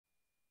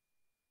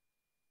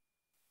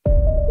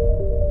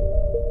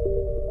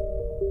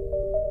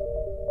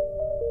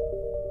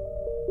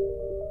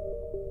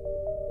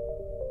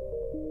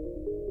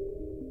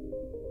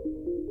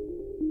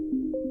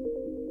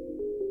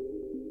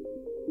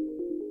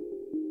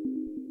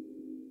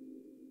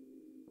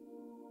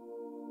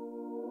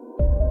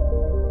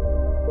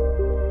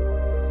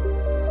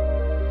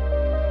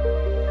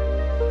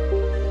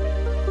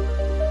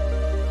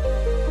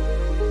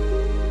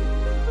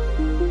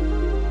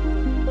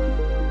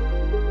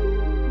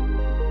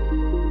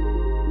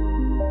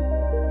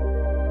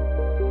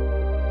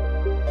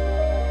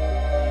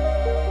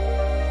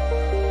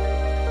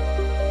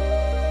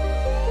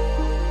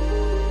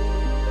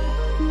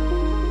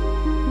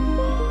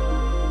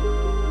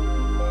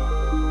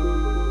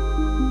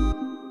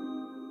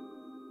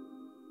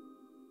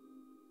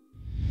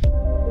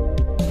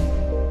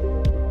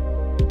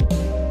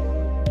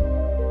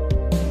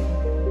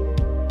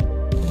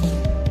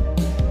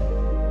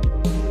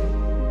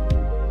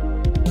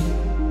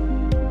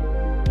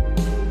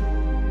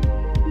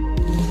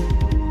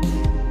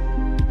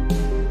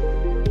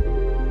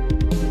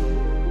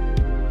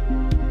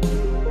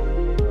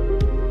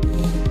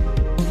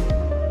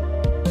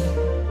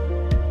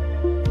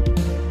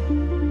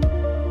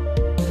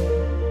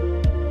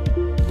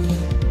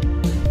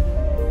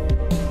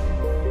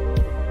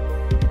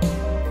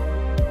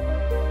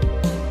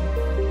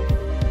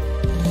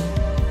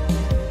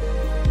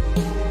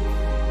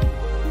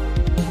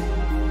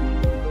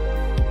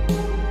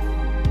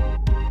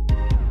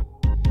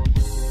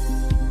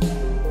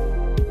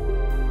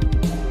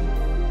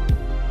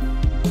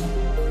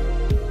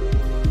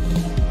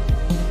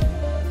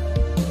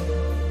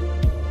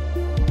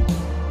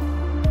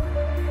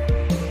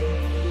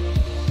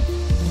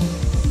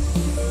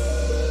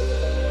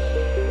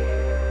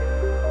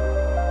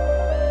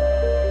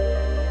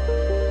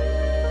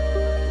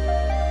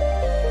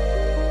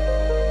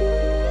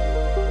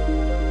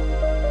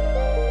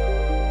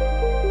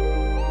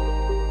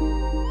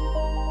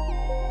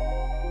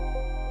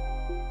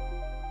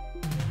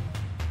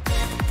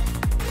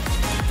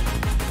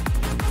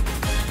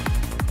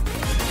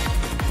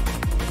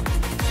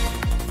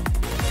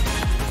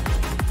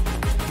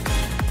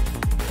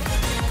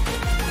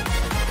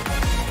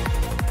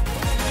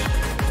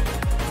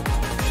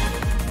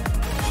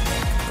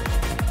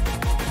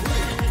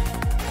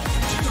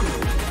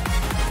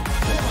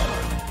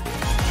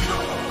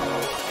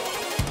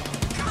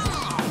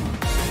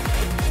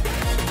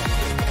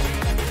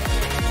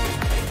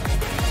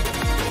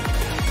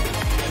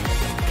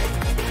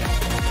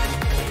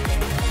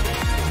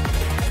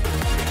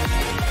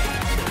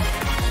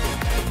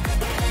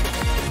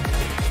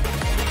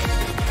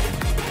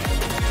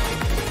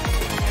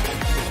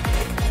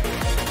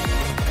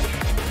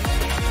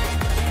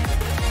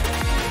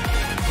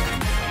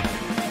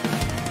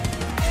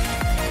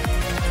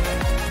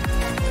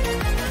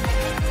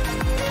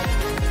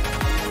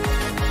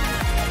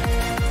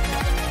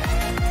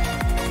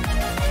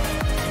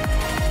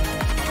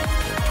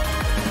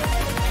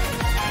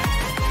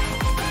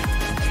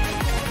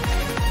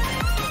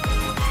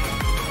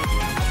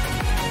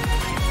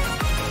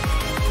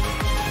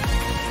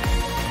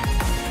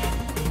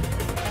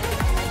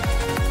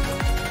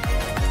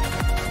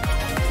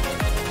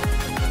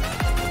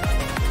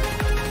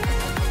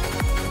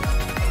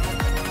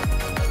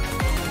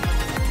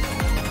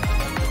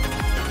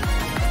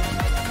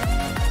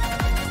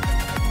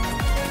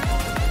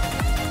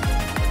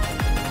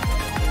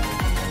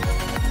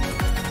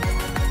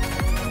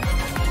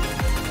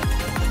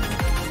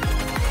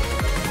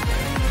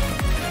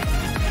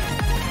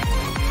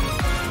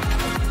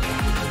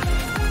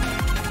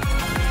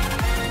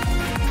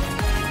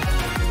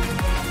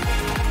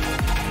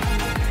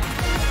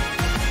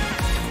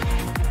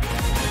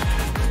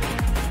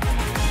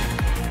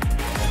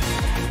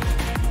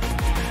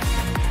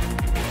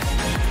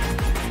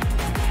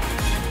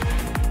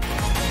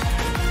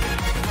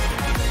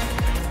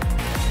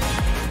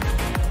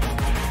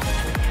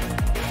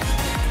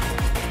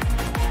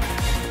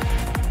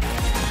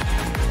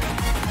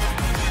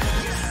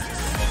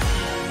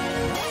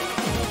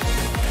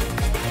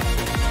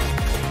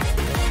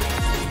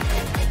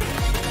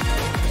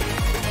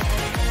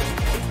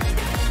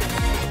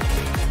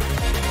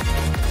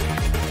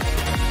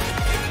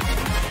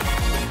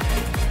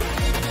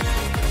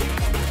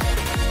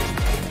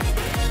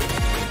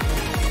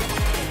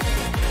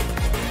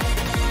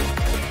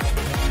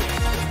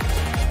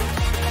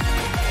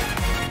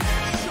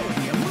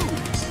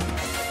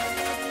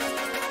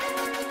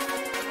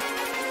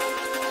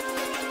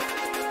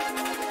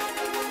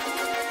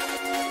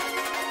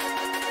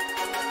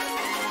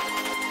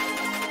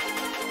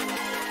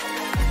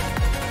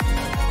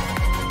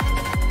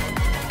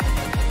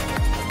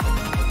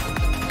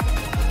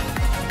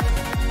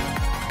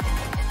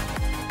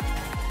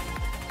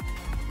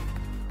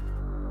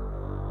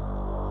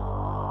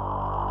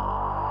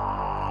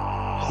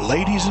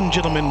Ladies and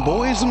gentlemen,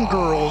 boys and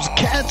girls,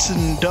 cats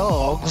and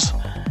dogs,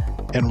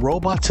 and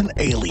robots and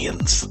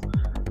aliens.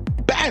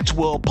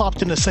 Badswell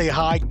popped in to say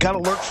hi, got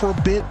alert for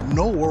a bit.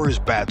 No worries,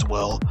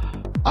 Badswell.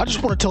 I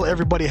just want to tell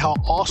everybody how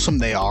awesome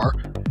they are,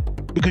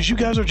 because you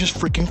guys are just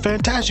freaking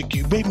fantastic.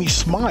 You made me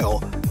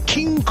smile.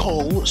 King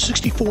Cole,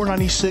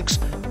 6496,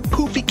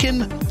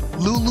 Poofykin,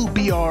 Lulu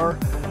BR.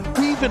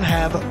 We even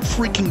have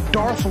freaking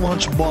Darth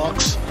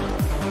Lunchbox,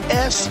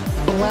 S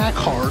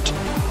Blackheart,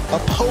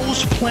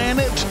 Opposed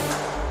Planet,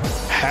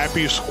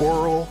 Happy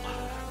Squirrel,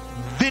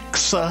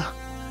 Vixa,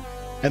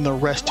 and the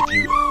rest of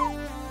you.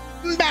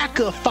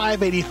 Macca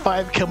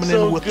 585 coming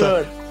so in with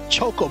good. the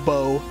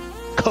Chocobo,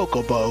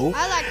 Cocobo.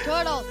 I like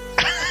turtles.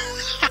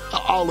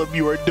 All of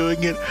you are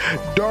doing it.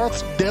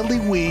 Darth's Deadly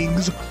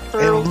Wings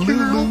Turtle, and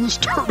Lulu's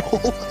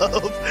Turtle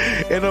Love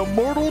and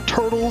Immortal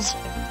Turtles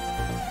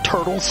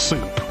Turtle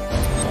Soup.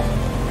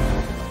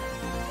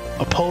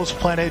 Opposed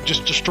Planet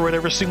just destroyed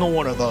every single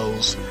one of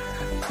those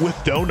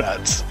with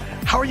donuts.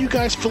 How are you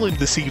guys feeling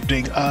this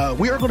evening?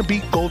 We are going to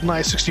beat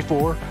Goldeneye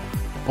 64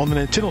 on the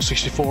Nintendo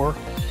 64,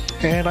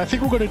 and I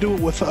think we're going to do it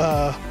with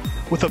a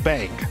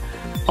bang.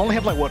 I only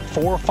have like what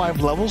 4 or 5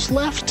 levels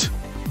left,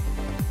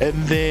 and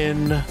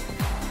then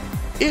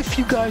if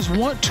you guys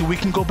want to, we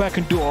can go back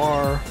and do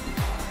our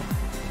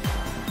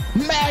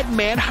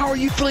Madman. How are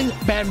you feeling,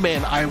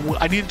 Madman?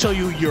 I need to tell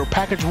you, your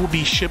package will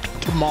be shipped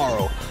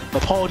tomorrow.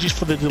 Apologies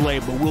for the delay,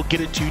 but we'll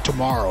get it to you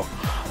tomorrow.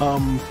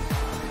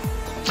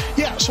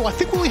 Yeah, so I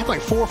think we only have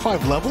like 4 or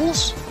 5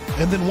 levels,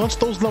 and then once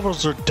those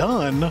levels are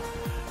done,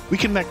 we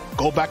can like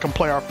go back and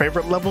play our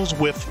favorite levels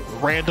with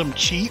random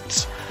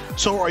cheats.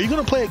 So are you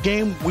going to play a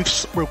game we've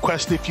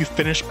requested if you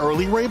finish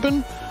early,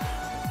 Raven?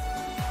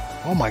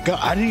 Oh my god,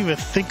 I didn't even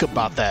think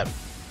about that.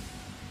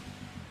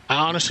 I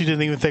honestly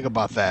didn't even think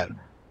about that.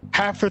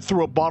 Halfway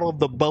through a bottle of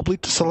the bubbly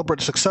to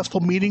celebrate a successful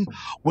meeting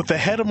with the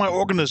head of my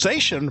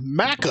organization,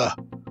 Macca.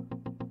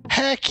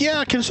 Heck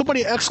yeah, can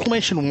somebody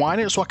exclamation wine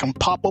it so I can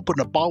pop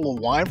open a bottle of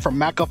wine from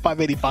Macca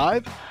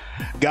 585?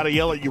 Gotta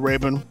yell at you,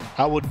 Raven.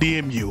 I will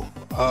DM you.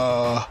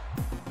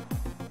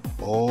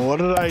 What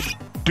did I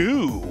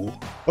do?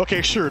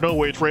 Okay, sure, no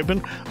wait,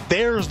 Raven.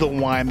 There's the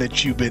wine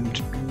that you've been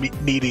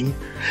needing.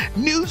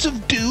 News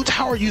of Dudes,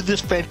 how are you this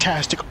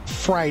fantastic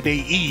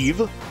Friday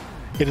Eve?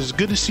 It is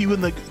good to see you in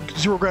the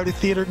Zero Gravity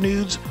Theater,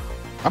 Nudes.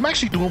 I'm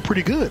actually doing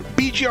pretty good.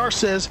 BGR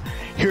says,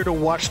 here to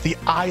watch the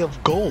Eye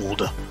of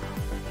Gold,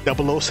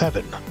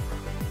 007.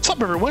 What's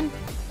up, everyone?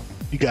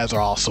 You guys are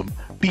awesome.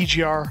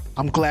 BGR,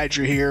 I'm glad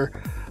you're here.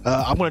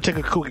 I'm going to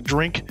take a quick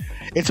drink.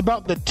 It's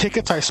about the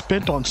tickets I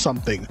spent on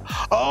something.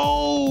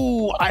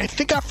 Oh, I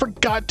think I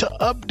forgot to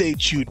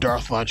update you,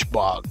 Darth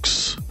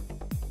Lunchbox.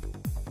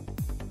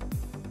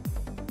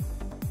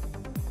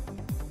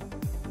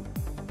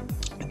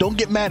 Don't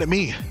get mad at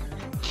me.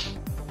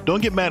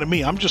 Don't get mad at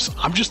me. I'm just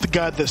the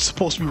guy that's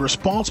supposed to be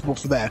responsible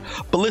for that.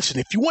 But listen,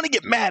 if you want to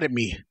get mad at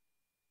me,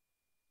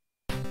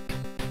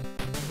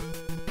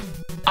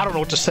 I don't know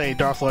what to say,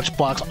 Darth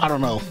Lunchbox. I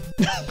don't know.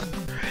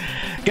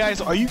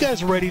 Guys, are you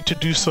guys ready to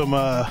do some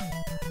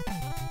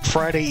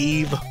Friday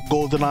Eve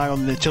Goldeneye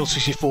on the Nintendo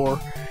 64?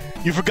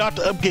 You forgot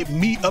to update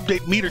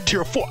meter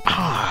tier 4.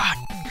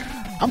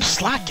 I'm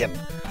slacking.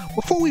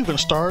 Before we even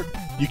start,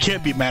 you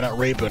can't be mad at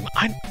Raven.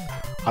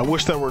 I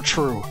wish that were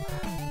true.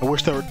 I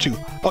wish that were true.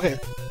 Okay.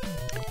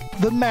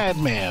 The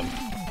Madman.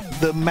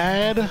 The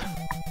Madman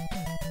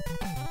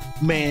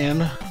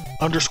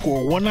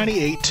underscore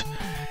 198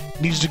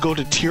 needs to go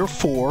to tier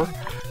 4.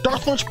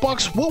 Darth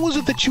Lunchbox, what was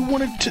it that you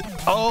wanted to...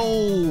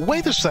 Oh,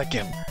 wait a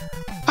second.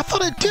 I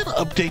thought I did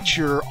update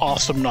your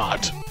Awesome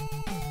Knot.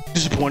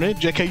 Disappointed?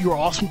 JK, you are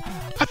awesome.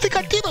 I think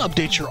I did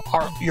update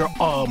your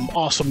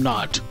Awesome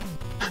Knot.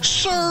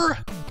 Sir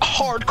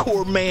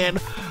Hardcore Man,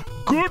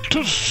 good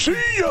to see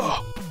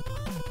ya.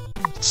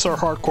 Sir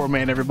Hardcore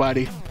Man,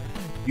 everybody.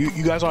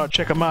 You guys ought to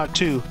check him out,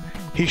 too.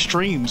 He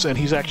streams, and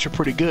he's actually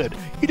pretty good.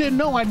 You didn't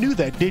know I knew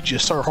that, did you,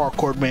 Sir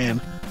Hardcore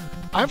Man?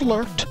 I've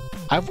lurked.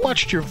 I've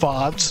watched your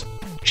VODs.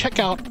 Check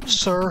out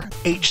Sir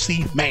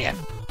HC Man.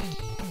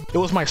 It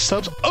was my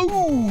subs.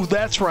 Oh,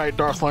 that's right,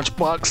 Darth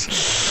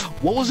Lunchbox.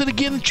 What was it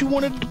again that you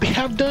wanted to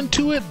have done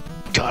to it?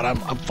 God, I'm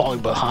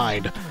falling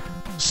behind.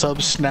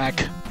 Sub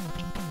snack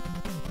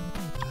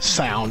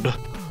sound.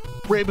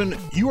 Raven,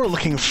 you are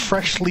looking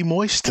freshly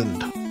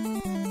moistened.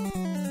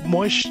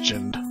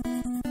 Moistened.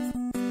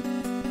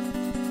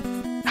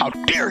 How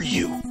dare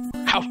you?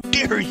 How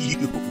dare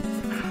you?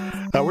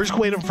 We're just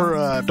waiting for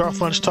Darth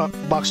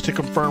Lunchbox to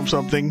confirm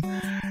something,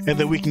 and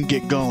then we can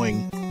get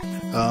going.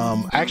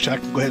 Actually, I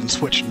can go ahead and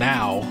switch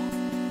now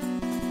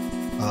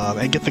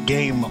and get the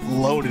game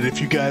loaded if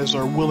you guys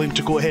are willing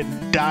to go ahead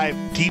and dive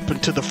deep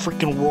into the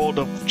freaking world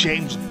of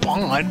James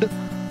Bond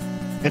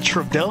and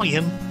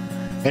Trevelyan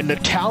and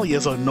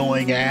Natalia's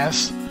annoying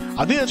ass.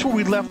 I think that's where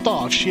we left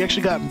off. She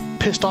actually got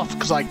pissed off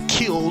because I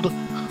killed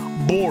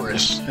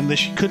Boris, and then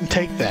she couldn't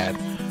take that.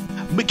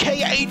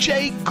 McKay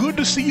AJ, good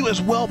to see you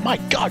as well. My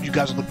God, you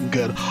guys are looking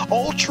good.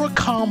 Ultra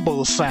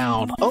combo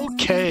sound.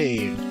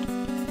 Okay.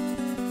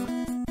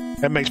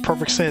 That makes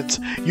perfect sense.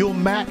 You'll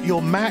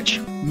match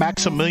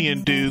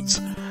Maximilian,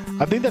 dudes.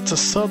 I think that's a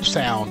sub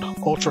sound,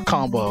 Ultra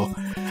Combo.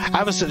 I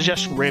have a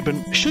suggestion,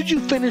 Raven. Should you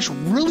finish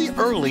really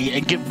early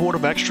and get bored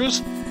of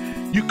extras,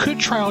 you could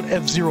try out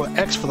F-Zero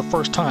X for the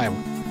first time.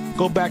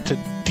 Go back to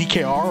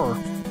DKR,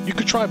 or you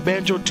could try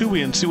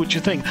Banjo-Tooie and see what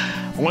you think.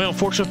 The only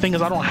unfortunate thing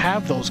is I don't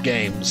have those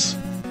games.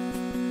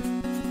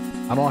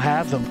 I don't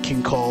have them,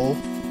 King Cole.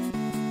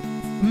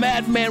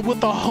 Madman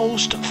with a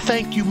host,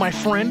 thank you, my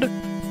friend.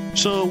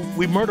 So,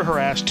 we murdered her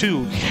ass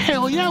too.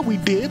 Hell yeah, we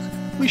did.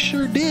 We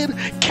sure did.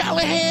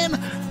 Callahan,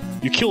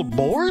 you killed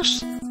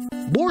Boris?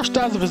 Boris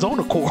dies of his own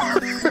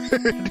accord.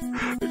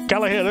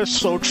 Callahan, that's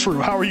so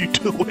true. How are you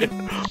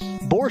doing?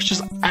 Boris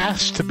just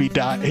asked to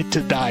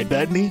die,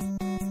 doesn't he?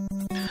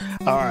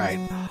 Alright.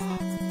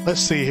 Let's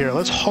see here.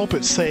 Let's hope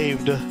it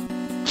saved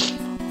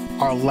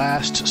our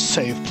last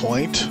save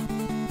point.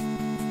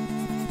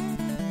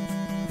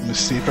 Let me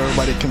see if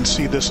everybody can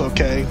see this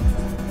okay.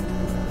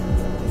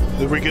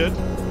 Are we good?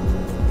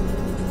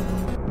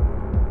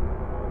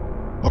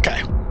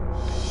 Okay.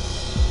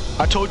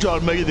 I told you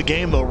I'd make you the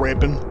game though,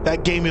 Rapin.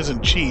 That game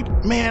isn't cheap.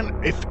 Man,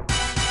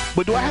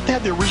 but do I have to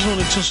have the original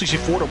Nintendo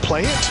 64 to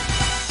play it?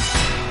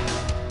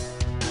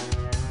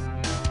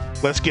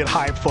 Let's get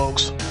hype,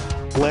 folks.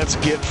 Let's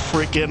get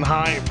freaking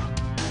hype.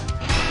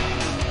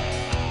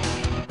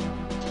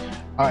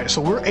 Alright,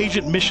 so we're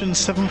Agent Mission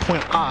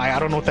 7.I. I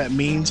don't know what that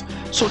means.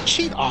 So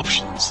cheat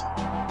options.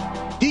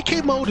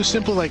 DK mode is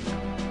simply like...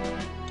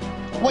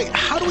 Wait,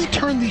 how do we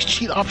turn these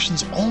cheat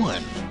options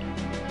on?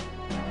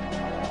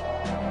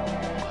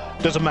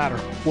 Doesn't matter.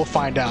 We'll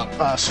find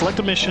out. Select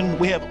a mission.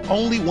 We have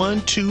only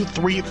 1, 2,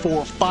 3,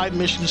 4, 5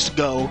 missions to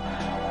go.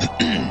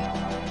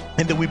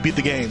 And then we beat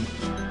the game.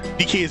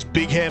 DK is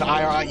big head,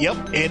 IRI.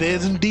 Yep, it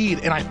is indeed.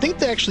 And I think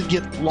they actually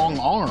get long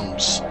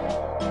arms.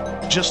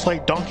 Just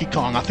like Donkey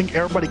Kong. I think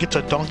everybody gets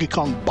a Donkey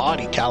Kong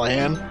body,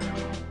 Callahan.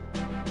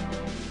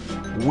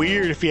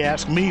 Weird if you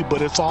ask me,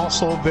 but it's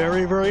also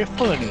very, very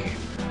funny.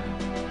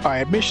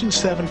 Alright, Mission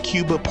 7,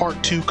 Cuba,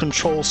 Part 2,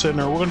 Control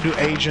Center. We're going to do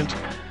Agent.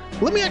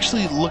 Let me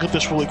actually look at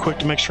this really quick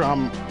to make sure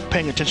I'm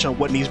paying attention to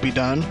what needs to be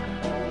done.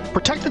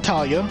 Protect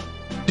Natalia,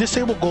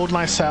 disable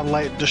Goldeneye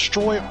satellite,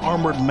 destroy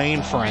armored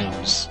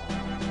mainframes.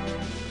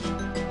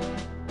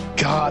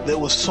 God, that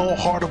was so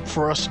hard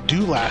for us to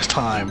do last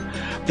time.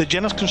 The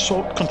Genesis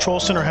Control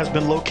Center has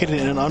been located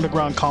in an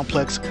underground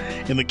complex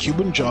in the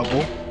Cuban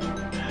jungle.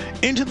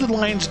 Into the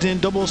Lion's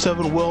Den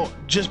 007, well,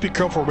 just be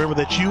careful. Remember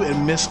that you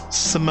and Miss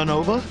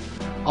Simonova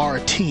are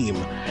a team.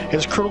 It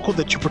is critical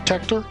that you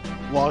protect her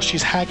while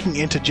she's hacking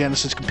into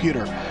Genesis'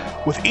 computer.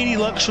 With any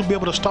luck, she'll be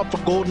able to stop the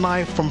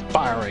Goldeneye from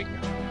firing.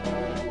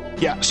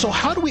 Yeah, so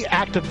how do we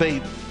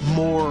activate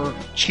more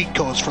cheat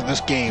codes for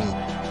this game?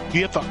 Do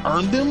you have to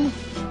earn them?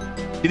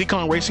 Diddy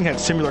Kong Racing had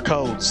similar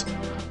codes.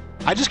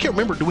 I just can't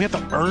remember. Do we have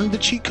to earn the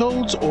cheat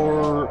codes,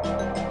 or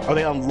are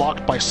they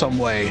unlocked by some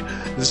way?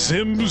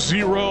 Zim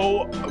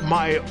Zero,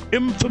 my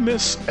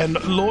infamous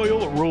and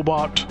loyal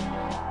robot.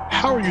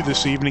 How are you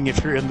this evening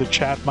if you're in the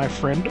chat, my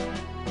friend?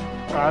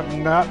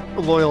 I'm not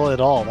loyal at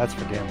all, that's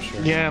for damn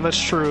sure. Yeah,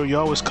 that's true. You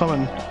always come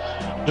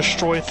and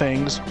destroy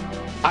things.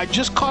 I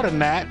just caught a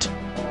gnat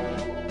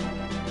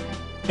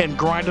and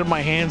grinded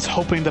my hands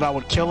hoping that I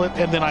would kill it,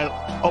 and then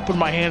I opened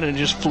my hand and it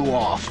just flew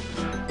off.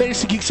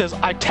 Fantasy Geek says,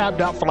 I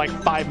tabbed out for like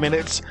 5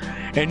 minutes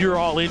and you're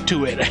all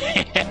into it.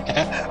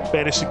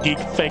 Fantasy Geek,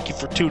 thank you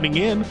for tuning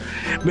in.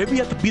 Maybe you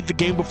have to beat the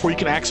game before you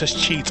can access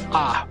cheats.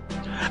 I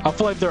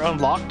feel like they're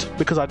unlocked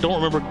because I don't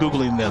remember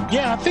Googling them.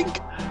 Yeah, I think...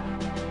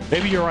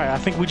 Maybe you're right. I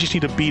think we just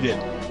need to beat it.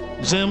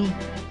 Zim,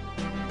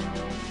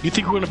 you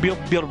think we're going to be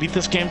able to beat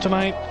this game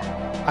tonight?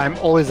 I'm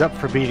always up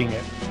for beating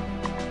it.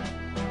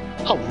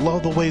 I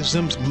love the way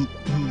Zim's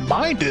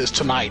mind is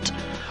tonight.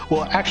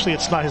 Well, actually,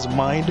 it's not his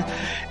mind.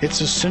 It's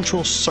his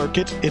central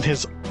circuit in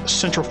his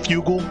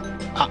centrifugal.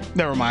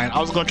 Never mind. I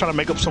was going to try to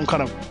make up some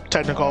kind of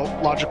technical,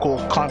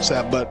 logical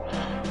concept, but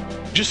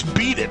just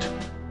beat it.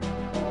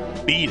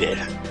 Beat it.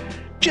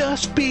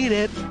 Just beat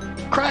it.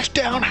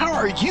 Crashdown, how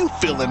are you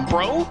feeling,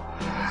 bro?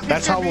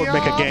 That's how I would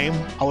make a game.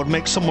 I would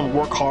make someone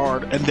work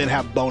hard and then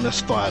have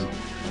bonus fun.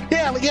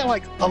 Yeah,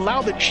 like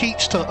allow the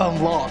cheats to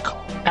unlock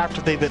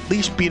after they've at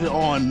least beat it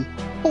on,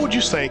 what would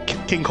you say,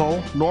 King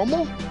Cole?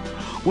 Normal?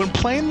 When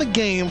playing the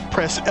game,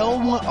 press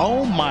L1.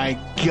 Oh my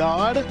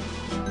god.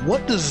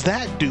 What does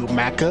that do,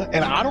 Macca?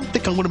 And I don't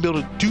think I'm going to be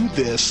able to do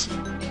this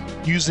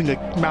using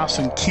a mouse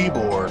and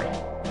keyboard.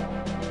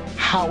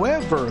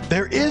 However,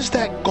 there is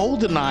that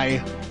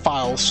Goldeneye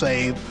file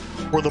save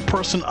where the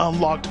person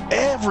unlocked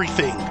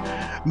everything.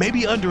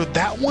 Maybe under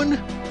that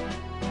one,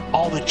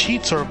 all the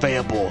cheats are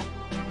available.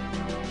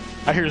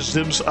 I hear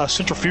Zim's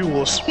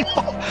centrifugal.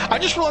 I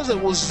just realized it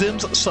was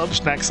Zim's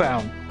sub-snack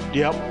sound.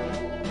 Yep.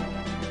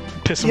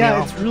 Pissing me off.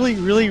 Yeah, it's really,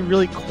 really,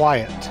 really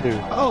quiet, too.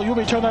 Oh, you want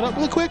me to turn that up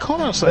really quick? Hold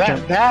on a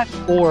second. That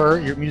or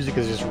your music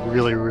is just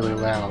really, really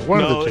loud.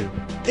 One of the two.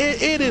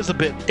 It is a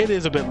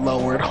bit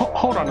lowered.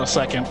 Hold on a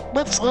second.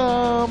 Let's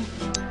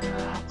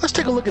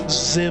take a look at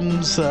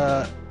Zim's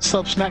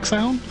sub-snack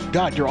sound.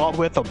 God, you're all the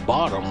way at the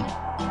bottom.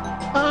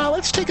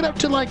 let's take it up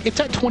to like, it's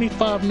at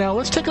 25 now.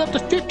 Let's take it up to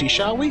 50,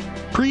 shall we?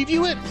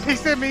 Preview it? He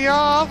sent me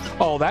off.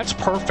 Oh, that's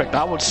perfect.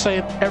 I would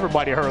say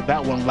everybody heard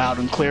that one loud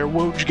and clear.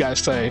 What would you guys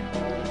say?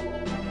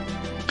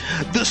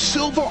 The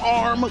Silver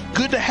Arm,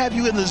 good to have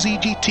you in the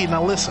ZGT.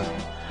 Now listen,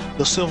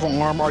 the Silver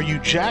Arm, are you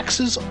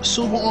Jax's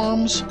Silver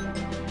Arms?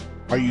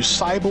 Are you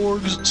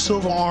Cyborg's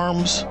Silver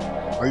Arms?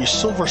 Are you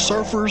Silver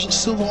Surfer's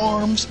Silver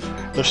Arms?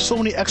 There's so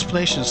many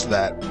explanations to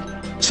that.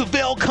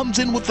 Savell comes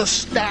in with the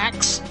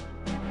stacks.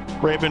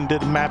 Raven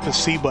didn't map his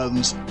C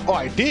buttons. Oh,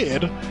 I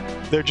did?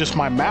 They're just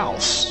my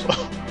mouse.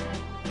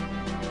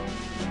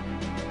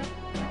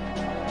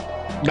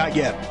 Not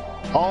yet.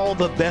 All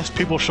the best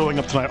people showing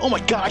up tonight. Oh my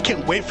god, I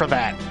can't wait for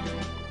that.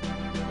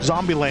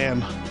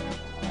 Zombieland.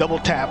 Double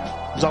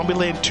tap.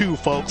 Zombieland 2,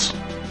 folks.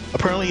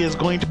 Apparently is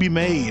going to be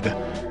made.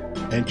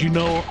 And you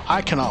know,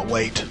 I cannot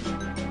wait.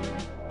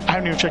 I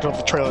haven't even checked out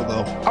the trailer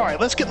though. Alright,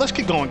 let's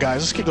get going,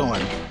 guys. Let's get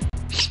going.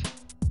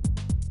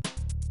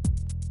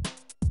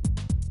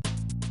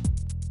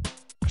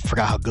 I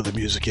forgot how good the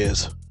music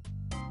is.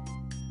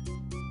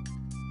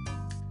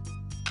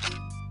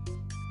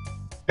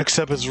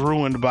 Except it's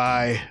ruined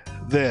by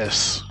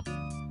this.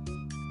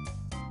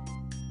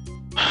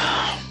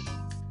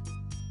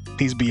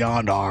 These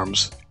Beyond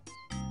Arms.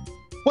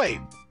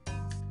 Wait,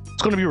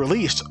 it's going to be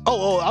released.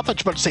 Oh, I thought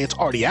you were about to say it's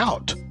already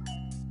out.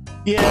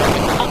 Yeah,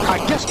 I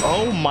guess.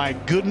 Oh my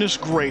goodness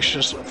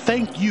gracious.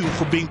 Thank you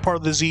for being part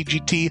of the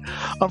ZGT.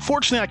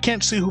 Unfortunately, I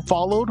can't see who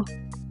followed.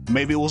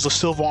 Maybe it was a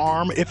Silver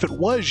Arm. If it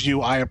was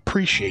you, I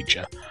appreciate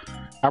you.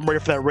 I'm ready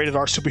for that rated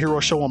R superhero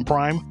show on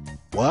Prime.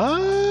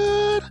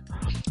 What?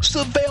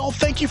 Savell,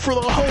 thank you for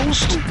the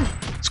host.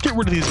 Let's get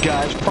rid of these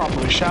guys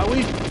properly, shall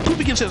we?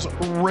 Poopigan says,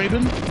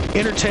 Raven,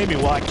 entertain me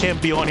while I can't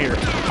be on here.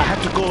 I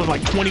have to go in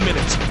like 20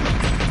 minutes.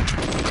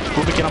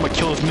 Poopigan, I'm gonna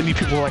kill as many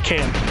people as I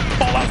can.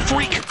 Fallout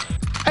Freak!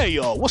 Hey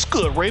y'all, what's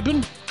good,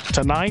 Raven?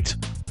 Tonight,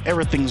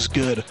 everything's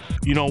good.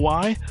 You know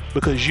why?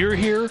 Because you're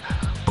here,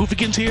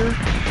 Poofigan's here,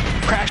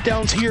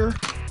 Crashdown's here,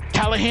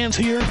 Callahan's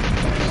here.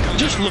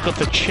 Just look at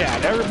the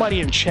chat. Everybody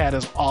in chat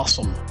is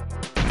awesome.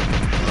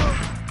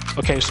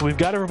 Okay, so we've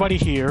got everybody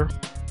here.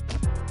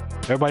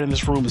 Everybody in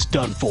this room is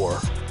done for.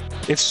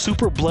 It's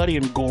super bloody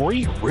and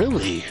gory?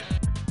 Really?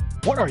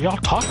 What are y'all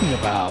talking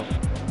about?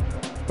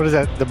 What is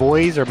that? The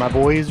Boys or My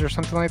Boys or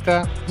something like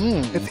that?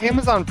 It's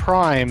Amazon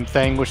Prime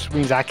thing, which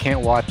means I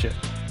can't watch it.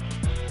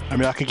 I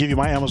mean, I could give you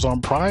my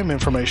Amazon Prime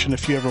information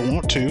if you ever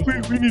want to.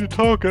 We need to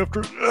talk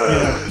after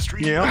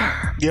stream.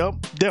 Yep,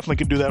 definitely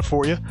could do that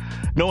for you.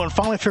 No one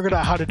finally figured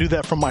out how to do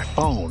that from my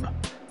phone.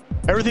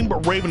 Everything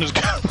but Raven is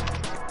good.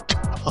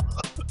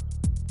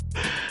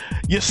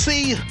 You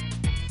see,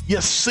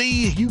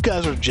 you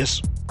guys are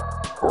just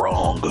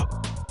wrong.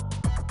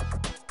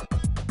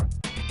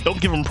 Don't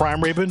give him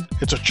Prime, Raven.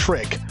 It's a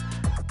trick.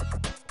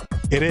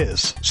 It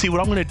is. See, what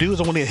I'm going to do is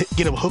I'm going to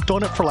get him hooked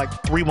on it for like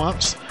 3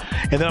 months,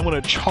 and then I'm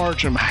going to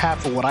charge him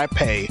half of what I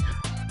pay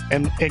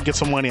and get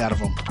some money out of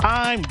him.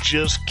 I'm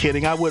just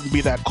kidding. I wouldn't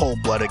be that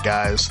cold-blooded,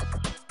 guys.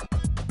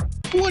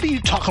 What are you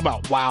talking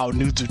about? Wow,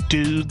 nudes of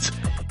dudes.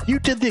 You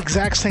did the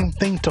exact same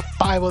thing to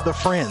 5 other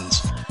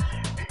friends.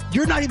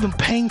 You're not even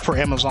paying for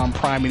Amazon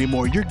Prime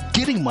anymore. You're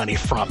getting money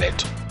from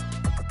it.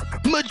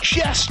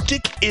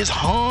 Majestic is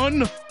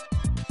Han.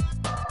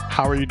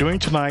 How are you doing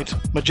tonight?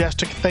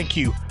 Majestic, thank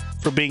you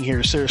for being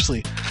here,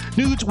 seriously.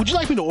 Nudes, would you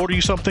like me to order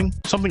you something?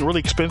 Something really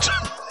expensive?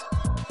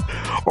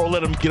 Or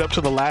let them get up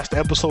to the last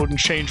episode and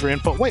change your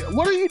info? Wait,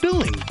 what are you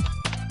doing?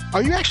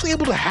 Are you actually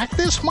able to hack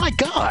this? My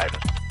God.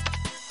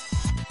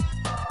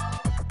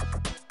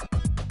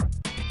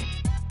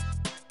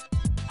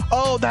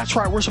 Oh, that's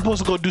right. We're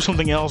supposed to go do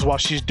something else while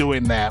she's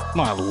doing that.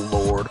 My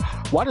lord.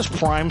 Why does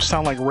Prime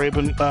sound like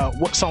Raven?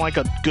 What sound like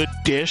a good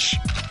dish?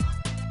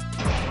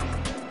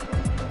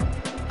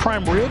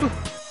 Prime rib?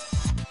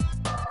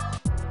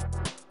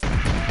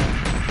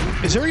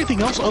 Is there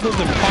anything else other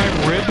than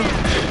prime rib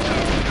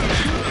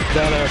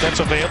that's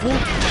available?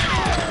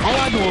 All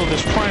I know of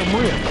is prime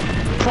rib.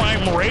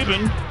 Prime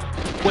Raven?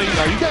 Wait,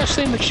 are you guys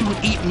saying that she would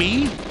eat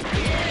me?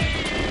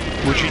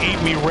 Would you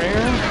eat me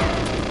rare?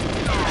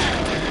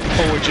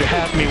 Or would you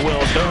have me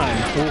well done?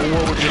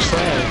 What would you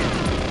say?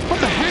 What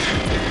the heck?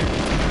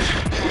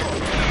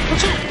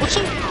 What's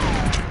up?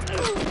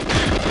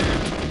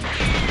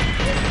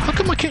 How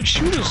come I can't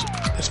shoot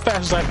as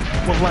fast as I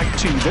would like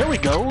to? There we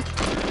go.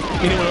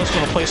 Anyone else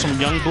want to play some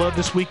Youngblood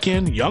this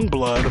weekend?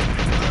 Youngblood?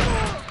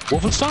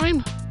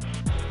 Wolfenstein?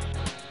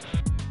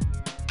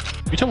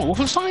 You talking about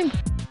Wolfenstein?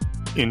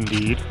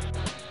 Indeed.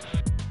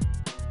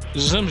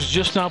 Zim's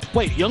just now...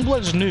 Wait,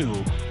 Youngblood's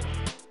new.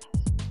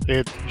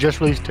 It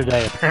just released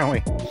today,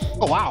 apparently.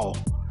 Oh, wow.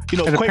 You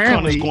know,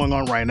 QuakeCon is going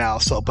on right now,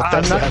 so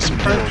Bethesda has some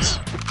deals.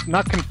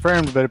 Not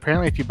confirmed, but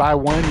apparently if you buy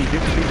one, you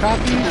get 2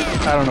 copies?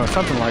 I don't know,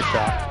 something like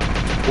that.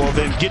 Well,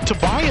 then get to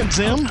buying,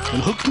 Zim,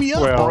 and hook me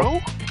up, bro.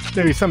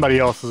 Maybe somebody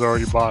else has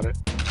already bought it.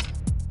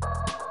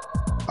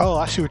 Oh,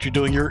 I see what you're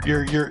doing. You're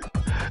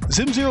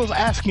Zim Zero's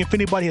asking if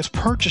anybody has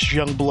purchased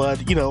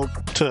Youngblood, you know,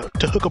 to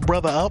hook a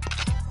brother up.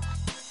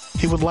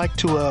 He would like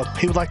to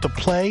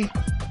play.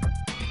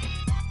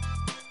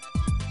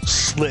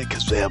 slick,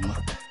 Zim.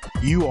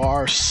 You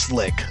are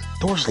slick.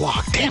 Door's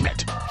locked, damn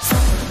it.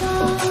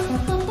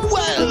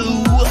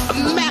 Whoa!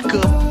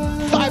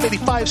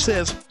 Macca585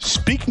 says,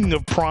 speaking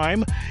of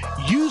Prime,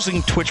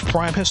 using Twitch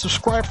Prime has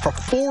subscribed for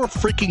 4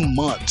 freaking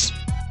months.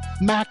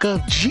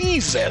 Macca,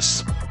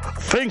 Jesus.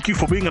 Thank you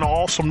for being an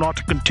awesome not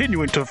to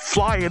continuing to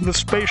fly in the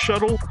space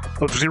shuttle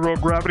of Zero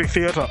Gravity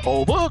Theater.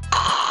 Over.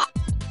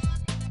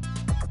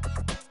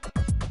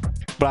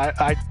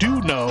 But I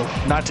do know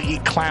not to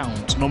eat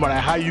clowns. No matter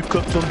how you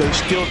cook them, they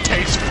still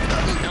taste.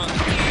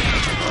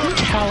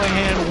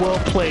 Callahan, well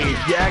played.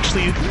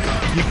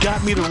 You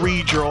got me to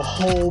read your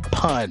whole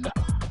pun.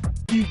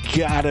 You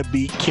gotta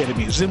be kidding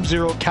me. Zim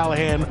Zero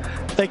Callahan,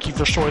 thank you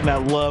for showing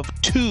that love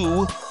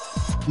to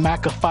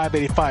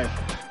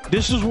Macca585.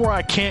 This is where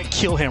I can't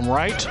kill him,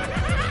 right?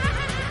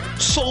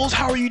 Souls,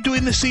 how are you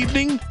doing this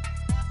evening?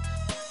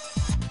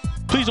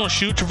 Please don't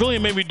shoot.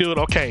 Trevelyan made me do it.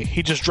 Okay,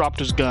 he just dropped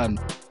his gun.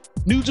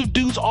 Nudes of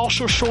Dudes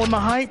also showing the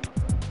hype.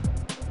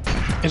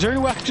 Is there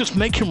any way I can just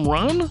make him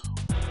run?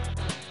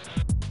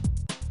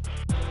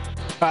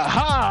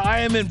 Aha! I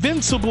am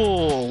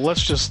invincible!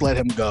 Let's just let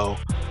him go.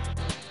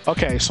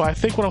 Okay, so I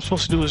think what I'm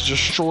supposed to do is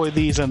destroy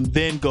these and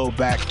then go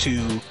back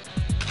to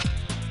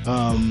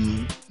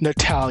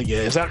Natalia.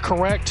 Is that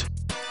correct?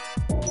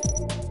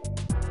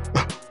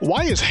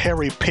 Why is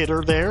Harry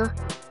Potter there?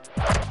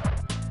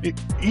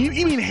 You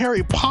mean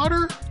Harry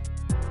Potter?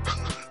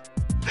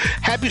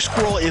 Happy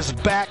Squirrel is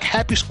back.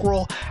 Happy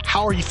Squirrel,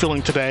 how are you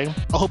feeling today?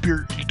 I hope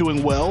you're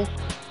doing well.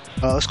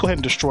 Let's go ahead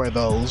and destroy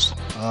those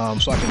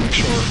so I can make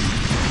sure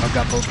I've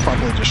got those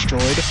properly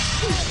destroyed.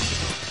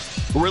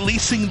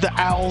 Releasing the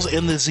owls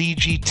in the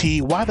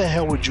ZGT. Why the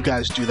hell would you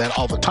guys do that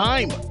all the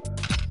time?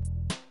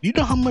 You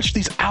know how much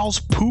these owls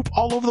poop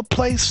all over the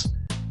place?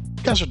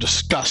 You guys are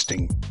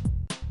disgusting.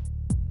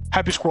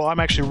 Happy Squirrel, I'm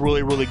actually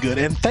really, really good.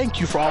 And thank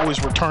you for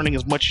always returning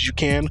as much as you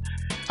can.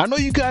 I know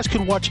you guys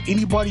can watch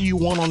anybody you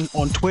want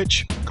on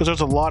Twitch because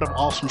there's a lot of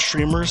awesome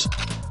streamers.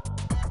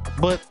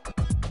 But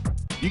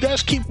you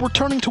guys keep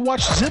returning to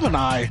watch Zim and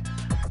I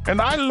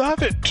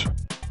love it.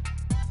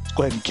 Let's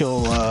go ahead and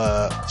kill,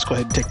 let's go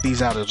ahead and take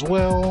these out as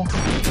well.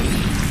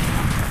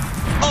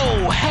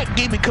 Oh, Hack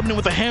Gaming coming in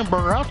with a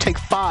hamburger. I'll take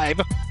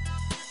 5.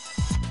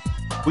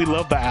 We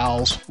love the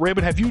owls.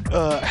 Raven, have you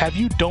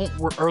done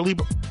early?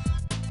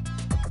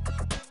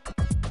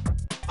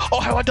 Oh,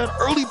 have I done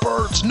early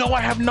birds? No,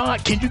 I have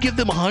not. Can you give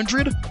them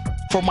 100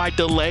 for my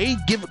delay?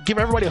 Give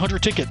everybody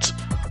 100 tickets.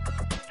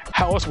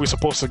 How else are we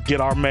supposed to get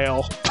our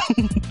mail?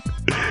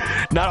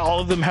 Not all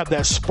of them have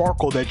that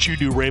sparkle that you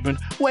do, Raven.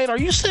 Wait, are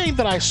you saying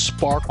that I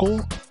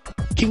sparkle,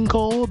 King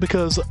Cole?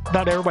 Because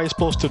not everybody's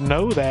supposed to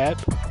know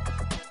that.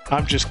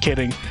 I'm just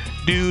kidding.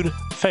 Dude,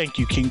 thank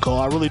you, King Cole.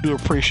 I really do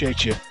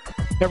appreciate you.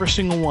 Every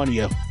single one of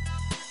you.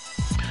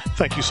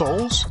 Thank you,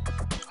 souls.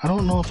 I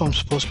don't know if I'm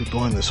supposed to be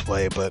going this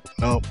way, but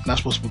no, not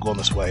supposed to be going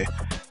this way.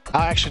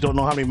 I actually don't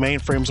know how many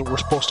mainframes that we're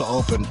supposed to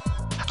open.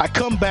 I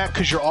come back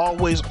because you're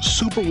always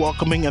super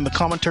welcoming and the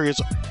commentary is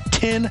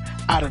 10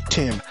 out of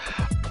 10.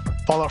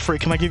 Fallout Free,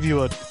 can I give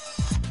you a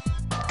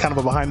kind of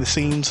a behind the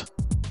scenes?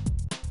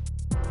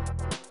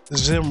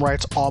 Zim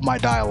writes all my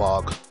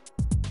dialogue.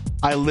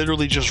 I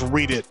literally just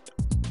read it.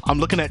 I'm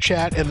looking at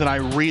chat and then I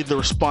read the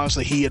response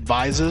that he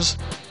advises.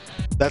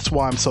 That's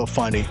why I'm so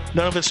funny.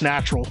 None of it's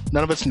natural.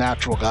 None of it's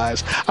natural,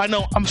 guys. I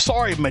know. I'm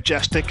sorry,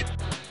 Majestic.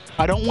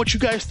 I don't want you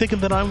guys thinking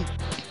that I'm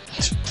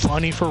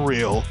funny for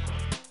real.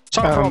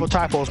 Sorry for all the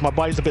typos. My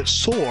body's a bit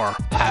sore.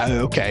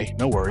 Okay,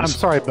 no worries. I'm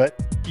sorry, but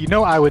you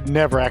know I would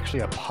never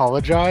actually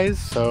apologize,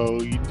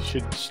 so you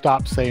should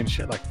stop saying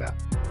shit like that.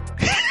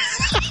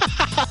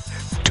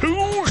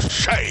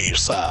 Touche,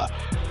 sir.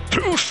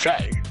 Touche.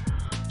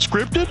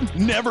 Scripted?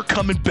 Never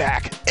coming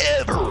back.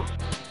 Ever.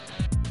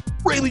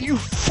 Raymond, you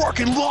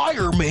fucking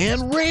liar,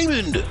 man.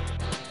 Raymond.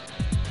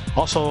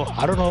 Also,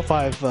 I don't know if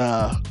have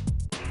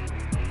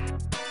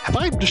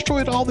I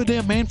destroyed all the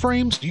damn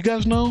mainframes? Do you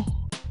guys know?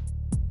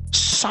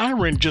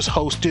 Siren just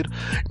hosted.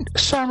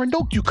 Siren,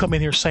 don't you come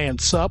in here saying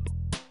sup.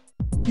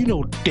 You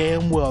know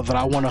damn well that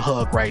I want a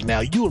hug right now.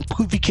 You and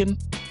Poovikin,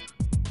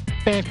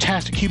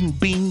 fantastic human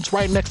beings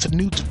right next to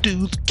Nudes of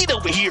Dudes. Get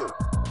over here.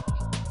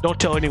 Don't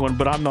tell anyone,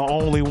 but I'm the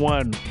only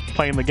one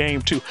playing the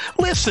game too.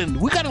 Listen,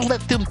 we gotta let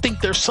them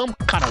think there's some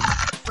kind of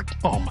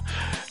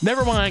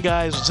never mind,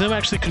 guys. Zim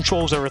actually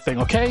controls everything,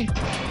 okay?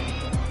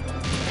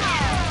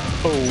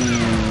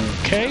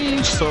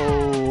 Okay,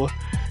 so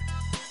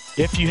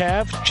if you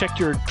have, check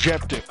your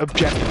objectives.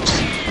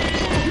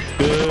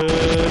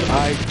 Good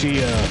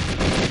idea.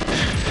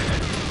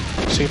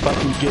 See if I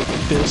can get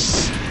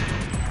this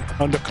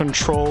under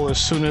control as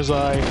soon as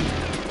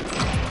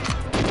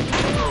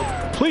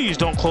Please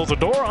don't close the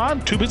door.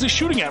 I'm too busy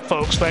shooting at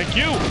folks. Thank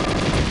you.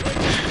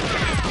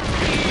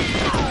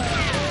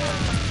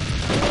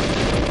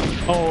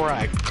 All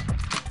right.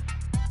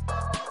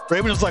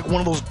 Raven is like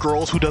one of those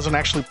girls who doesn't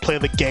actually play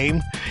the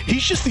game.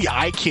 He's just the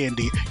eye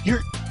candy.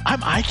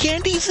 I'm eye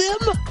candy, Zim?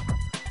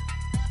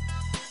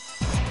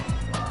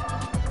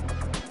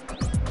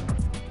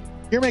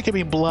 You're making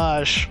me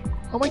blush.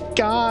 Oh my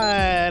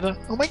god.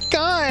 Oh my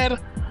god.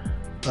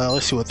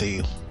 Let's see what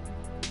the...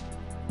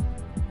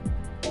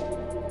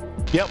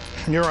 Yep,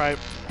 you're right.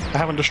 I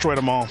haven't destroyed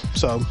them all,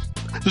 so...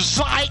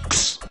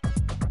 Zykes!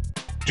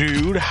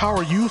 Dude, how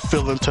are you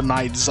feeling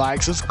tonight,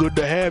 Zykes? It's good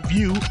to have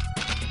you.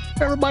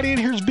 Everybody in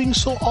here is being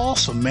so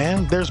awesome,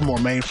 man. There's more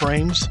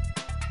mainframes.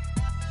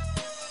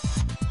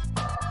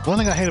 One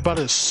thing I hate about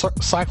it is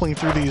cycling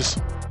through these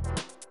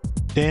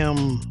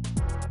damn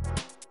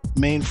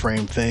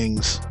mainframe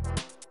things.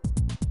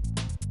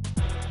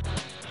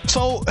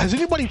 So, has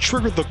anybody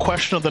triggered the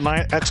question of the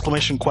night,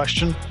 exclamation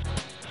question?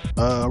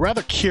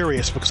 Rather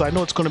curious, because I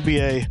know it's going to be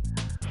a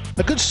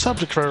good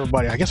subject for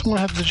everybody. I guess I'm going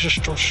to have to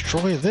just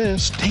destroy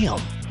this. Damn.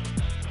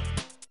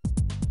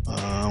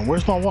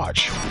 Where's my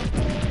watch?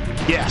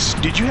 Yes.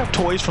 Did you have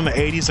toys from the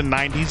 80s and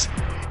 90s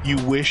you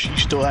wish you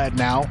still had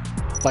now?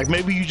 Like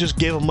maybe you just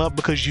gave them up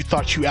because you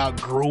thought you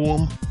outgrew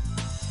them.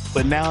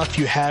 But now if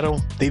you had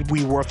them, they'd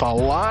be worth a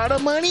lot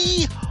of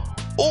money,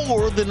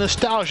 or the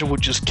nostalgia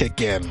would just kick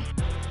in.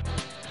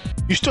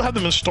 You still have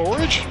them in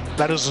storage?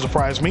 That doesn't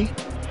surprise me.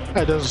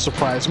 That doesn't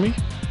surprise me.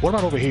 What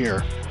about over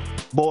here?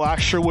 Boy, I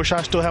sure wish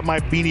I still had my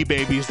Beanie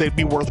Babies. They'd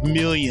be worth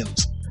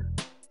millions.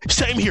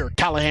 Same here,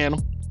 Callahan.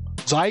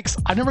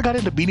 Zykes, I never got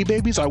into Beanie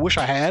Babies. I wish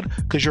I had,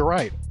 because you're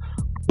right.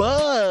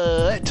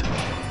 But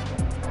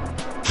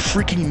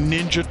freaking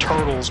Ninja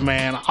Turtles,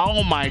 man.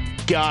 Oh my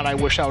god, I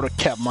wish I would have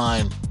kept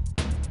mine.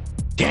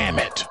 Damn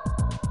it.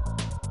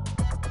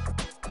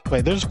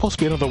 Wait, there's supposed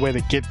to be another way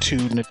to get to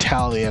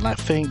Natalia, and I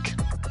think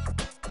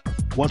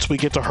once we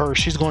get to her,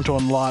 she's going to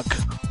unlock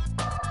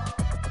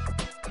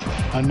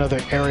another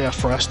area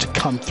for us to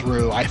come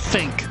through. I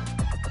think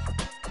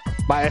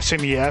my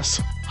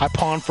SNES I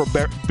pawned for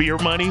beer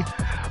money.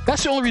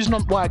 That's the only reason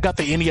why I got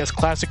the NES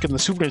Classic and the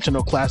Super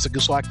Nintendo Classic,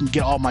 is so I can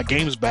get all my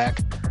games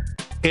back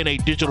in a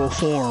digital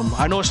form.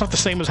 I know it's not the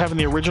same as having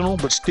the original,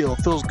 but still,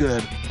 it feels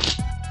good.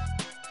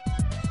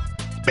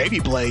 Baby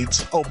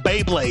Blades. Oh,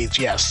 Beyblades,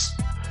 yes.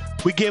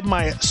 We gave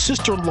my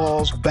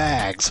sister-in-law's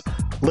bags,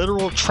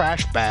 literal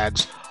trash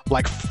bags,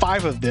 like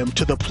 5 of them,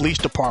 to the police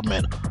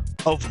department.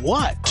 Of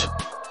what?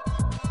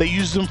 They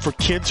used them for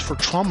kids for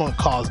trauma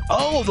cause.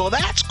 Oh, well,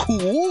 that's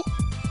cool.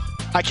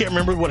 I can't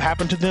remember what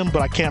happened to them,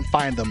 but I can't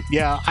find them.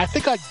 Yeah, I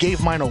think I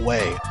gave mine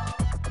away.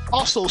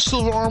 Also,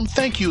 Silver Arm,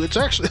 thank you. It's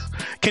actually...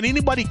 Can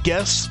anybody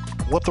guess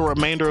what the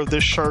remainder of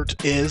this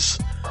shirt is?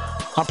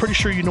 I'm pretty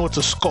sure you know it's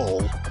a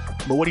skull,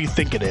 but what do you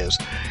think it is?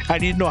 I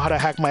need to know how to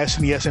hack my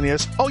SNES,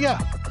 NES. Oh, yeah.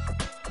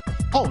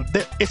 Oh,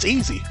 it's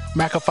easy.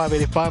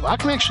 Maca585. I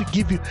can actually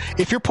give you...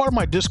 If you're part of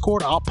my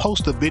Discord, I'll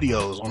post the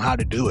videos on how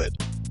to do it.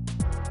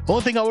 The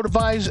only thing I would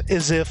advise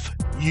is if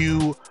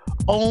you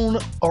own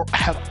or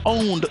have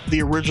owned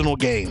the original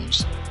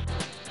games.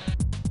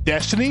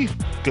 Destiny?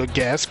 Good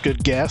guess,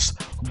 good guess.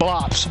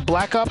 Blops,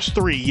 Black Ops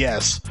 3,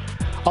 yes.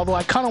 Although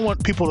I kind of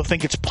want people to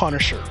think it's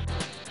Punisher.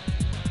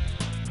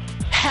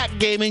 Hack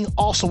Gaming,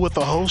 also with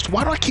the host.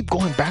 Why do I keep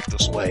going back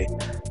this way?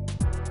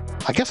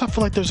 I guess I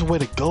feel like there's a way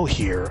to go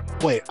here.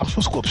 Wait, I'm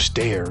supposed to go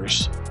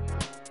upstairs.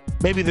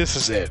 Maybe this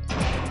is it.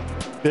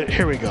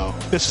 Here we go.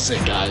 This is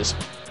it, guys.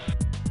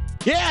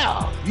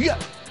 Yeah!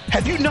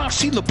 Have you not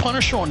seen The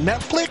Punisher on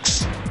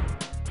Netflix?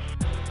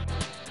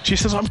 She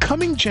says, I'm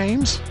coming,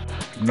 James.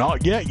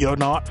 Not yet, you're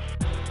not.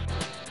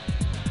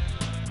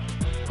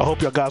 I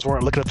hope y'all guys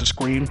weren't looking at the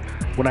screen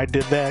when I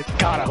did that.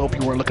 God, I hope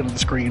you weren't looking at the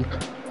screen.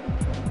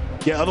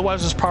 Yeah,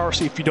 otherwise it's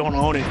piracy if you don't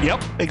own it.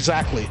 Yep,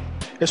 exactly.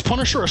 Is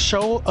Punisher a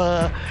show?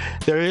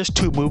 There is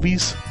 2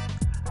 movies.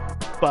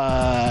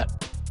 But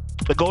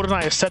the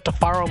Goldeneye is set to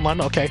fire on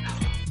London. Okay.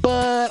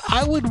 But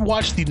I would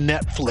watch the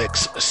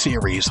Netflix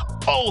series.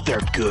 Oh, they're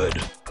good.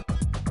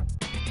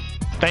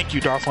 Thank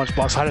you, Darth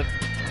Lunchbox.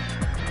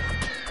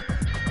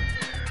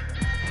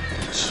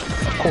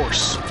 Of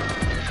course.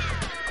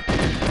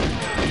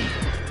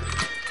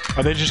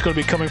 Are they just going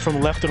to be coming from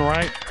left and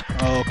right?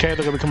 Okay, they're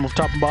going to be coming from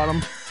top and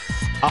bottom.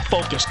 I'll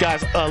focus.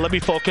 Guys, let me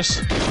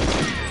focus.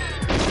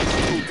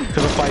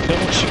 Because if I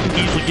don't, she can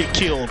easily get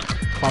killed,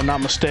 if I'm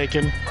not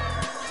mistaken.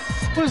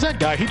 What is that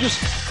guy? He just...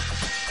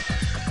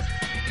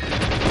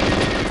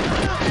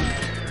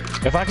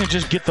 If I can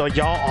just get the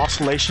yaw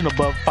oscillation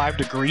above 5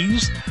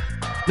 degrees...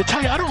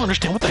 Natalia, I don't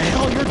understand what the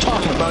hell you're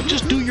talking about.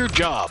 Just do your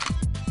job.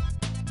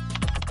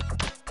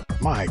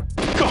 My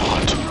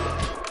God.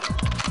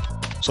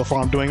 So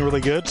far I'm doing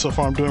really good. So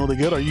far I'm doing really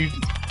good. You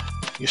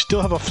still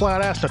have a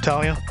flat ass,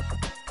 Natalia.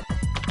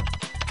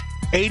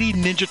 80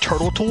 Ninja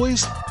Turtle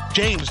toys?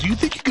 James, do you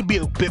think you could be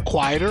a bit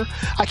quieter?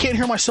 I can't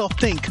hear myself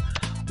think.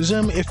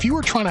 Zim, if you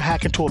were trying to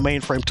hack into a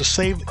mainframe to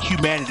save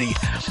humanity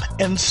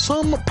and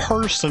some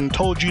person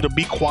told you to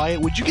be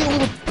quiet, would you get a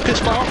little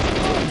pissed off?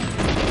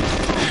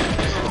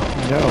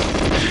 No.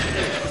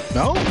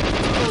 No?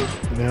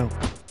 No.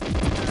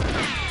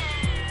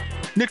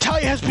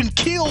 Natalia has been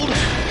killed?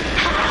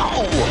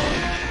 How?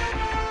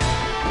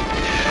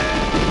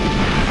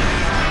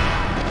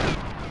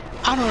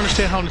 I don't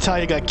understand how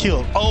Natalia got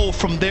killed. Oh,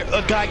 from there,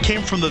 a guy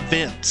came from the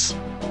vents.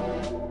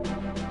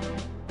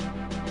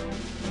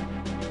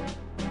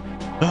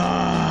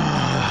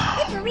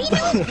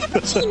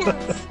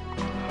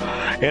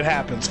 It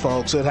happens,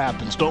 folks. It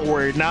happens. Don't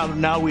worry.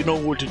 Now we know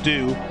what to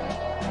do.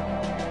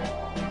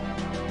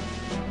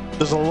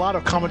 There's a lot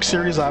of comic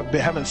series I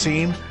haven't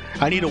seen.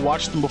 I need to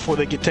watch them before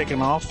they get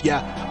taken off.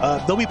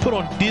 Yeah, they'll be put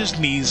on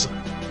Disney's,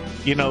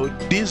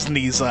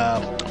 Disney's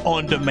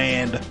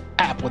on-demand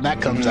app when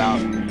that comes out.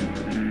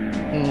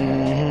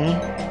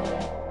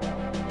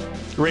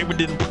 Raven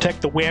didn't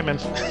protect the women.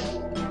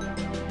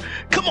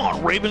 Come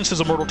on, Raven, says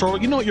a Myrtle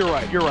Turtle. You know what? You're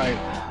right. You're right.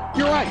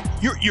 You're right.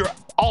 You're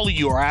all of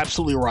you are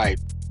absolutely right.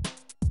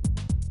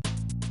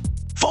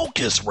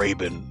 Focus,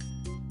 Raven.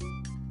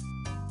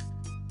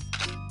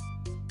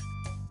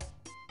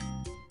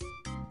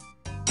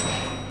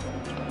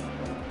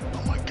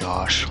 Oh my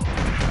gosh.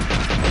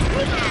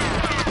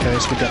 Okay,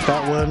 so we got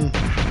that one.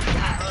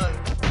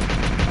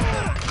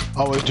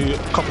 Always do a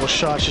couple of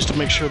shots just to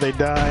make sure they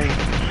die.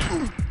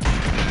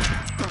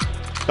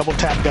 Double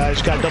tap,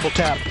 guys. Got double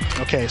tap.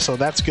 Okay, so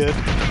that's good.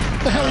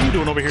 What the hell are you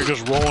doing over here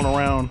just rolling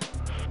around?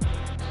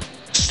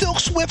 Silk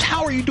Swift,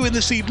 how are you doing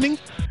this evening?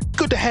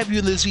 Good to have you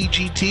in the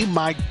ZGT.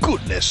 My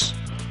goodness.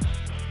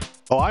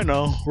 Oh, I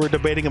know. We're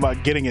debating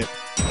about getting it.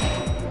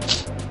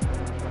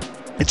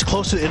 It's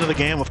close to the end of the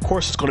game. Of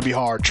course it's going to be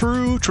hard.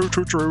 True, true,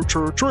 true, true,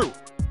 true, true.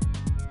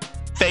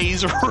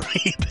 FaZe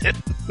Raven.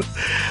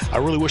 I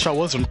really wish I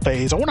wasn't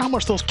FaZe. I wonder how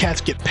much those cats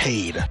get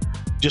paid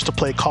just to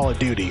play Call of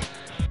Duty.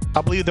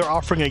 I believe they're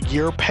offering a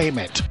year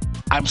payment.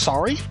 I'm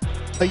sorry?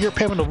 A year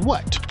payment of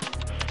what?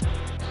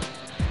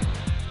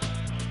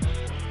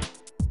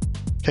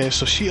 Okay,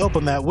 so she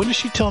opened that. When did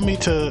she tell me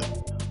to...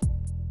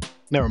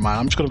 Never mind,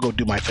 I'm just gonna go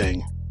do my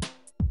thing.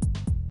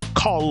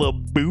 Call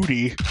of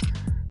Booty.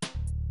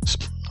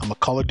 I'm a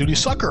Call of Duty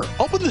sucker.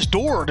 Open this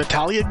door,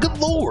 Natalia. Good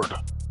lord.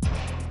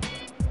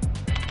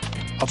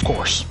 Of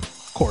course.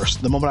 Of course.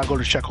 The moment I go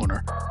to check on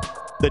her.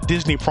 The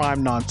Disney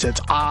Prime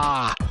nonsense.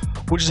 Ah!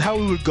 Which is how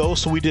we would go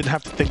so we didn't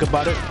have to think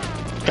about it.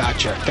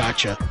 Gotcha.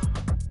 Gotcha.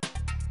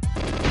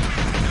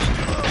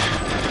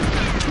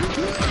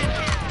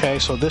 Okay,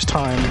 so this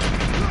time...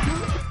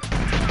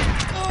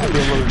 I'll be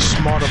a little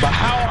smart about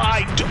how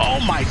I do. Oh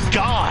my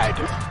god!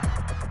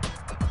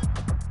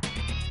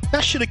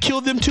 That should have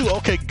killed them too.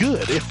 Okay,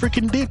 good. It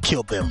freaking did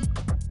kill them.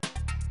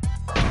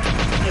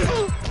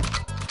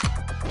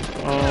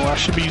 Oh, I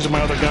should be using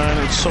my other gun.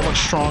 It's so much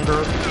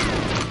stronger.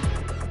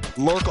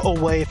 Lurk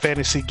away,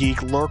 Fantasy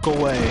Geek. Lurk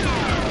away.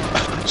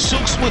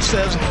 Silk Swift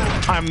says,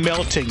 I'm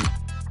melting.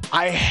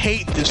 I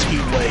hate this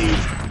heat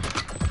wave.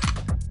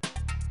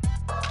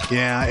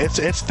 Yeah,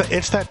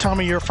 it's that time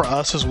of year for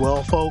us as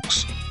well,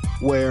 folks,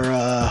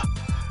 where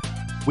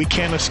we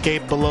can't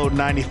escape below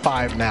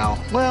 95 now.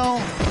 Well,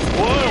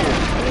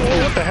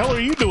 whoa, what the hell are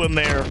you doing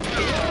there?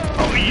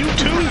 Oh, you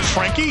too,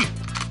 Frankie.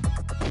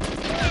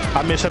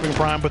 I miss having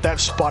Prime, but that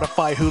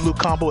Spotify Hulu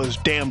combo is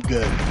damn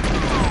good.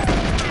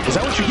 Is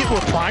that what you get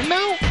with Prime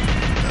now?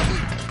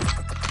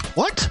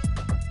 What?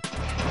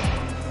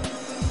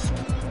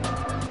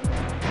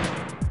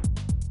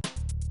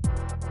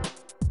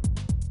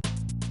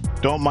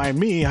 Don't mind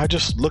me, I'm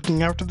just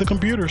looking after the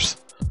computers.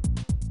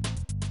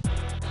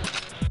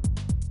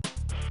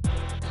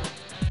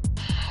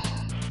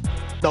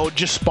 No,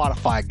 just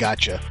Spotify,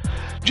 gotcha.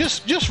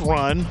 Just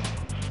run.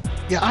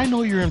 Yeah, I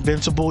know you're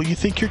invincible, you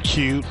think you're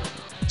cute.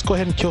 Let's go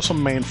ahead and kill some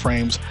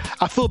mainframes.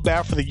 I feel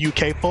bad for the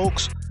UK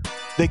folks.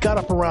 They got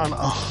up around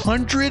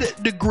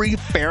 100-degree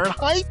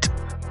Fahrenheit?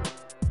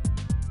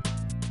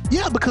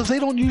 Yeah, because they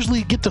don't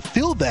usually get to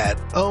feel that.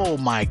 Oh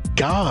my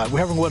god, we're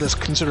having what is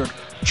considered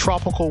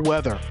tropical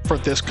weather for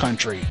this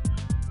country.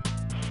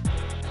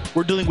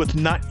 We're dealing with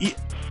not...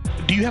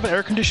 Do you have an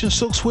air-conditioned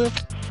Silk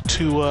Swift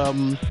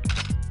to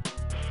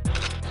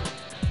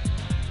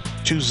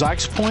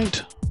Zyke's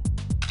point?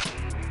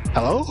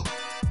 Hello?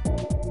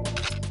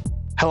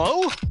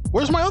 Hello?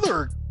 Where's my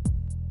other...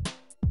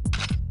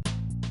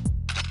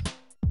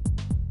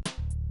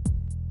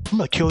 I'm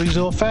gonna kill these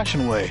the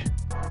old-fashioned way.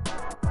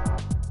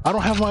 I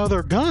don't have my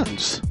other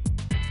guns.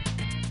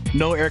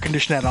 No air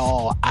conditioning at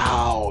all.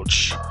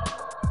 Ouch.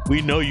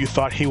 We know you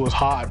thought he was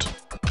hot.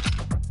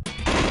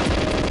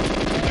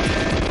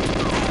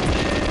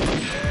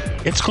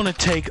 It's gonna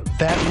take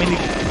that many...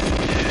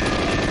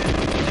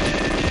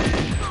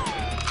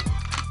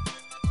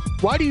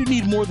 Why do you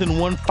need more than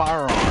one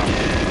firearm?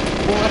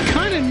 Well, I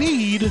kind of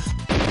need...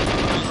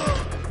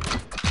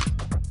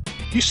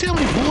 You see how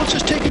many bullets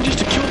it's taken just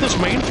to kill this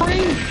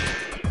mainframe?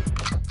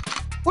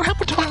 What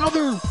happened to my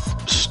other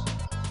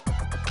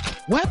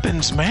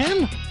weapons,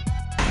 man?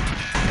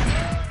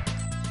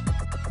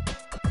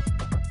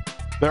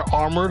 They're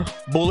armored,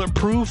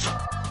 bulletproof.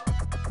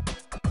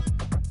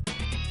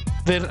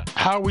 Then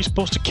how are we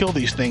supposed to kill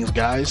these things,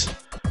 guys?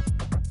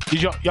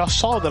 Did y'all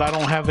saw that I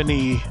don't have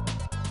any...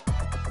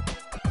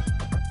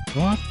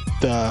 What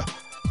the...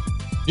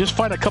 Just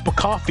find a cup of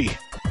coffee.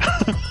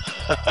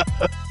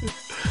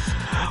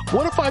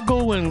 What if I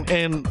go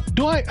and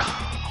do I...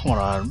 Hold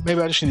on,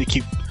 maybe I just need to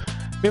keep...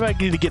 Maybe I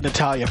need to get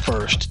Natalia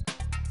first.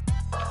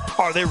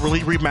 Are they really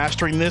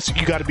remastering this?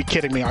 You gotta be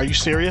kidding me. Are you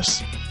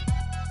serious?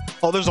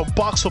 Oh, there's a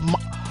box of...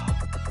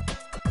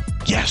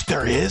 Yes,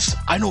 there is.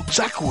 I know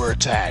exactly where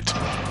it's at.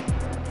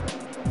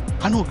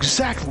 I know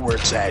exactly where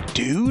it's at,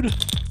 dude.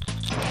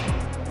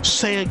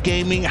 Saya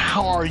Gaming,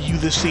 how are you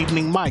this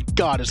evening? My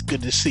God, it's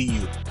good to see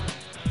you.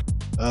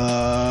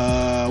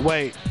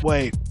 Wait.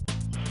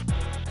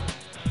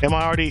 Am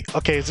I already...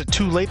 Okay, is it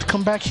too late to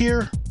come back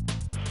here?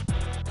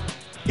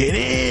 It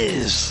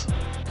is!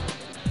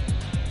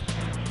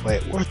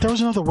 Wait, there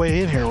was another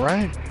way in here,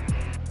 right?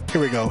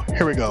 Here we go.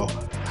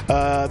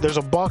 There's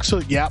a box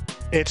of... Yep,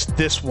 it's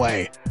this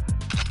way.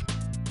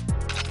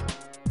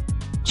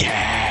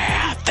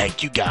 Yeah,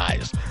 thank you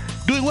guys.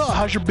 Doing well,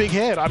 how's your big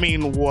head? I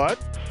mean, what?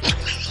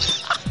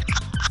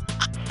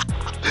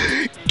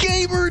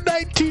 Gamer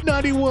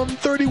 1991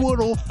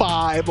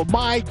 3105.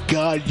 My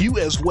God, you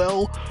as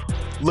well.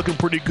 Looking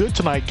pretty good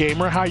tonight,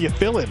 Gamer. How you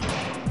feeling?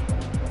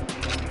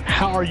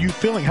 How are you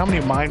feeling? How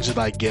many mines did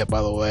I get,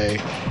 by the way?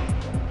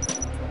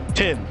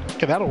 10.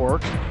 Okay, that'll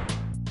work.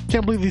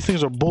 Can't believe these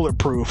things are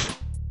bulletproof.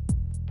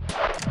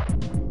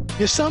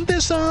 You're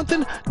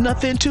something,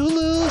 nothing to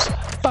lose.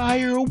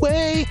 Fire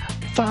away,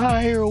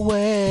 fire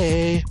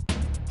away.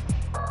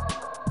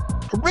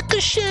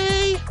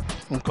 Ricochet.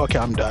 Okay,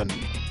 I'm done.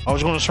 I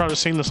was going to try to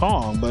sing the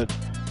song, but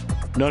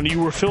none of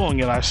you were feeling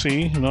it, I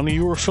see. None of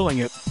you were feeling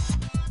it.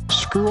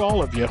 Screw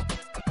all of you.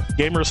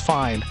 Gamer's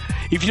fine.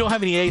 If you don't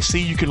have any AC,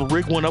 you can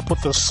rig one up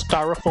with a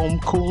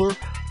styrofoam cooler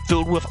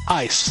filled with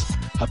ice.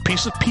 A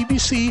piece of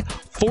PVC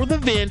for the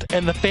vent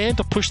and the fan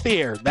to push the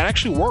air. That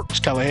actually works,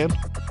 Callahan.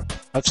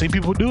 I've seen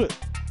people do it.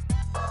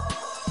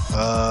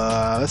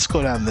 Let's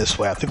go down this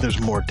way. I think there's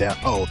more down.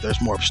 Oh, there's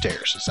more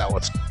upstairs. Is that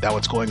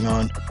what's going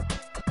on?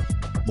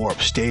 More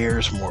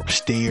upstairs, more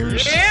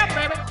upstairs. Yeah,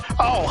 baby.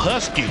 Oh,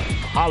 Husky.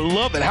 I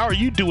love it. How are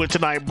you doing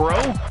tonight,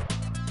 bro?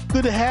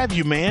 Good to have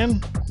you,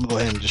 man. I'll go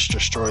ahead and just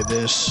destroy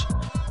this.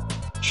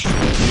 Destroy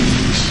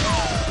these.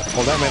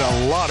 Oh, that made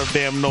a lot of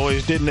damn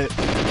noise, didn't it?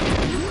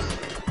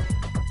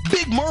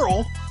 Big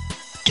Merle?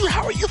 Dude,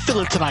 how are you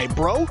feeling tonight,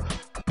 bro?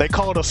 They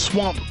call it a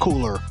swamp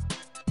cooler.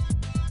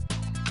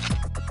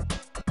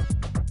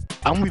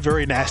 I'm gonna be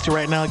very nasty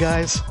right now,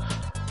 guys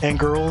and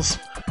girls.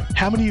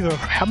 How many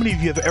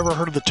of you have ever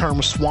heard of the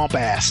term swamp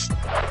ass?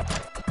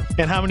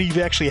 And how many of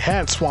you actually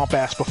had swamp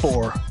ass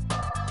before?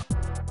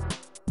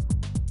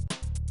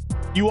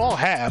 You all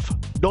have.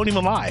 Don't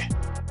even lie.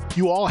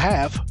 You all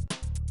have.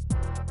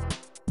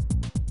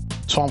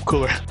 Swamp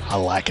cooler. I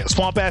like it.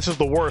 Swamp ass is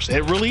the worst.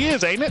 It really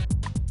is, ain't it?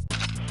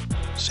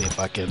 Let's see if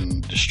I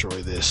can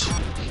destroy this.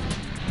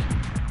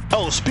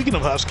 Oh, speaking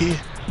of Husky,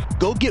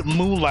 go get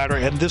Moonlighter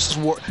and this is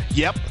war.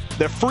 Yep,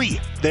 they're free.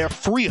 They're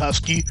free,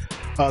 Husky.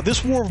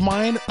 This war of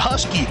mine,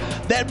 Husky,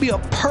 that'd be a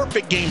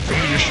perfect game for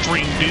you to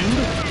stream,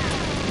 dude.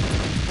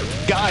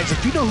 Guys,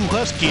 if you know who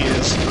Husky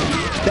is,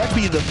 that'd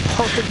be the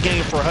perfect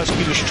game for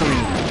Husky to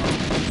stream.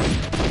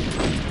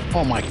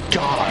 Oh my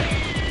God.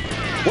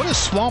 What is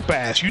swamp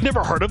ass? You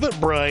never heard of it,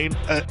 Brian?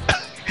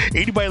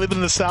 Anybody living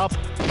in the south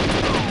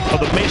of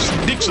the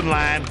Mason-Dixon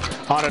line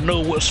ought to know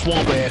what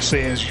swamp ass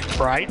is,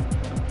 right?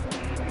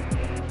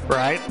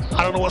 Right?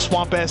 I don't know what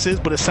swamp ass is,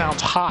 but it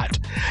sounds hot.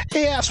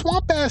 Yeah,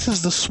 swamp ass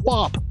is the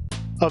swamp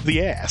of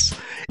the ass.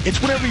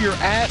 It's whenever your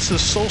ass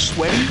is so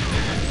sweaty.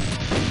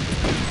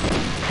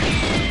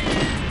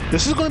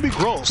 This is going to be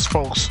gross,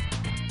 folks.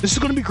 This is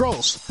going to be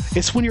gross.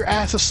 It's when your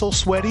ass is so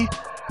sweaty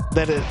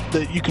that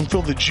you can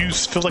feel the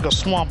juice. Feels like a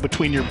swamp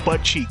between your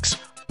butt cheeks.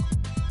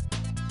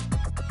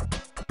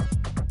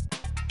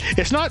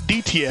 It's not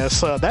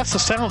DTS. That's the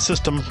sound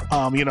system.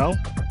 You know,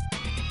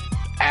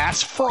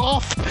 ass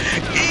froth.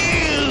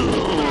 Ew.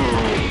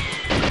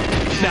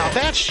 Now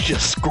that's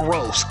just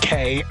gross.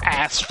 K,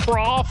 ass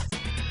froth.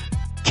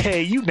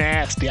 K, you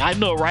nasty. I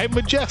know, right,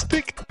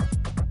 Majestic?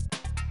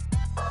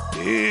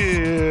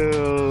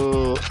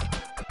 Ew.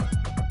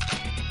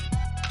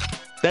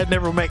 I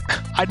never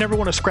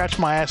want to scratch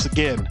my ass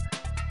again.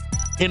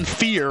 In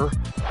fear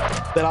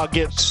that I'll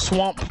get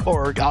swamp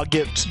or I'll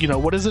get, you know,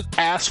 what is it?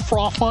 Ass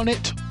froth on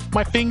it?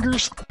 My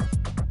fingers?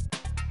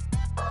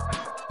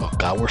 Oh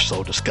God, we're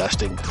so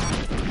disgusting.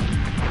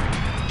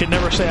 Can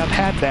never say I've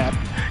had that.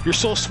 You're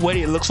so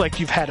sweaty, it looks like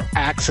you've had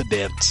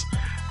accidents.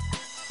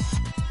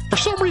 For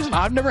some reason,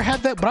 I've never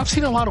had that, but I've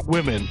seen a lot of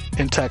women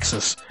in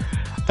Texas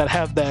that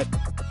have that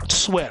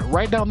sweat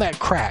right down that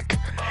crack.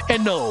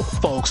 And no,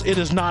 folks, it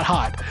is not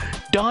hot.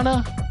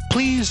 Donna,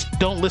 please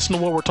don't listen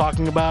to what we're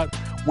talking about.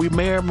 We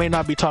may or may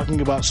not be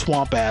talking about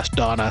swamp ass,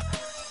 Donna.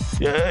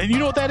 You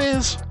know what that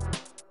is?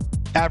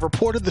 I've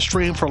reported the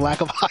stream for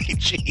lack of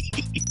hygiene.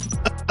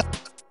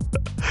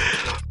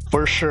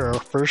 For sure,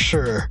 for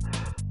sure.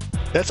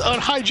 That's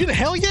unhygienic.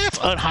 Hell yeah, it's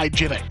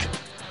unhygienic.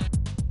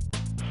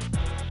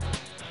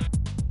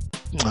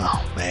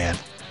 Oh, man.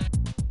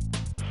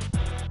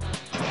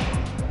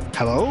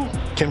 Hello?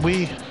 Can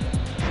we...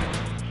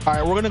 All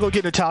right, we're going to go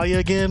get Natalia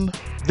again.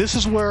 This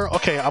is where...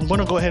 Okay, I'm going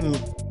to go ahead and...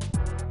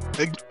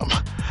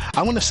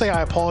 I'm going to say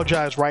I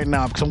apologize right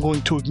now because I'm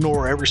going to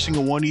ignore every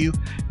single one of you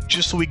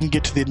just so we can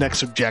get to the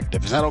next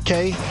objective. Is that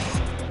okay?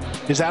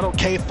 Is that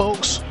okay,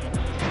 folks?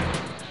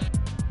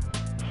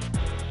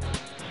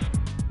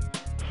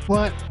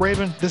 What?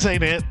 Raven, this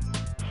ain't it.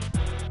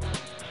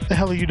 The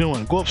hell are you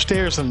doing? Go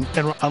upstairs and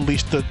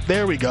unleash the...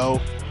 There we go.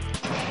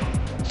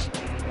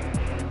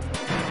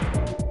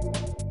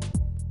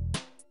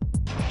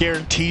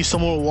 Guarantee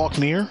someone will walk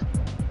near.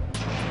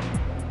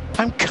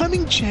 I'm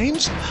coming,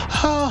 James.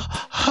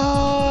 Ha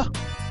ha.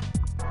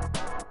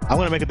 I'm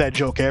gonna make it that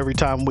joke every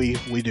time we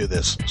do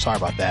this. Sorry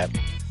about that.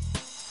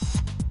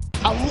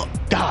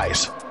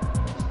 Guys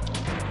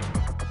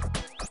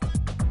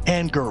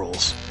and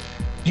girls,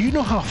 do you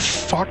know how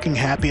fucking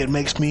happy it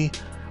makes me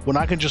when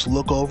I can just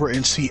look over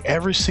and see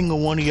every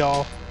single one of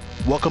y'all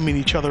welcoming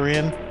each other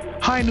in?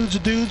 Hi, nudes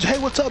and dudes. Hey,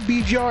 what's up,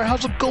 BGR?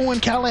 How's it going,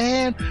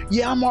 Callahan?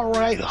 Yeah, I'm all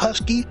right,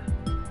 Husky.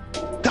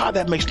 God,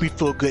 that makes me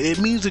feel good. It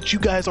means that you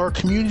guys are a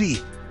community,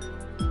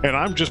 and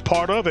I'm just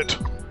part of it.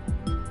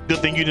 Good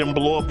thing you didn't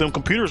blow up them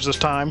computers this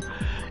time.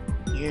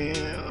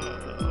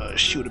 Yeah,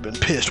 she would have been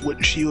pissed,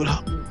 wouldn't she?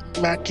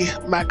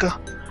 Macca?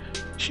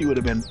 She would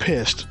have been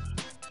pissed.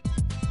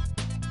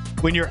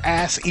 When your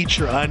ass eats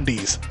your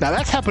undies. Now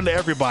that's happened to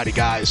everybody,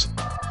 guys.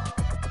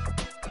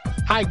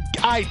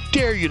 I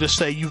dare you to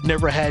say you've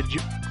never had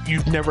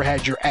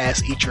your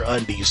ass eat your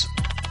undies.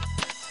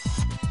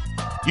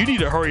 You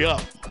need to hurry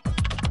up.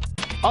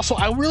 Also,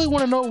 I really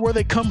want to know where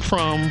they come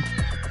from.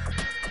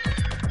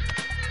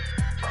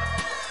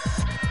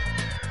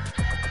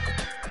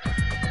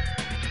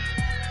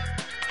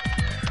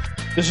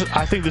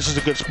 I think this is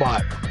a good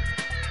spot.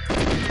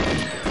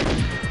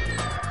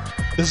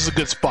 This is a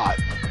good spot.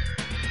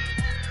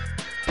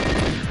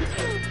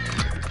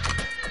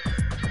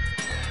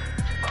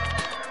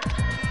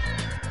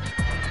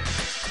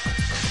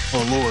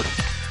 Oh Lord.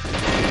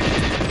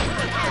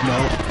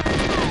 No.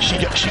 She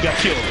got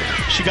killed.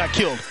 She got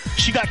killed.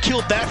 She got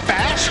killed that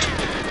fast?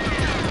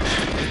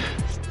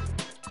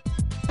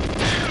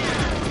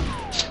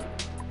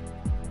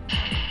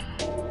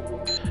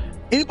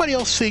 Anybody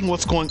else seeing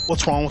what's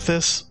wrong with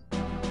this?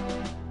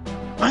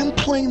 I'm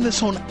playing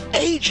this on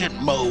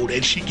agent mode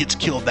and she gets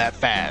killed that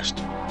fast.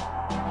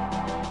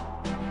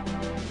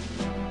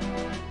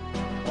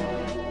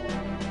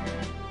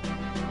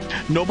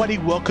 Nobody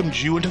welcomed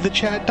you into the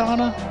chat,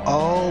 Donna?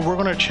 Oh, we're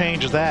gonna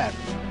change that.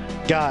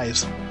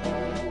 Guys,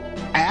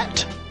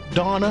 at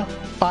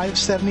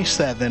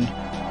Donna577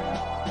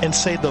 and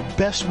say the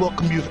best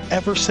welcome you've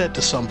ever said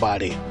to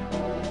somebody.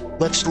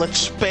 Let's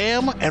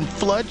spam and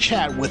flood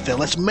chat with it.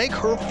 Let's make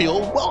her feel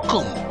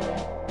welcome.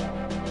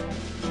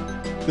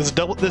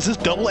 This is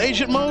double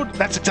agent mode?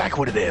 That's exactly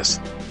what it is.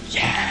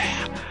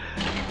 Yeah.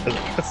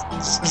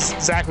 That's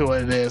exactly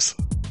what it is.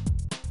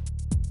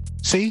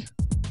 See?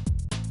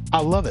 I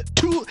love it.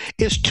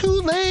 It's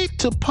too late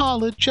to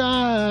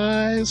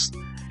apologize.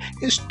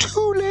 It's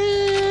too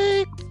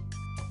late.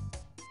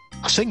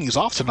 Singing's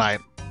off tonight.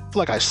 I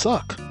feel like I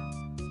suck.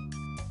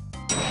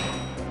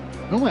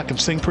 Normally I can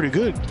sing pretty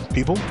good,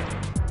 people.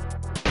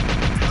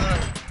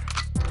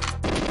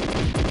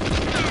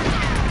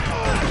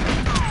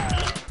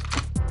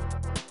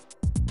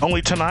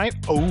 Only tonight?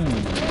 Oh.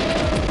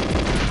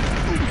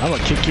 I'm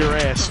gonna kick your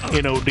ass,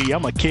 NOD.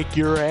 I'm gonna kick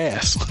your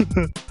ass.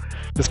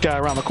 This guy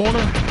around the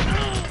corner?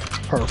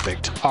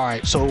 Perfect.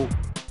 Alright, so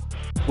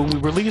when we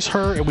release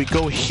her and we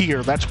go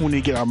here, that's when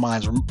we get our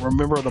mines.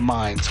 Remember the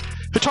mines.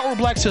 Hitaru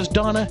Black says,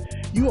 Donna,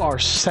 you are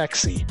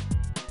sexy.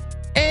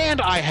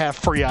 And I have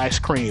free ice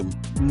cream.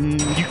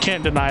 You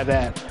can't deny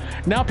that.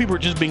 Now people are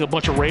just being a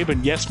bunch of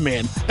Raven yes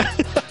men.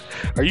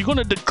 Are you going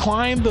to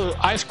decline the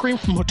ice cream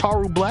from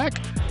Hitaru Black?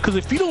 Because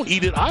if you don't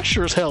eat it, I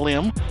sure as hell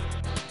am.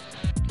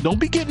 Don't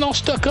be getting all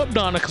stuck up,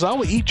 Donna, because I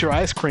will eat your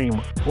ice cream.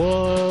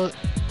 What?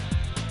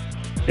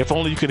 If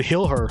only you could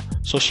heal her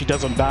so she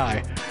doesn't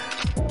die.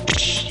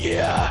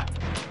 Yeah,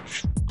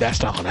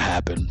 that's not going to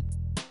happen.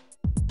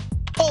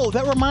 Oh,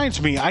 that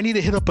reminds me. I need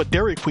to hit up a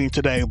Dairy Queen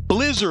today.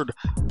 Blizzard.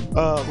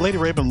 Lady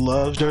Raven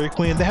loves Dairy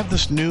Queen. They have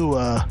this new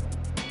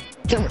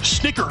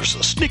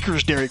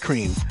Snickers Dairy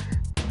Queen.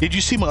 Did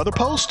you see my other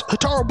post?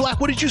 Hitaru Black,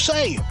 what did you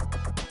say?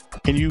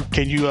 Can you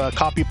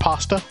copy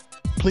pasta,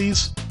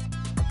 please?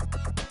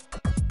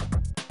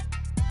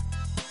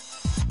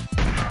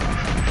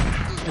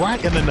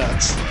 Right in the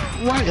nuts.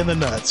 Right in the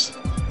nuts.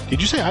 Did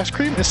you say ice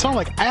cream? It sounded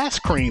like ass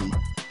cream.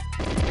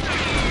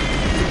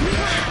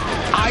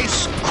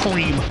 Ice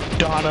cream,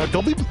 Donna.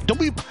 Don't be.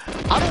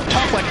 I don't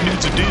talk like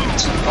nudes and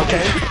dudes,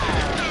 okay?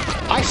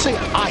 I say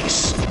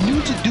ice.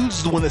 Nudes and dudes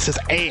is the one that says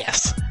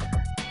ass.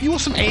 You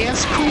want some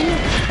ass cream?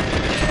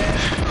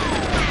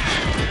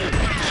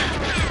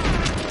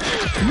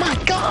 My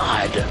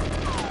God!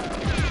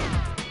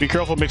 Be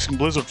careful mixing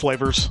Blizzard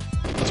flavors.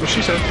 That's what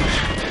she said.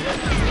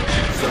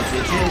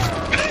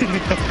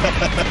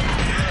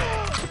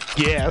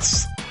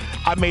 Yes.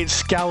 I made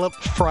scallop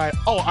fried.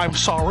 Oh, I'm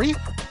sorry.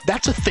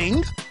 That's a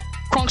thing?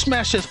 Kronk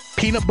Smash says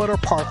peanut butter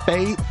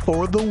parfait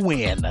for the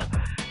win.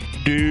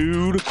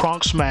 Dude,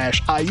 Kronk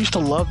Smash. I used to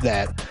love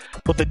that.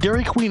 But the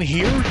Dairy Queen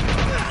here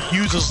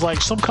uses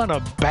like some kind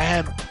of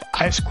bad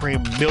ice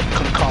cream milk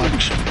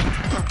concoction.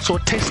 So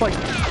it tastes like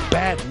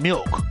bad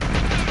milk.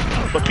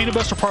 But peanut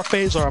butter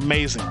parfaits are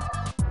amazing.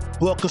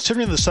 Well,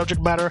 considering the subject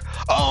matter,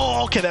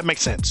 oh, okay, that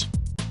makes sense.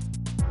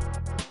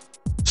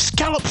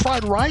 Scallop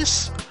fried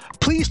rice?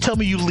 Please tell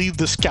me you leave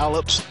the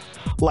scallops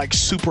like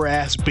super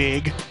ass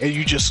big and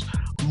you just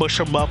mush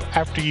them up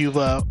after you've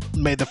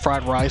made the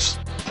fried rice.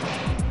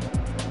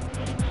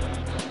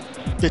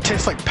 It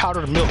tastes like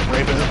powdered milk,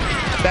 Raven.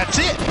 That's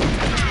it.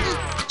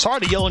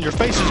 Sorry to yell in your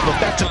faces, but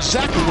that's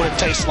exactly what it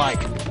tastes like.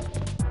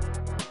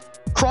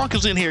 Kronk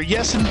is in here.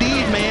 Yes,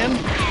 indeed, man.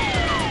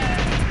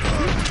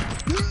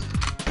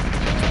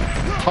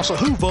 Also,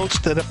 who votes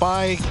that if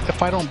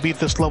I don't beat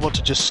this level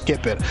to just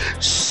skip it?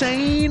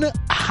 Sane,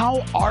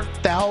 how art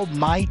thou,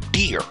 my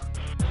dear?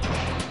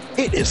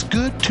 It is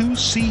good to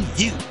see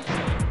you.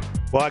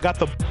 Well, I got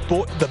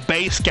the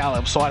base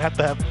scallop, so I'd have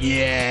to have...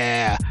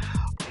 Yeah.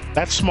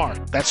 That's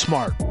smart. That's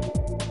smart.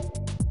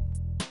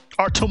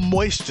 Are to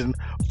moisten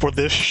for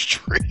this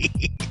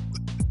stream.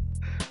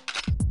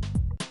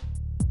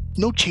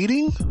 No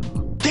cheating?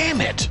 Damn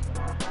it.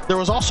 There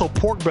was also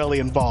pork belly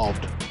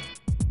involved.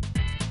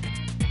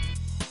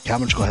 Yeah,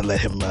 I'm just going to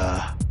let him...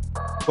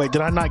 Wait,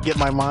 did I not get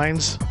my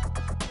mines?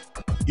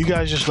 You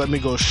guys just let me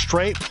go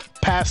straight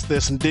past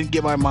this and didn't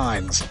get my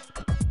mines.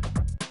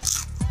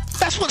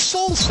 That's what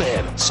Soul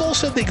said. Soul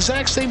said the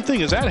exact same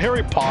thing. Is that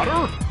Harry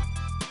Potter?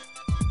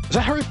 Is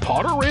that Harry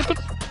Potter, Rampant?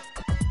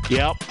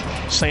 Yep.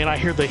 Saying I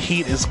hear the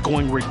heat is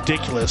going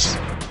ridiculous.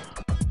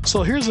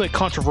 So here's a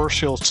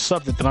controversial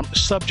subject that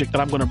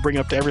I'm going to bring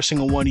up to every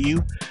single one of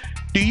you.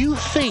 Do you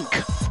think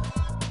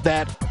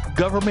that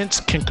governments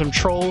can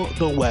control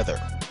the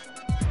weather?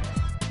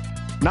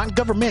 Not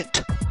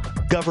government,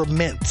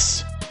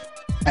 governments.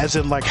 As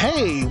in like,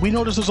 hey, we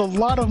notice there's a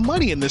lot of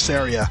money in this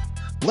area.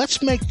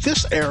 Let's make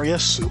this area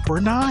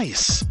super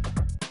nice.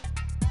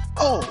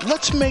 Oh,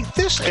 let's make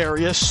this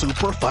area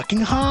super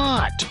fucking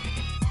hot.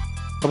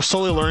 I'm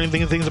slowly learning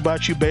things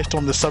about you based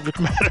on the subject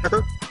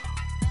matter.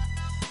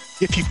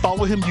 If you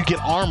follow him, you get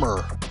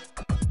armor.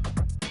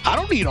 I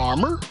don't need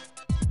armor.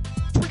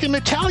 Freaking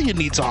Natalia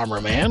needs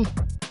armor, man.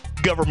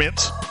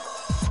 Governments.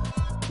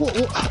 Well,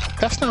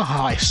 that's not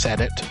how I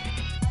said it.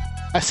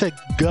 I said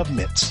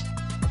governments.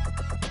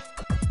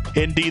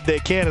 Indeed they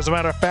can. As a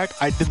matter of fact,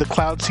 I did the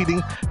cloud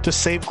seeding to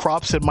save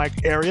crops in my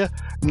area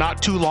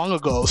not too long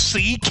ago.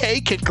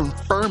 CK can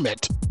confirm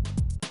it.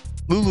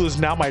 Lulu is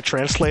now my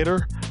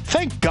translator.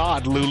 Thank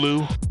God,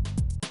 Lulu.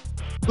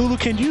 Lulu,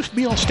 can you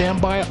be on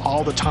standby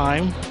all the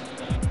time?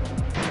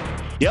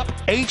 Yep,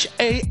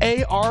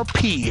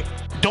 H-A-A-R-P.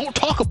 Don't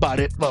talk about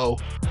it, though.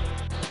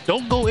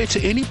 Don't go into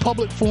any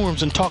public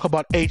forums and talk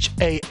about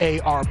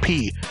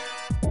H-A-A-R-P.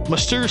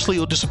 Mysteriously,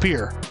 it'll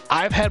disappear.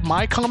 I've had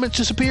my comments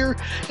disappear,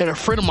 and a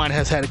friend of mine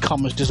has had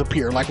comments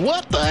disappear. Like,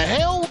 what the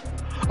hell?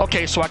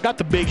 Okay, so I got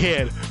the big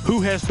head.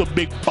 Who has the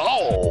big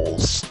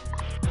balls?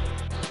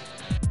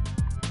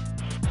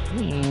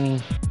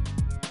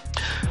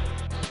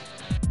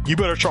 You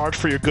better charge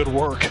for your good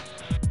work.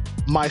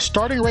 My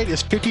starting rate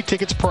is 50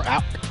 tickets per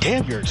hour.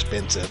 Damn, you're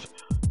expensive.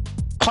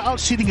 Cloud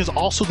seeding is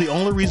also the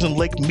only reason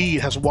Lake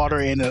Mead has water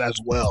in it as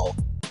well.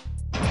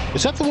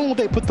 Is that the one where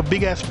they put the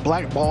big-ass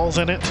black balls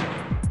in it?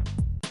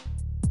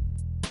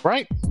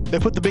 Right? They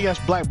put the big-ass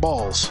black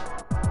balls.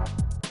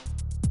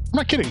 I'm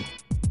not kidding.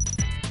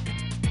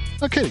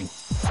 Not kidding.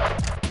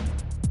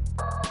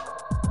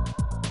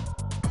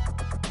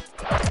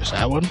 Is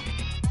that one?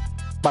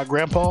 By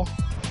Grandpa?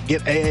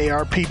 Get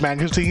AARP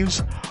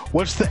magazines?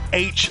 What's the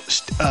H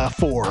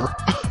for?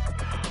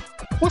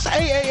 What's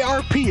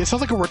AARP? It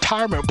sounds like a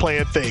retirement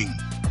plan thing.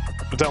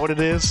 Is that what it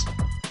is?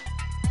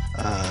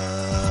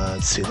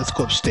 Let's see. Let's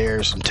go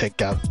upstairs and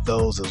take out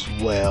those as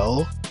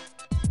well.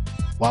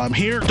 While I'm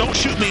here, don't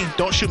shoot me.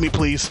 Don't shoot me,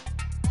 please.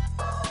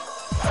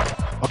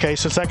 Okay,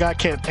 since that guy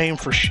can't aim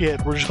for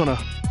shit, we're just gonna...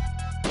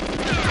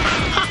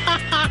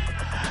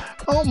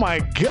 Oh my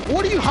God.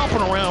 What are you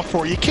hopping around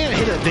for? You can't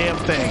hit a damn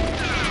thing.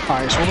 All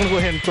right, so we're gonna go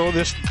ahead and throw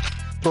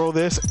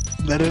this,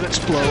 let it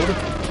explode.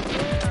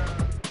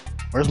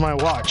 Where's my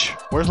watch?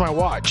 Where's my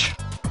watch?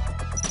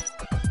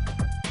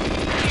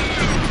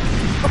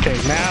 Okay,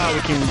 now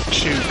we can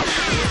shoot.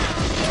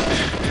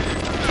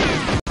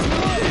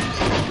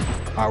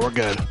 All right, we're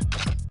good.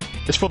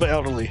 It's for the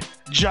elderly.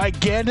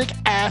 Gigantic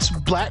ass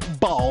black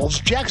balls.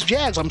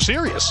 Jags, I'm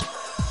serious.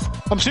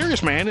 I'm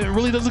serious, man. It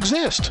really does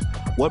exist.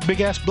 What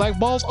big ass black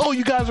balls? Oh,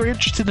 you guys are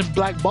interested in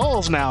black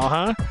balls now,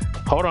 huh?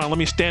 Hold on, let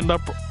me stand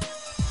up.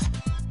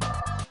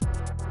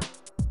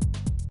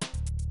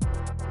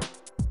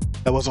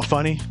 That wasn't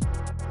funny?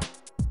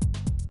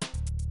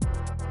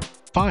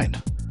 Fine.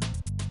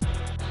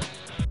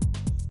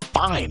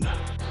 Fine.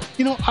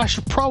 You know, I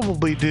should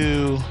probably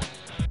do...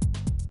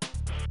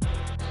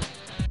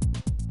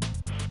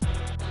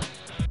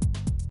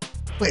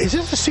 Wait, is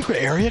this a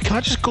secret area? Can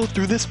I just go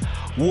through this?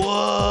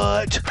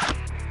 What?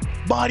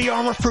 Body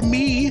armor for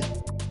me?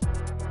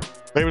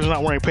 Raven's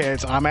not wearing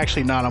pants. I'm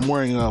actually not. I'm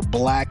wearing a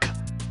black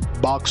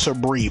boxer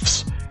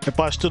briefs. If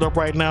I stood up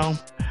right now,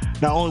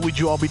 not only would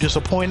you all be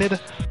disappointed,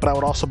 but I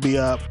would also be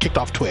kicked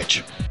off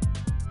Twitch.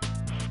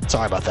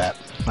 Sorry about that.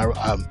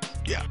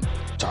 Yeah,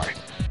 sorry.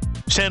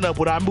 Stand up.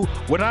 When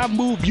I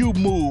move, you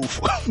move.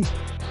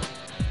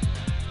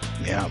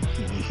 Yeah.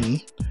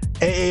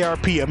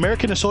 AARP,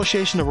 American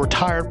Association of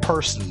Retired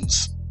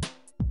Persons.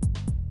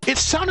 It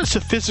sounded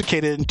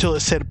sophisticated until it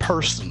said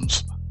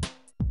persons.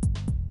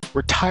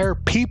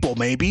 Retired people,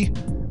 maybe.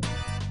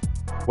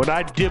 When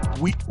I dip,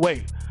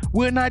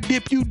 when I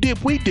dip, you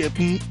dip, we dip.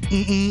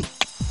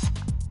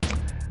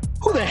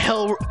 Who the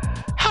hell?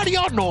 How do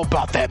y'all know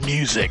about that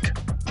music?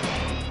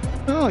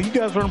 Oh, you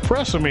guys are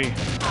impressing me.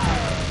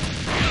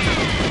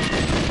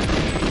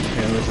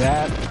 And with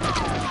that,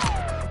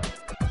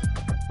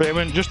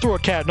 Raven, just throw a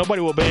cat.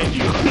 Nobody will ban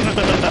you.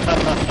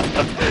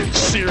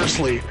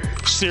 Seriously,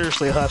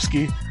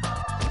 Husky.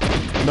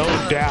 No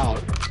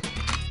doubt.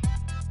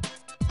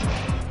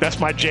 That's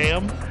my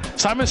jam.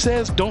 Simon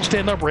says, "Don't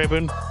stand up,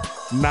 Raven."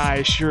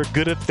 Nice, you're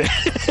good at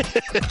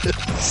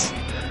this.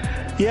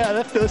 Yeah,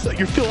 that feels like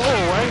you feel old,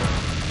 right?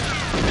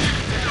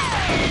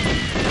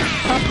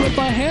 I put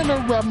my hand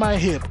around my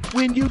hip.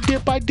 When you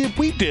dip, I dip,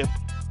 we dip.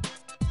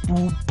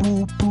 Boo,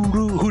 boo, boo,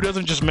 doo. Who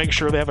doesn't just make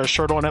sure they have a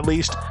shirt on at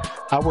least?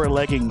 I wear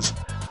leggings.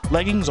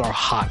 Leggings are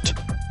hot.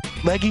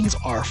 Leggings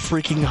are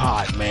freaking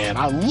hot, man.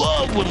 I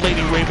love when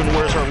Lady Raven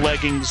wears her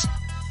leggings.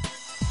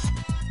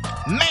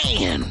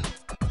 Man!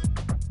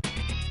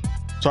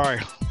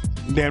 Sorry.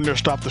 Damn near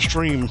stopped the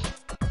stream.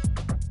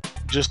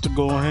 Just to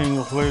go hang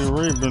with Lady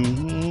Raven.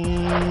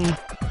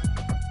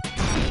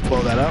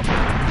 Blow that up.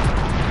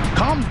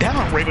 Calm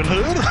down, Raven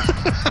Hood.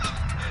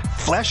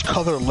 Flesh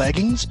color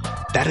leggings?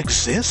 That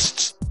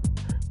exists?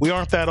 We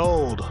aren't that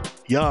old.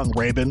 Young,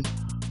 Raven.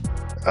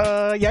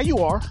 Yeah, you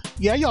are.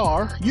 Yeah, you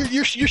are.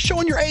 You're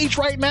showing your age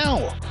right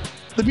now.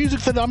 The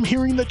music that I'm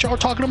hearing that y'all are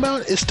talking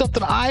about is stuff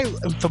that I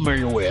am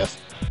familiar with.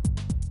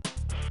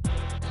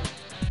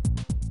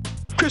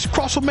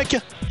 Crisscross will make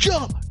you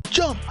jump,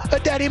 jump. A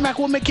Daddy Mac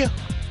will make you.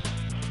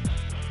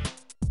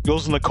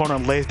 Goes in the corner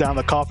and lays down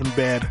the coffin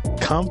bed.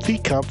 Comfy,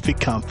 comfy,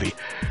 comfy.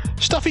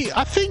 Stuffy,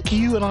 I think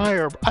you and I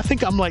are,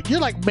 you're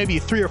like maybe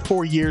 3 or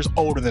 4 years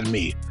older than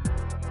me.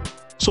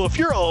 So if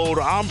you're old,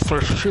 I'm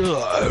for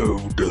sure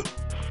old.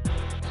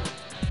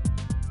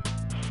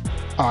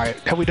 Alright,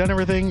 have we done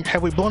everything?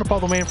 Have we blown up all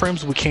the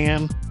mainframes we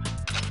can?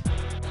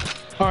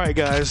 Alright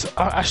guys,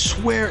 I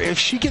swear if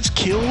she gets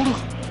killed...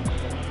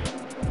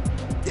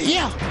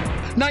 Yeah!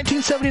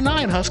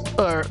 1979,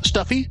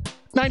 Stuffy.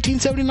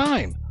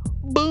 1979.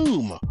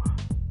 Boom!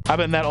 I've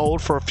been that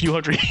old for a few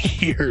hundred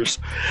years.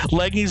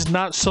 Leggings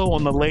not so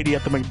on the lady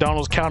at the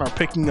McDonald's counter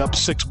picking up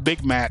 6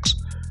 Big Macs.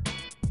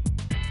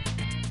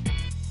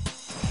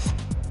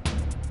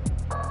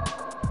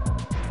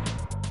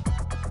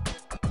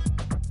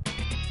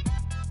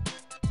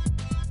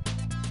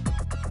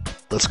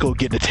 Let's go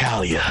get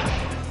Natalia.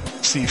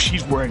 See if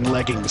she's wearing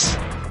leggings.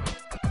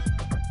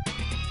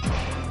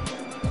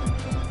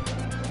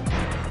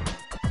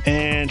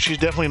 And she's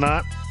definitely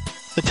not.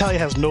 Natalia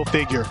has no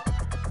figure.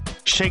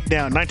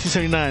 Shakedown,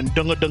 1979.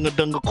 Dunga dunga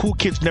dunga. Cool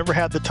kids never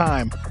had the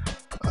time.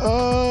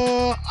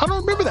 I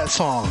don't remember that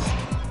song.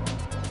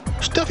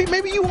 Stuffy,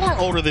 maybe you are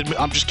older than me.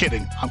 I'm just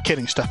kidding. I'm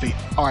kidding, Stuffy.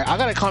 All right, I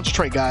gotta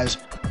concentrate, guys.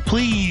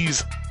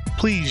 Please,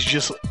 please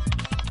just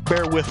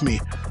bear with me.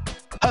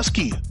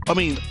 Husky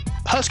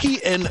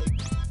and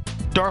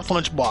Darth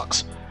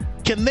Lunchbox.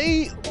 Can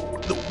they,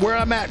 where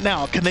I'm at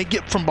now, can they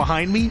get from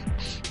behind me?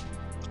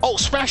 Oh,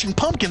 Smashing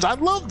Pumpkins, I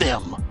love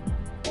them.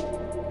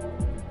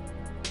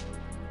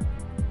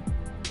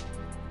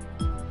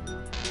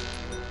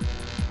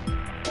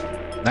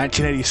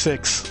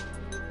 $1986.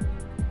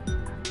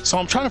 So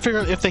I'm trying to figure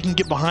out if they can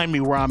get behind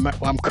me where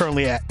I'm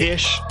currently at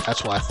ish.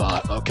 That's what I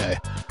thought. Okay.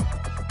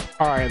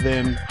 All right,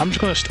 then I'm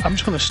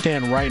just gonna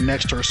stand right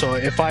next to her. So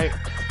if I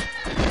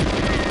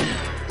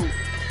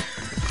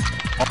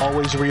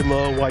always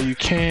reload while you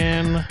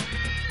can.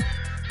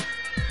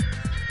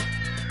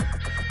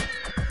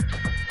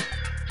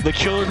 The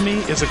Killer in Me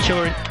is a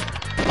killer.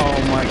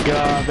 Oh my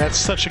god, that's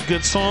such a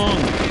good song.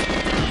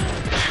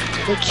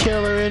 The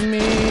Killer in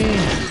Me.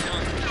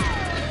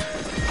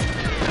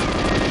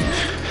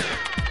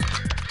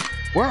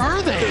 Where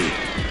are they?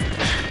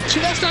 See,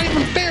 that's not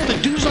even fair. The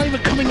dude's not even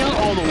coming out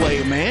all the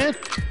way, man.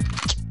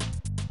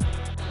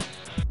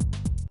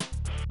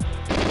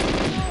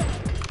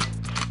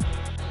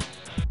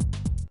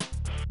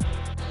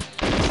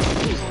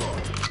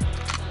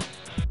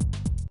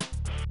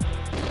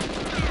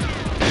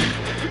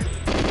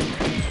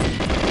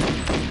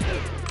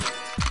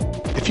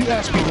 If you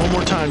ask me one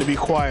more time to be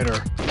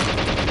quieter,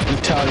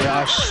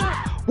 Natalia,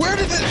 where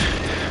did it?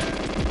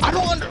 I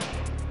don't under.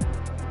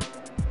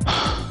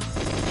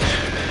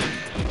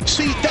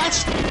 See,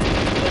 that's.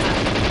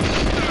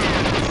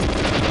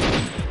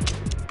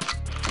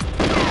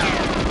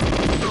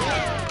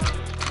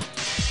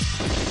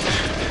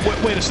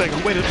 Wait a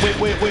second. Wait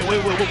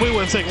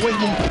 1 second. Wait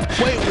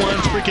 1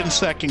 freaking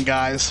second,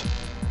 guys.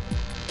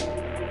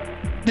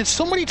 Did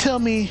somebody tell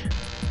me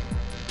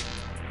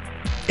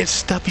it's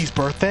Stuffy's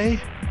birthday?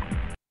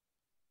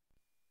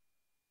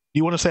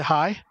 You want to say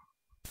hi?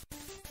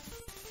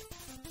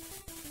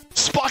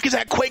 Spock is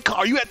at QuakeCon.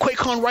 Are you at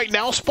QuakeCon right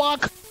now,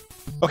 Spock?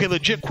 Okay,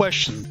 legit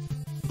question.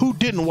 Who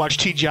didn't watch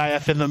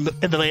TGIF in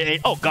the late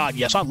 80s? Oh god,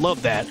 yes, I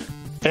love that.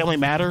 Family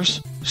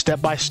Matters,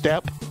 Step by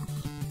Step.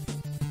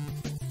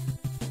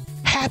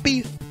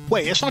 Happy.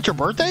 Wait, it's not your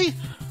birthday?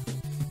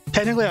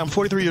 Technically, I'm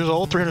 43 years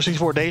old,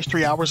 364 days,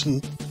 3 hours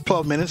and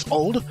 12 minutes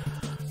old.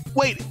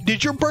 Wait,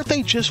 did your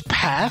birthday just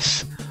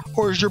pass?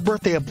 Or is your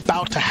birthday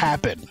about to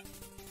happen?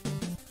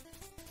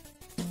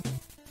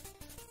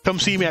 come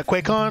see me at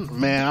QuakeCon,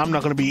 man, I'm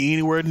not going to be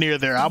anywhere near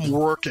there. I'm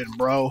working,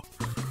 bro.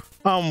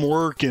 I'm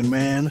working,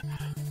 man.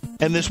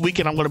 And this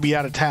weekend I'm going to be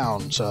out of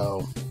town,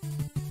 so...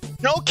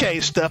 Okay,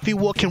 Stuffy,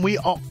 well, can we...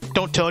 Oh,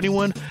 don't tell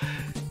anyone.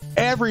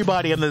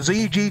 Everybody in the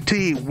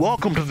ZGT,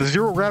 welcome to the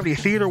Zero Gravity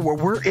Theater where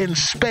we're in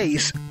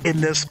space in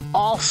this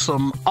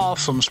awesome,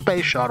 awesome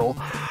space shuttle.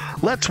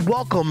 Let's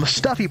welcome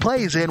Stuffy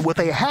Plays in with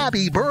a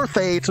happy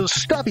birthday to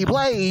Stuffy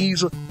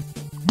Plays.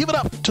 Give it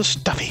up to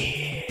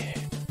Stuffy.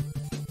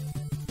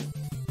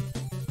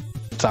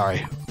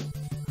 Sorry.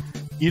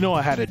 You know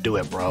I had to do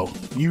it, bro.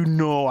 You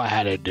know I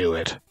had to do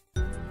it.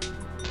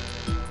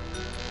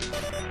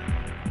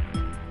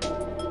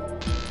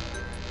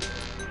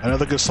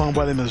 Another good song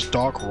by them is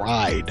Dark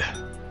Ride.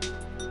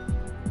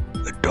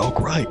 A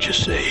dark ride, you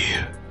say?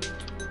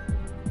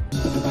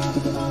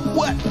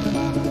 What?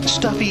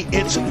 Stuffy,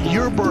 it's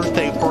your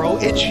birthday, bro.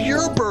 It's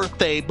your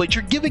birthday, but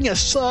you're giving a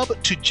sub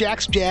to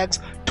Jax Jags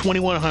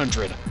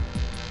 2100.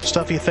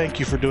 Stuffy, thank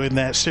you for doing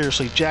that.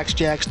 Seriously, Jax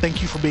Jags,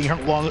 thank you for being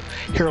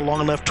here long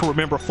enough to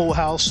remember Full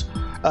House,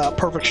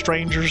 Perfect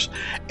Strangers,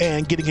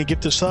 and getting a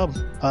gifted sub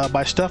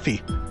by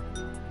Stuffy.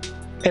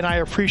 And I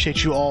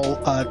appreciate you all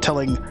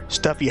telling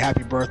Stuffy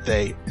happy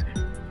birthday.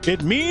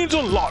 It means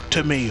a lot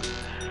to me.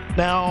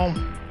 Now,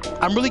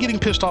 I'm really getting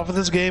pissed off at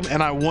this game,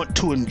 and I want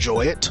to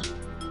enjoy it.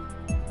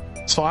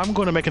 So I'm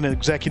going to make an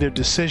executive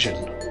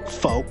decision,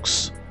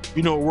 folks.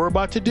 You know what we're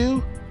about to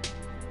do?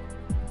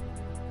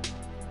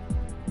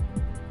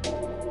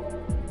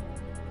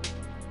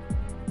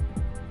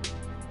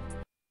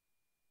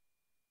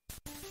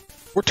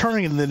 We're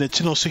turning the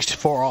Nintendo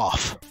 64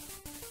 off.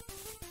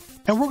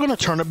 And we're going to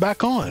turn it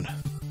back on.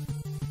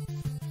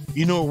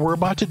 You know what we're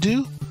about to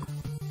do?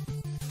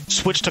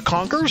 Switch to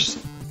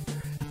Conkers?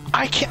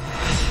 I can't...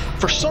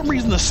 For some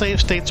reason, the save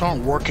states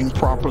aren't working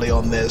properly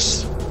on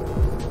this.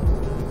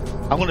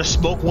 I'm going to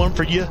smoke one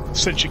for you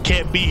since you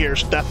can't be here,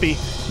 Stuffy.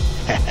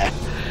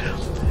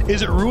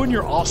 Is it ruin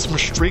your awesome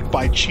streak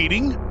by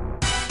cheating?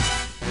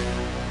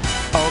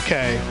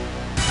 Okay.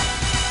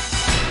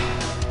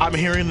 I'm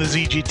hearing the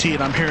ZGT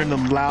and I'm hearing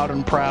them loud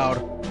and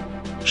proud.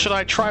 Should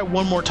I try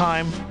one more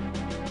time?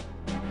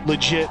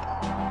 Legit.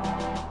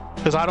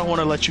 Because I don't want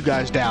to let you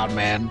guys down,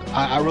 man.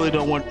 I really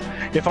don't want...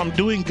 If I'm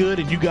doing good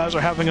and you guys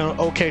are having an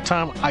okay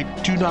time, I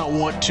do not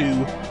want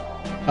to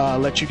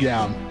let you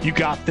down. You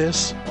got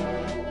this.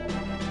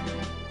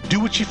 Do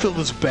what you feel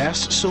is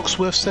best, Silk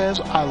Swift says.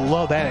 I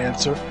love that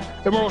answer.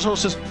 Emerald Soul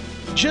says,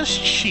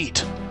 just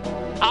cheat.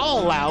 I'll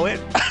allow it.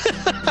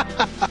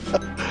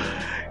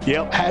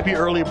 Yep, happy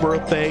early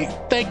birthday.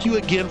 Thank you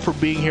again for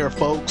being here,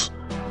 folks.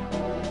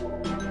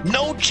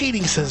 No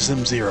cheating, says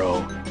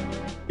Zim0.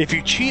 If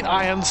you cheat,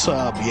 I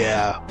unsub.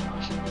 Yeah.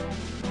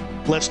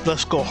 Let's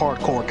go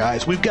hardcore,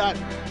 guys. We've got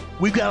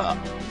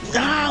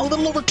a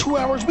little over 2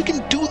 hours. We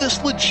can do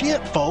this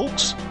legit,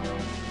 folks.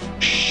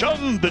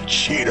 Shun the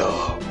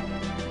cheetah.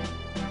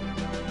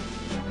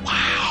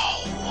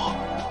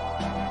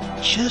 Wow.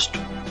 Just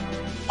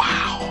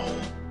wow.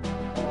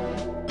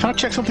 Can I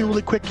check something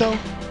really quick though?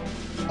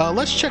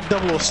 Let's check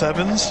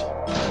 007's.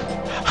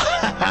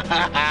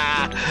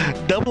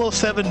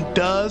 007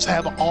 does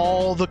have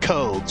all the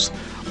codes.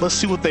 Let's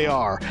see what they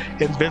are.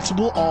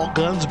 Invincible, all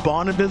guns,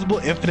 bond invincible,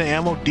 infinite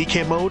ammo,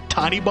 DK mode,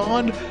 tiny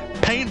bond,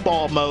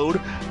 paintball mode,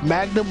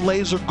 magnum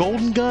laser,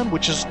 golden gun,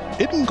 which is,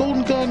 isn't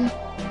golden gun?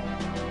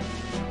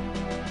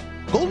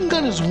 Golden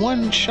gun is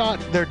one shot,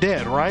 they're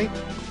dead, right?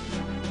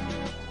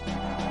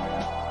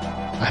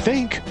 I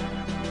think.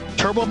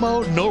 Turbo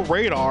mode, no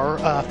radar,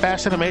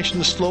 fast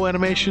animation, slow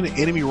animation,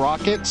 enemy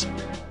rockets.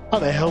 How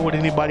the hell would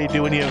anybody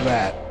do any of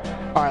that?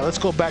 All right, let's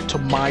go back to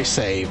my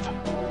save.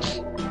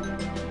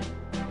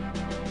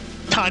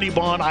 Tiny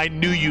Bond, I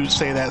knew you'd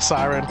say that,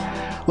 Siren.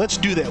 Let's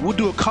do that. We'll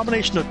do a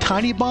combination of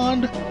Tiny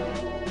Bond,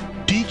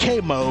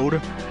 DK mode,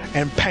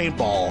 and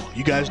paintball.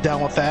 You guys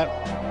down with that?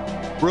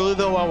 Really,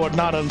 though, I would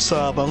not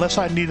unsub unless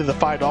I needed the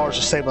 $5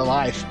 to save a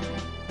life.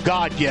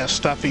 God, yes,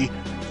 Stuffy.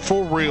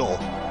 For real.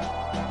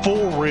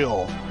 For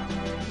real.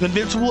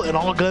 Invincible in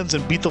all guns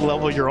and beat the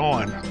level you're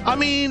on. I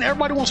mean,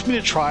 everybody wants me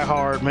to try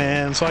hard,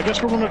 man, so I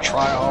guess we're going to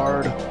try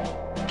hard.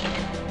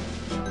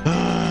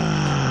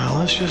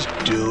 Let's just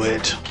do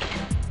it.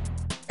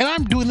 And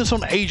I'm doing this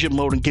on agent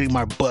mode and getting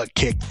my butt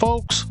kicked,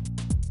 folks.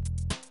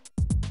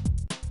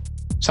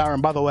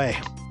 Siren, by the way,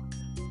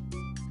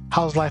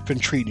 how's life been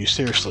treating you?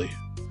 Seriously.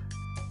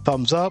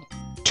 Thumbs up,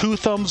 2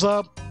 thumbs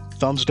up,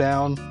 thumbs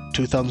down,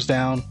 2 thumbs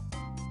down.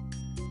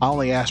 I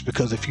only ask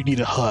because if you need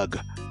a hug,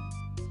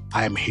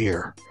 I am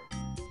here.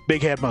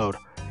 Big head mode.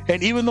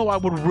 And even though I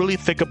would really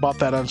think about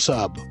that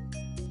unsub,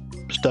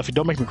 Stuffy,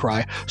 don't make me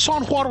cry.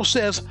 San Juaro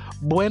says,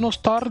 Buenos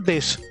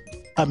tardes,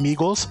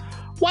 amigos.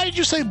 Why did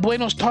you say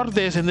Buenos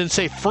tardes and then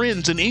say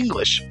friends in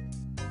English?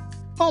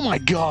 Oh my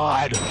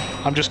God.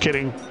 I'm just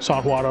kidding,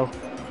 San Juaro.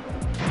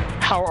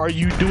 How are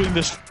you doing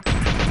this?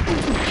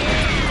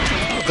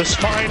 This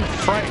fine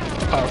Friday.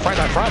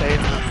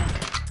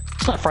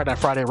 It's not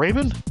Friday,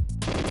 Raven.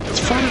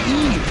 It's Friday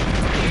Eve.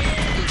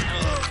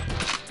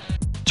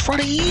 It's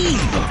Friday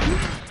Eve.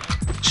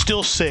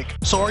 Still sick.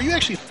 So are you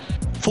actually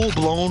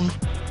full-blown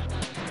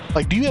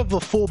Like, do you have the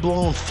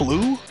full-blown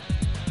flu?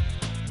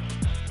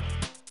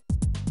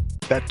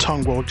 That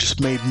tongue roll just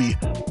made me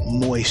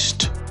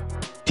moist.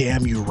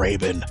 Damn you,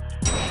 Raven.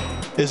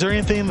 Is there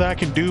anything that I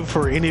can do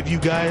for any of you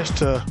guys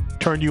to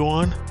turn you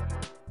on?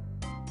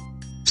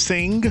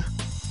 Sing?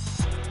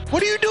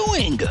 What are you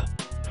doing?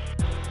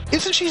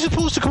 Isn't she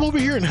supposed to come over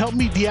here and help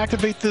me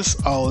deactivate this?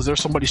 Oh, is there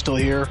somebody still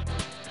here?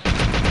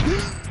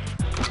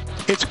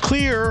 It's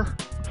clear.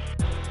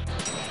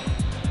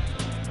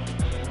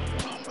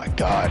 Oh my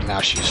God,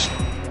 now she's...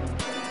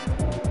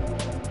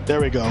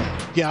 There we go.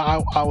 Yeah,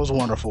 I was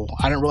wonderful.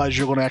 I didn't realize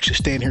you were going to actually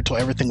stand here until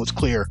everything was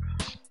clear.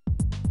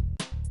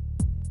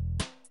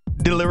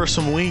 Deliver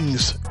some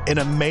wings in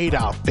a maid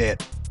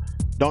outfit.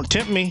 Don't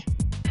tempt me.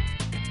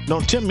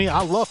 Don't tempt me.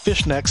 I love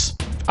fishnecks.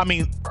 I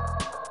mean,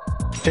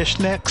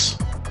 fishnecks.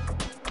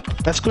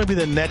 That's going to be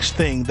the next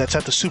thing that's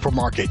at the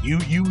supermarket. You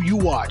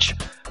watch.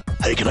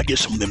 Hey, can I get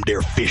some of them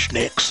there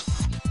fishnecks?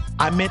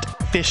 I meant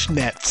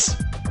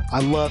fishnets. I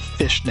love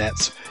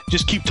fishnets.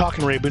 Just keep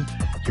talking, Raven.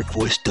 Your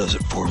voice does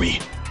it for me.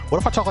 What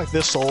if I talk like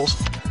this, Souls?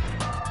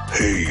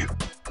 Hey,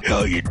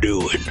 how you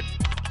doing?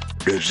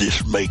 Does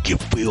this make you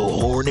feel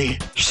horny,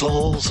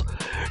 Souls?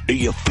 Do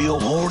you feel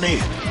horny?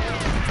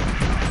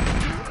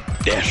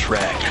 That's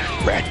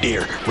right.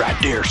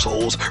 Right there,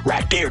 Souls.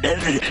 Right there.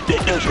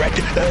 That does right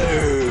there.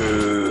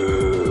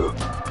 Oh.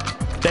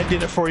 That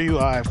did it for you.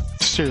 I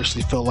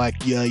seriously feel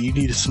like, yeah, you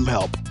needed some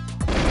help.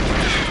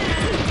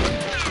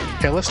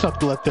 Okay, let's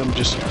not let them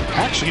just...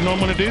 Actually, you know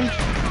what I'm going to do?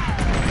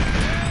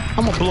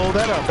 I'm going to blow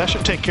that up. That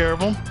should take care of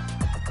them.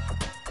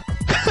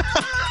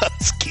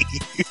 Ski.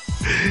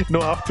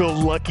 No, I feel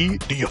lucky.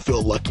 Do you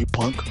feel lucky,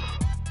 punk?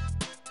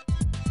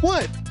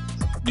 What?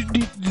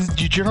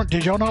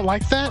 Did y'all not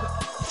like that?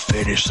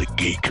 Fantasy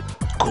Geek.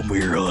 Come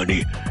here,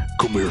 honey.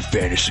 Come here,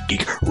 Fantasy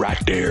Geek. Right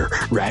there.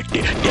 Right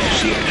there.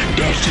 That's it.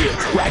 That's it.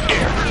 Right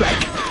there. Right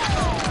there.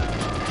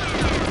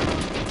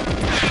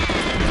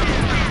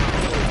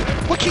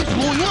 What keeps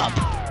blowing up?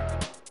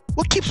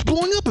 What keeps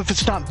blowing up if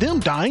it's not them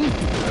dying?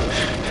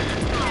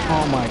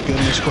 Oh my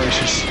goodness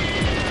gracious.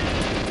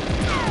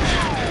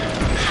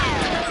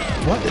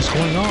 What is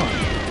going on?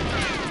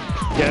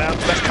 Yeah,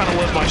 that's kind of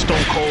was my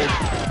Stone Cold.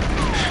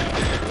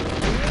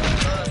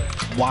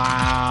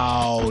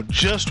 Wow.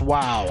 Just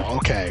wow.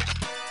 Okay.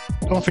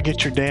 Don't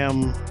forget your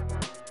damn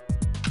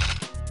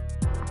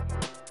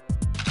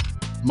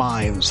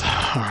mines.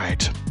 All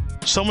right.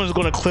 Someone's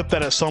going to clip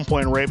that at some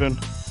point, Raven.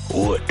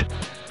 What?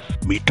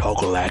 Me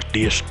talking like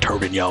this,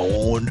 turning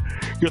y'all on?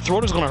 Your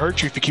throat is going to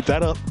hurt you if you keep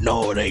that up.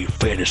 No, it ain't,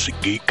 Fantasy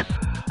Geek.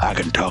 I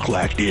can talk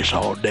like this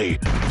all day.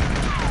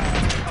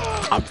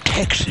 I'm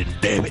texting,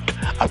 damn it.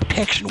 I'm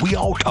texting. We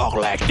all talk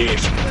like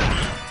this.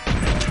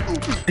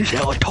 This is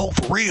how I talk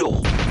for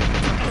real.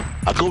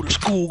 I go to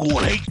school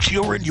going, hey,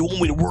 children, you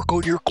want me to work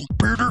on your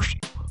computers?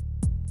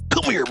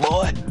 Come here,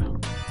 boy.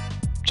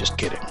 Just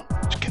kidding.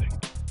 Just kidding.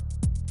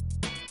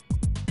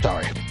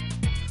 Sorry.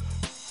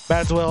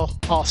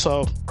 Badswell,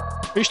 also.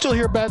 Are you still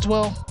here,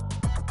 Badswell?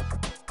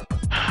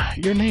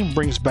 Your name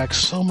brings back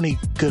so many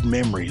good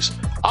memories.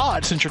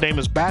 Odd, since your name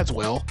is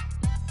Badswell.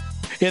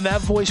 In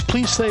that voice,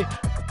 please say,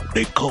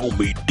 they call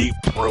me Deep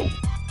Throat.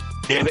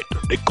 Damn it,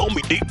 they call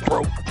me Deep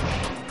Throat.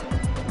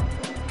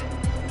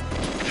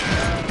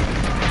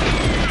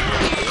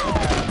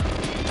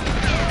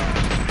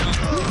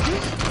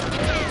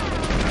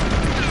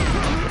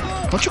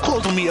 Don't you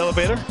close on me,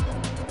 elevator?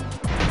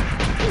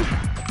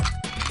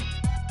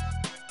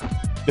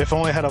 If I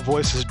only had a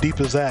voice as deep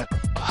as that.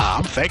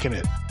 I'm faking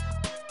it.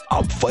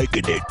 I'm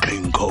faking it,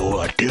 King Cole,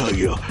 I tell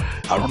you.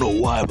 I don't know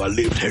why my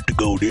lips had to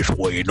go this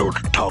way in order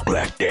to talk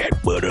like that,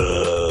 but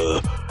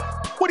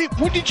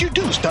What did you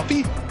do,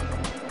 Stuffy?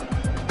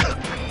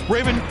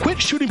 Raven,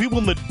 quit shooting people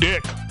in the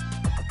dick.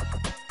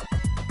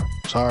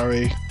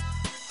 Sorry.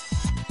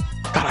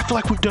 God, I feel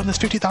like we've done this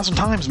 50,000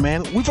 times,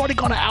 man. We've already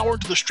gone an hour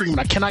into the stream and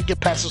I cannot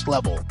get past this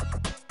level.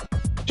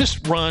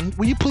 Just run.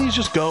 Will you please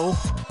just go?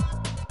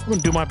 I'm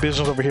gonna do my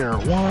business over here.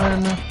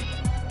 One.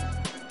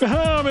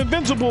 I'm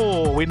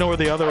invincible! We know where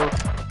the other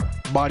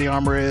body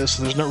armor is,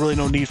 so there's really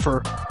no need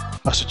for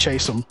us to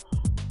chase him.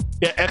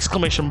 Yeah,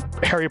 exclamation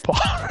Harry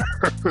Potter.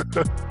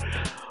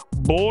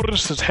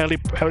 Boris is Harry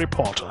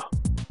Potter.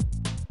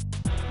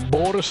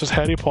 Boris is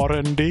Harry Potter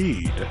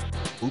indeed.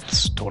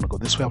 Oops, don't want to go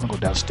this way, I'm gonna go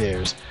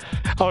downstairs.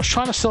 I was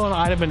trying to sell an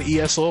item in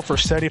ESO for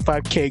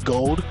 75k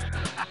gold.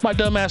 My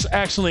dumbass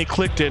accidentally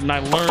clicked it and I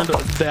learned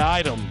the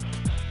item.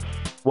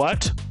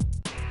 What?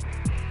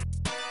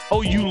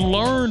 Oh, you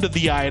learned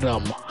the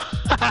item.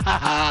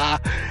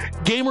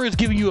 Gamer is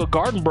giving you a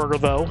garden burger,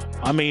 though.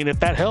 I mean, if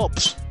that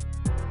helps.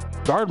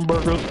 Garden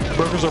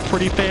burgers are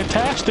pretty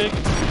fantastic.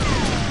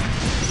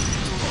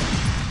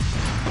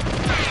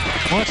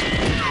 What?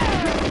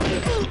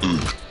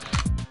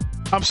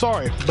 I'm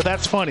sorry, but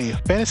that's funny.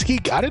 Fantasy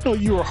Geek, I didn't know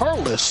you were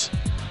heartless.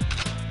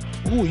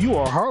 Ooh, you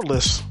are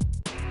heartless.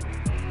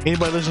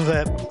 Anybody listen to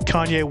that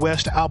Kanye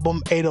West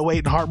album, 808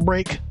 and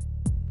Heartbreak?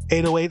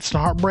 808s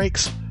and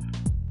Heartbreaks?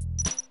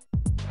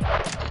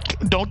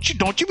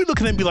 Don't you be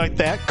looking at me like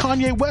that.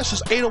 Kanye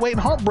West's 808 and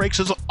Heartbreaks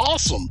is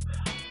awesome.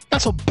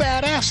 That's a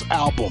badass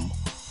album.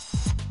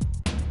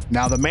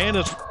 Now, the man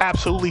is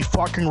absolutely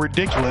fucking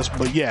ridiculous,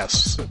 but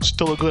yes, it's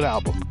still a good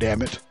album,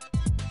 damn it.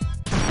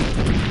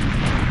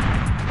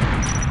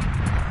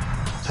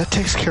 That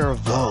takes care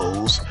of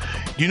those.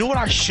 You know what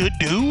I should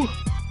do?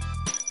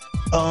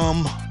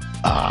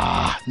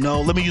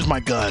 No, let me use my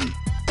gun.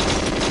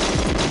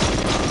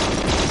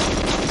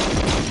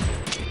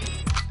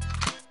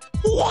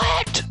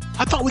 What?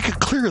 I thought we could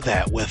clear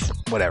that with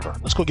whatever.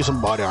 Let's go get some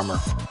body armor.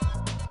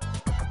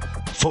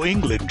 For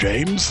England,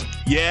 James.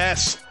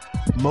 Yes.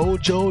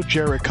 Mojo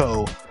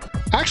Jericho.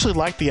 I actually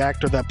like the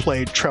actor that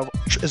played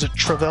is it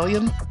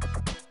Trevelyan?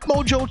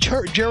 Mojo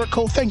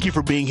Jericho, thank you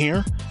for being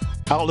here.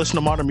 I don't listen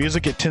to modern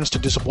music, it tends to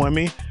disappoint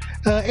me.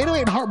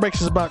 808 and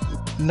Heartbreaks is about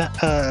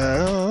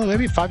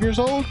maybe 5 years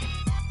old.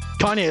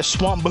 Kanye is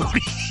Swamp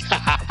Booty.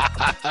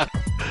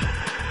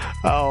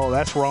 Oh,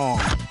 that's wrong.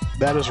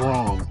 That is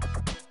wrong.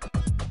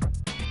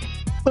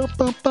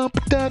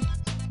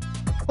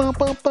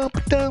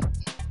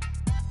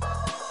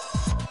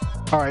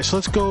 All right, so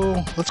let's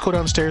go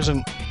downstairs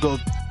and go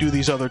do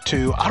these other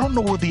two. I don't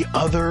know where the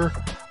other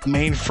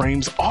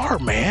mainframes are,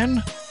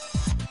 man.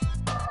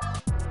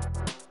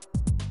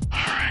 All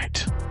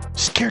right,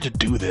 scared to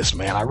do this,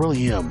 man. I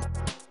really am.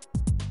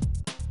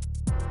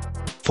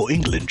 For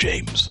England,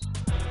 James.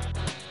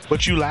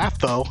 But you laugh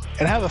though,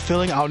 and I have a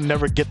feeling I'll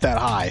never get that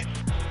high.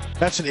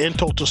 That's an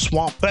insult to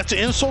Swamp. That's an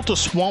insult to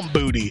Swamp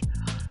Booty.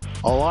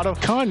 A lot of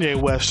Kanye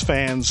West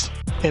fans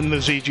in the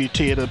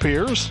ZGT, it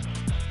appears.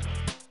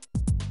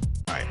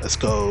 All right, let's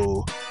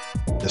go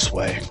this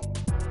way.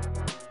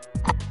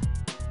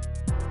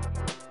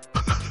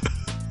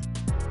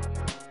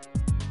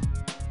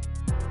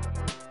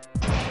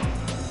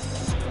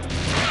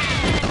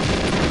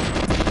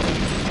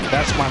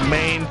 That's my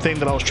main thing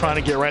that I was trying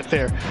to get right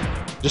there.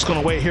 Just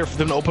gonna wait here for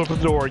them to open up the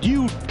door.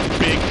 You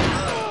big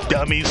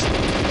dummies.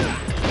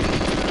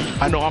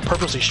 I know I'm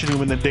purposely shooting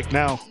him in the dick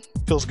now.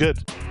 Feels good.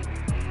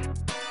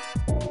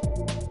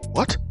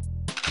 What?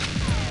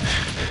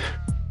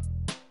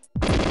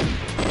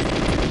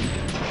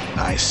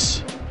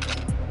 Nice.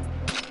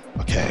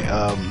 Okay,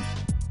 I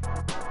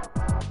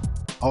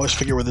always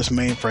figure where this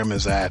mainframe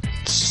is at.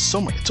 It's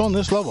on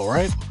this level,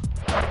 right?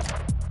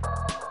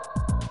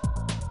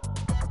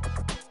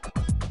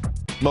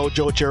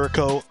 Mojo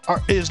Jericho.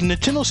 Is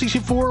Nintendo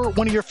 64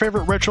 one of your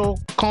favorite retro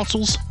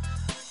consoles?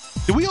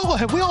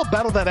 Have we all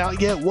battled that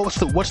out yet? What's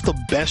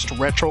the best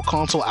retro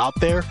console out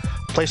there?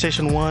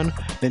 PlayStation 1,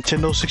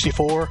 Nintendo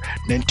 64,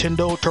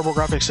 Nintendo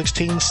TurboGrafx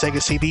 16,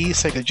 Sega CD,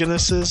 Sega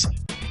Genesis,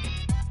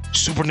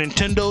 Super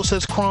Nintendo,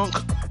 says Kronk.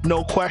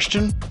 No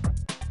question.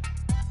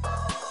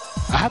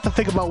 I have to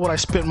think about what I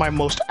spent my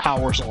most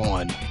hours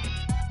on.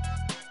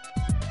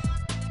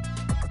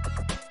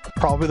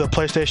 Probably the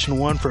PlayStation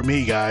 1 for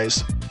me,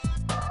 guys.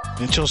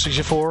 Nintendo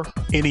 64,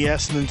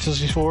 NES, and Nintendo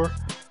 64.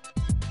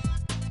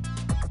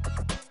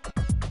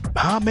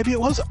 Maybe it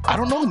was. I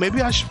don't know.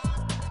 Maybe I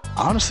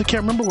honestly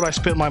can't remember what I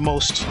spent my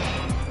most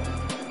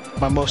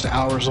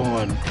hours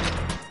on.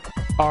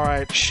 All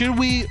right, should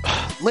we,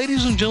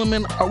 ladies and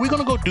gentlemen, are we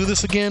gonna go do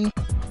this again?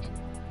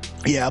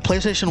 Yeah,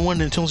 PlayStation 1,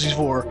 Nintendo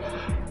 64.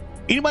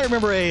 Anybody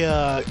remember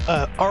a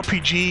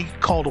RPG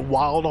called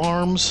Wild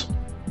Arms?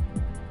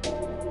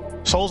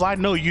 Souls, I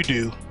know you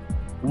do.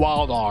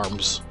 Wild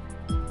Arms.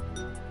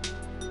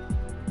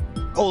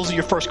 Oh, was it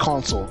your first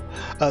console?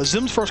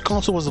 Zim's first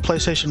console was the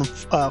PlayStation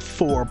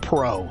 4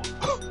 Pro.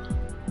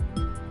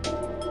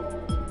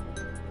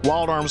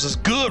 Wild Arms is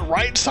good,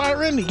 right,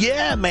 Siren?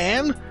 Yeah,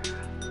 man.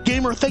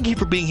 Gamer, thank you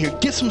for being here.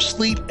 Get some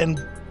sleep,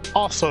 and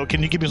also,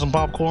 can you give me some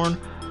popcorn?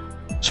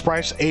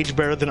 Sprites age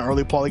better than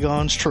early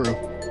polygons. True.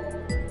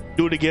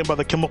 Do It Again by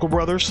the Chemical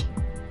Brothers.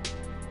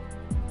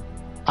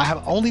 I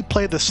have only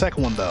played the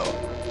second one, though.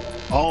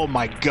 Oh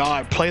my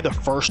god, play the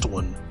first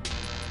one.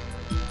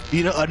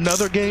 You know,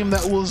 another game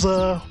that was,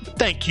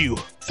 thank you,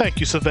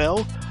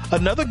 Savell.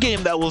 Another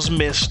game that was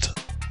missed,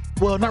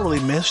 well, not really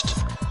missed,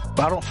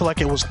 but I don't feel like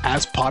it was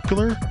as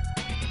popular.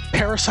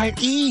 Parasite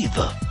Eve.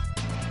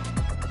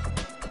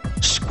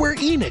 Square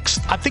Enix.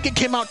 I think it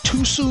came out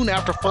too soon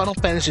after Final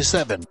Fantasy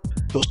VII.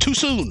 It was too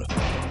soon.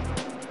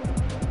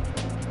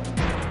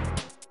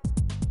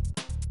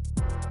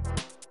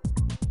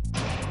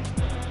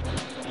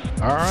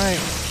 All right,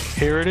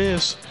 here it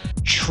is.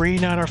 Tree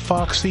Niner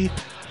Foxy.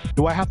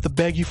 Do I have to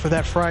beg you for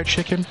that fried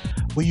chicken?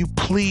 Will you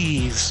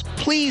please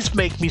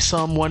make me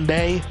some one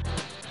day?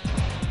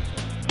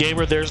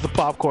 Gamer, there's the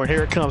popcorn.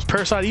 Here it comes.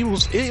 Parasite Eve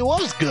it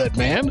was good,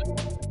 man.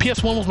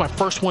 PS1 was my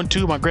first one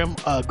too. My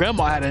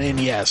grandma had an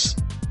NES.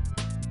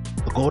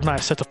 The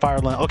Goldeneye set to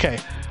Fireland. Okay.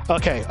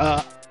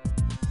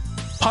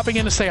 Popping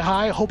in to say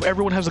hi. Hope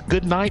everyone has a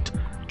good night.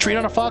 Tree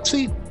Niner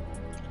Foxy.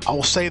 I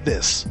will say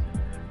this.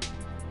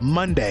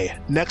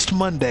 Next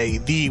Monday,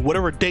 the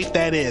whatever date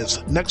that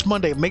is, next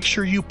Monday, make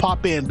sure you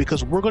pop in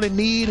because we're going to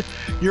need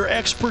your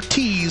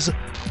expertise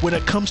when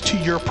it comes to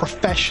your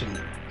profession.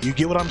 You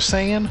get what I'm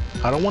saying?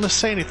 I don't want to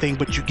say anything,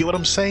 but you get what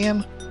I'm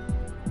saying?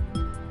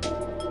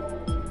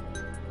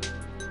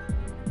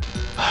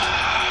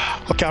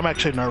 Okay, I'm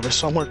actually nervous,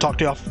 so I'm going to talk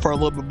to y'all for a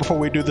little bit before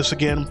we do this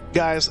again.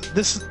 Guys,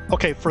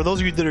 okay, for those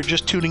of you that are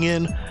just tuning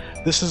in,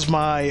 this is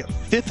my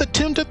 5th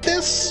attempt at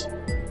this.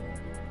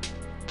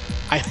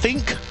 I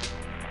think.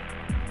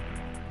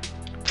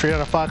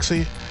 Triana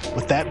Foxy,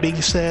 with that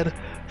being said,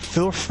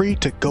 feel free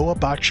to go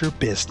about your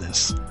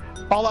business.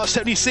 Fallout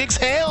 76,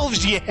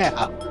 hells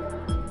yeah!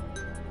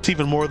 It's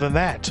even more than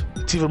that.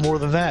 It's even more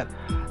than that.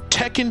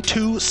 Tekken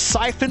 2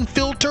 Siphon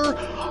Filter.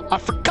 I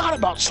forgot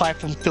about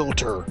Siphon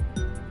Filter.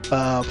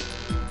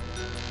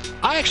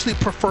 I actually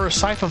prefer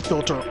Siphon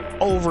Filter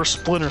over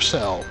Splinter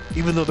Cell.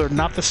 Even though they're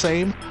not the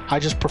same, I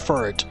just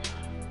prefer it.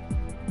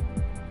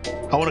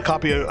 I want to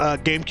copy a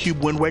GameCube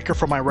Wind Waker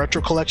for my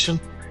retro collection,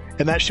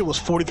 and that shit was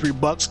 43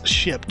 bucks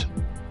shipped.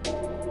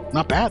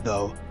 Not bad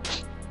though.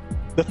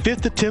 The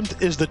 5th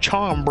attempt is the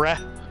charm, bruh.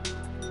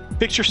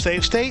 Fix your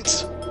save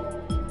states.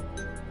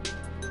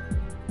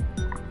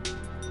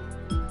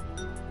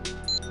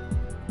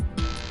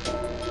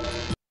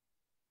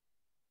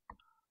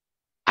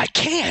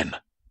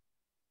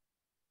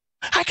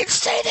 I can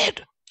save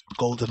it.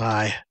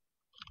 Goldeneye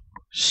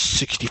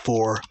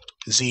 64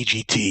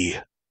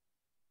 ZGT.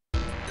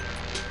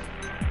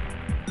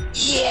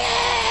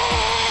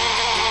 Yes!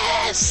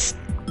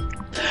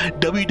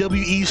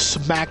 WWE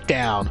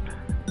SmackDown.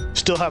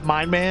 Still have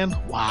Mind Man?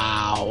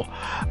 Wow.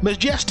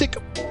 Majestic,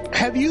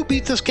 have you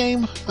beat this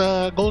game,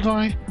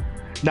 Goldeneye?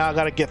 Now I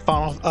gotta get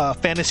Final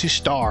Fantasy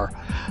Star.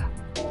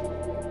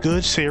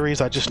 Good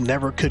series, I just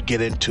never could get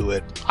into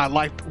it. I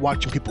liked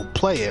watching people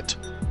play it.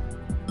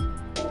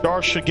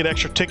 Dar should get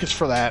extra tickets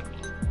for that.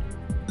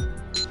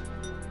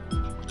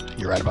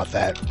 You're right about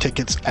that.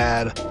 Tickets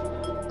add.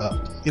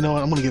 You know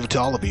what? I'm gonna give it to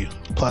all of you.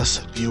 Plus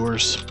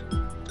viewers.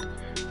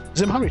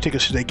 Zim, how many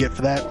tickets should they get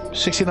for that?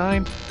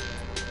 69?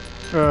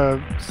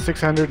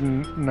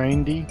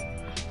 690.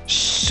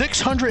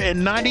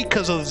 690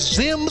 because of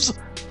Zim's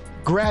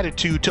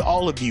gratitude to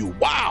all of you.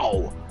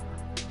 Wow!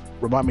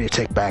 Remind me to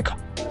take back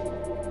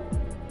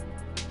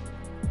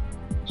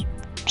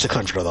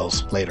 600 of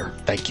those later.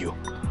 Thank you.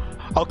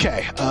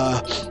 Okay,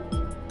 are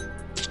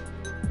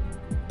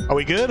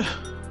we good?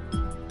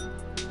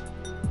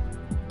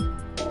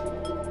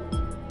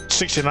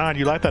 69,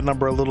 you like that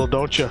number a little,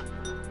 don't you?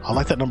 I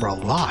like that number a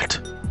lot.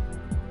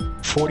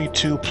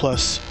 42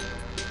 plus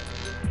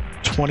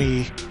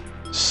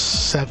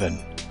 27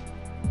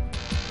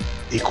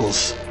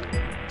 equals...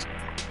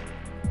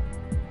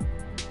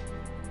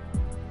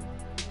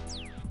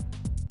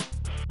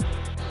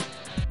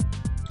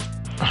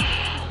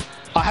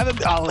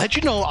 I'll let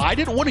you know, I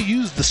didn't want to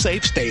use the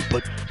save state,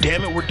 but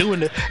damn it, we're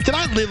doing it. Did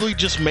I literally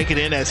just make it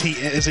in as he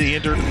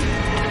entered?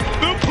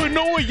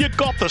 Panoa, you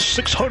got the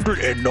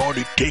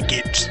 690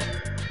 tickets.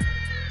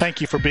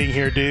 Thank you for being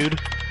here, dude.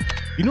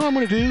 You know what I'm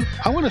gonna do?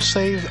 I'm gonna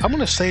save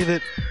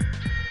it.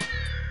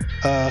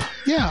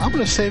 Yeah, I'm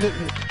gonna save it.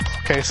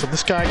 Okay, so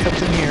this guy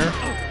comes in here.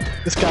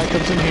 This guy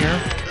comes in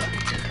here.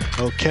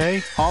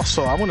 Okay.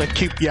 Also, I'm gonna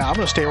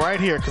stay right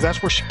here because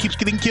that's where she keeps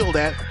getting killed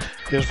at.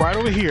 Is right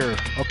over here.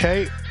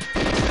 Okay.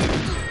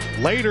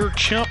 Later,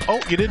 chimp.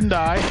 Oh, you didn't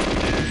die.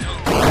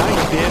 Now you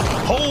did.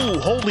 Oh,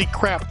 holy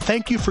crap.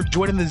 Thank you for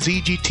joining the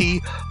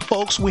ZGT.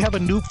 Folks, we have a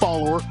new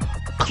follower.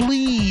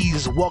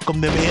 Please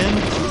welcome them in.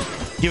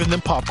 Giving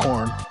them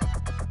popcorn.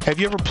 Have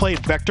you ever played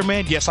Vector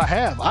Man? Yes, I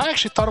have. I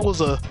actually thought it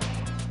was a...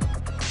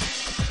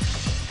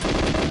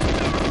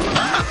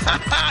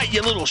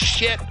 You little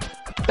shit.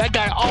 That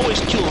guy always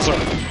kills her.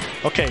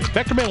 Okay,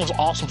 Vector Man was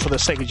awesome for the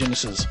Sega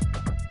Genesis.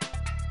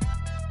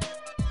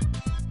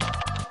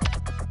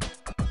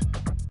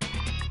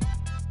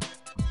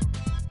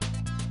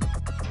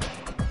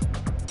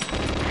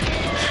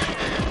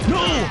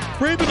 No!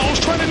 Raven, I was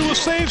trying to do a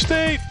save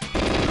state!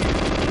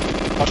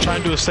 I was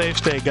trying to do a save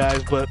state,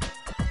 guys, but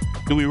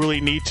do we really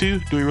need to?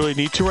 Do we really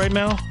need to right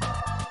now?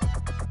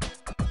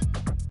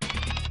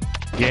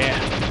 Yeah.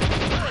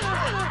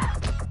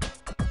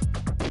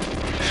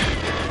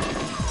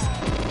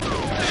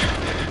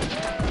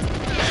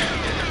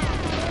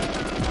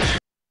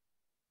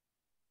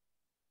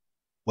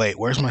 Wait,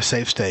 where's my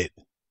save state?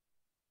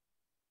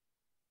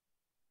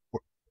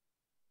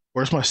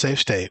 Where's my save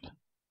state?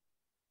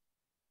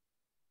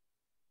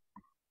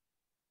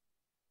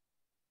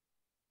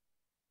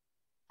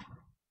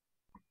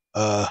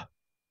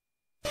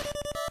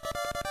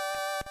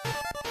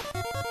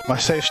 My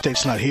save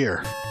state's not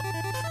here.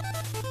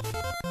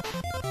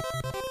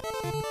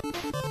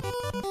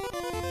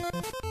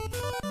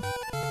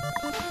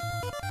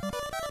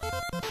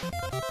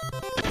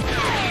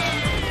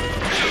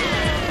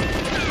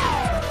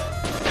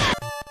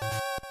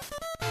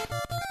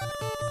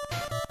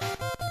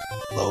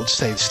 Load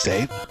save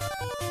state.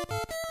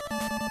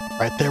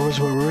 Right there was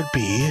where we would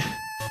be.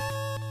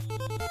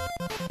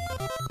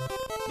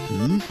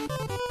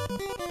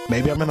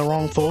 Maybe I'm in the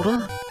wrong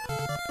folder?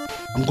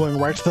 I'm going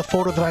right to the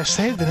folder that I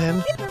saved it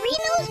in.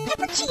 Pepperinos,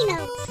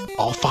 peppuccinos.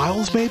 All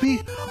files,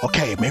 maybe?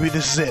 Okay, maybe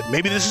this is it.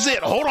 Maybe this is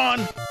it. Hold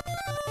on.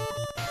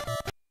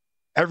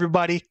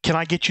 Everybody, can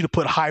I get you to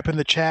put hype in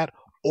the chat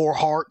or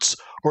hearts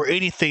or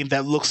anything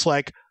that looks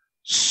like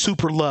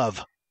super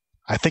love?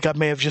 I think I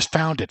may have just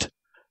found it.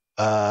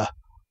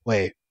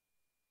 Wait.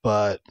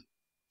 But,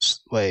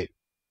 wait.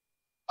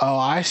 Oh,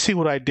 I see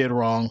what I did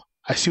wrong.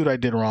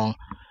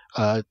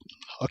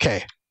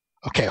 Okay.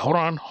 Okay, hold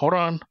on. Hold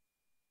on.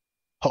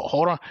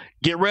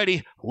 Get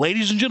ready.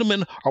 Ladies and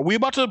gentlemen, are we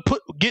about to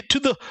get to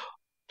the...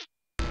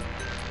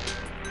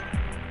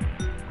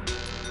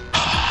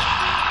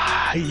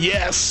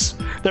 Yes!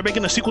 They're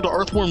making a sequel to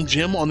Earthworm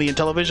Jim on the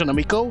Intellivision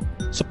Amico.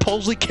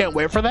 Supposedly can't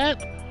wait for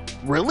that?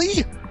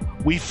 Really?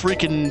 We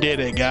freaking did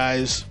it,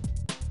 guys.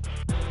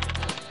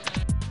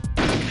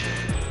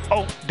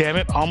 Oh, damn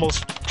it.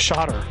 Almost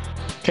shot her.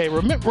 Okay,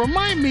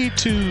 remind me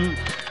to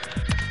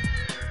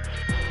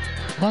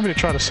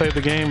try to save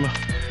the game.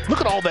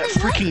 Look at all that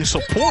freaking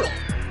support.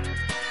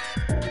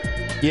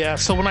 Yeah,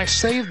 so when I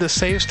saved the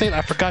save state,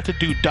 I forgot to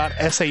do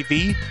 .sav,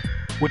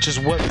 which is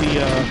what the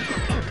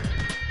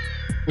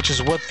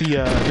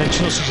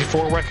Nintendo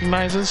 64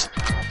 recognizes.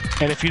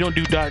 And if you don't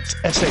do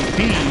 .sav,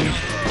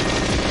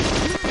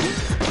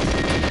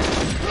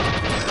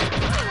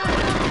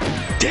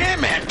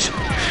 damn it!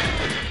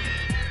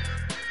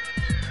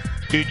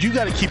 Dude, you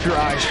gotta keep your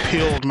eyes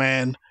peeled,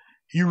 man.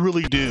 You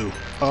really do.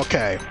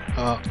 Okay,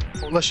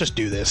 let's just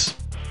do this.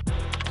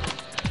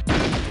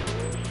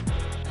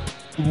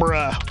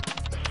 Bruh.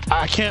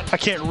 I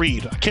can't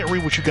read. I can't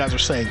read what you guys are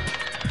saying.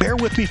 Bear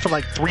with me for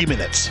like 3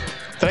 minutes.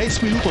 3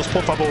 minutos,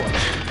 por favor.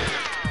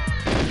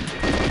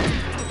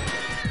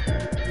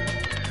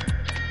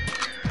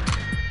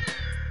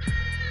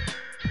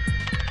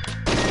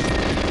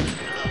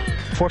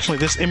 Fortunately,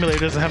 this emulator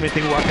doesn't have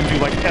anything where I can do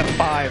like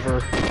F5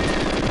 or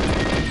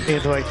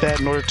anything like that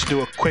in order to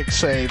do a quick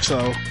save,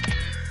 so...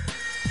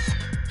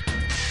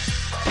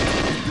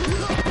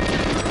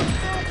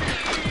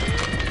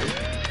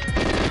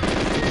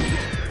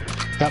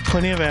 Got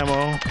plenty of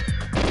ammo.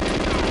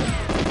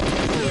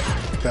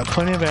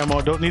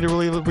 Don't need to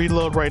really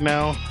reload right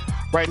now.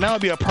 Right now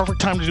would be a perfect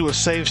time to do a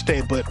save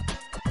state, but...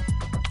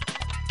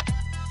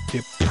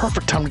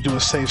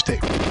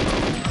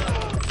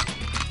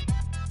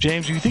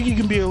 James, do you think you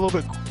can be a little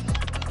bit...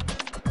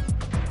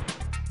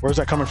 Where's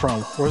that coming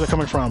from?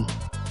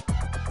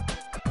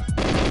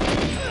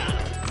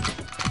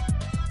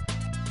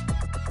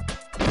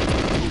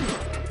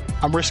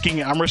 I'm risking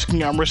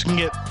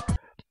it.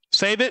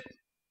 Save it.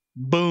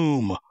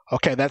 Boom.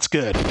 Okay, that's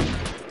good.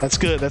 That's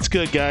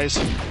good, guys.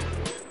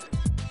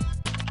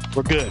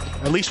 We're good.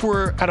 At least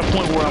we're at a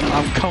point where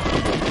I'm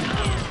comfortable.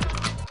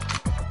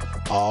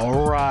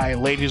 All right,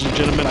 ladies and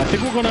gentlemen, I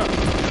think we're gonna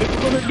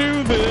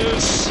do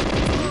this.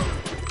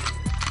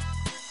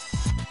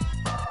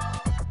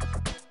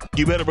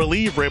 You better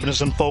believe Raven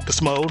is in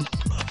focus mode.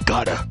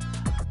 Gotta.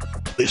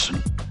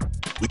 Listen,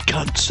 we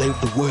can't save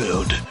the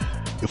world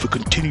if we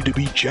continue to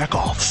be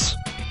jack-offs.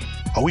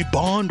 Are we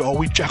Bond or are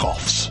we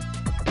jack-offs?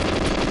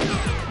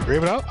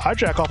 Raven out? I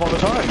jack off all the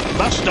time.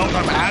 That's not what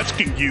I'm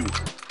asking you.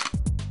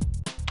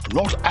 I'm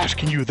not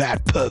asking you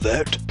that,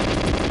 pervert.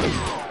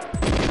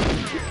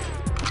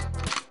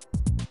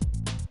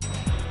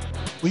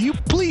 Will you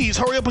please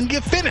hurry up and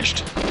get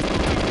finished?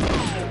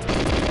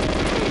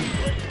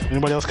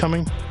 Anybody else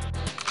coming?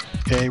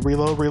 Okay,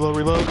 reload.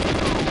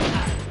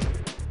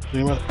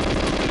 Anybody?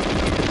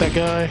 Hit that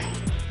guy.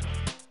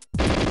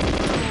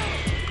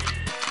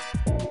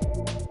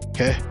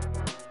 Okay.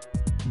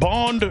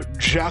 Bond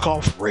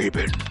Jackoff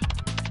Raven.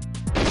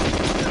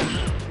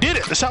 Did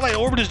it! The satellite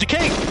orbit is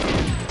decaying.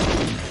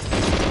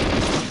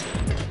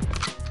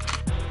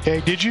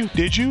 Okay, did you?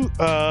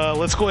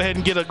 Let's go ahead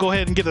and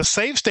get a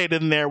save state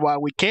in there while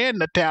we can,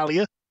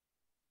 Natalia.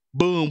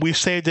 Boom, we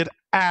saved it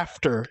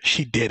after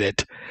she did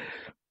it.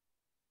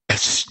 A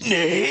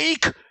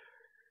snake?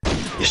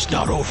 It's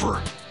not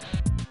over.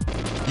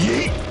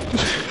 Yeet.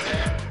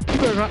 You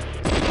better not.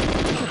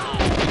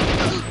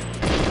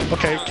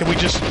 Okay, can we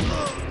just...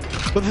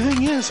 But the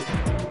thing is,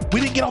 we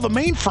didn't get all the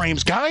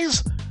mainframes,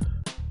 guys.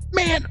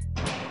 Man.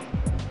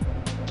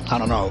 I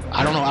don't know.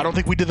 I don't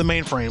think we did the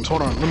mainframes.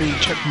 Hold on. Let me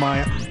check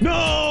my...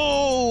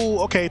 No!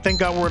 Okay, thank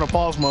God we're in a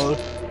pause mode.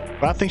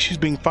 But I think she's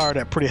being fired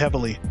at pretty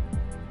heavily.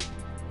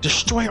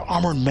 Destroy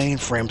armored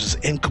mainframes is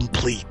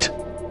incomplete.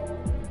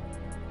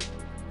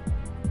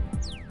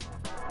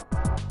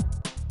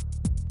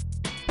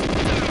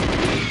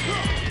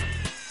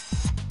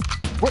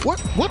 What?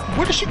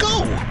 Where did she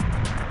go?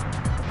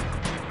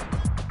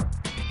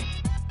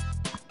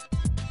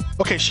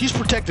 Okay, she's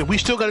protected. We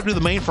still got to do the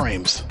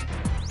mainframes.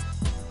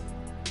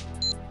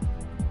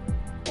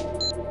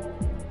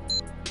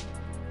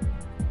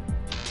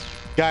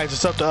 Guys,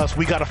 it's up to us.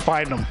 We got to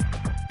find them.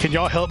 Can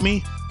y'all help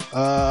me?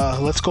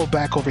 Let's go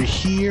back over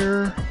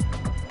here.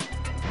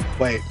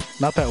 Wait,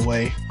 not that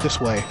way.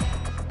 This way.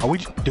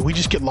 Did we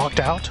just get locked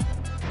out?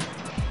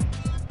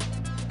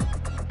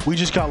 We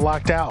just got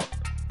locked out.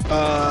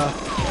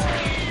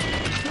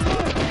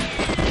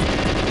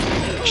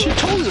 She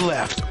totally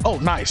left. Oh,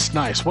 nice.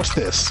 What's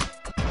this?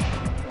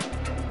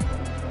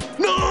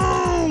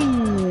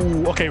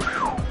 No! Okay.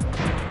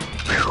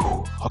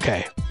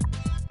 Okay.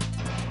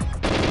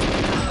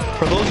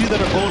 For those of you that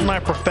are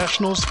Goldeneye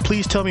professionals,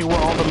 please tell me where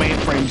all the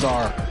mainframes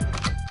are.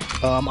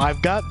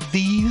 I've got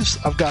these.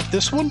 I've got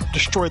this one.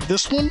 Destroyed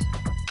this one.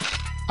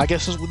 I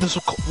guess this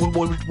is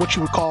what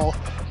you would call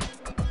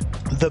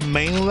the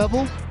main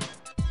level.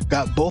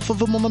 Got both of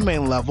them on the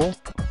main level.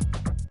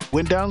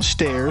 Went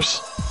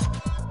downstairs.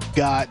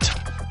 Got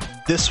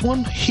this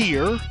one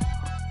here.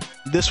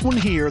 This one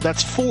here.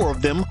 That's 4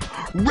 of them.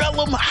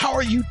 Relum, how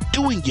are you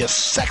doing, you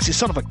sexy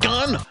son of a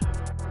gun?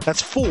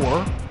 That's 4.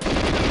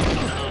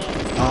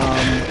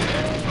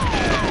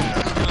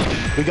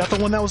 We got the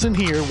one that was in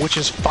here, which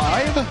is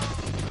 5.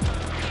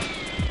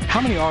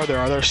 How many are there?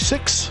 Are there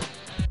 6?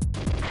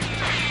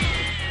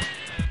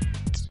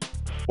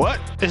 What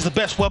is the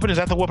best weapon? Is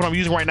that the weapon I'm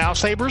using right now,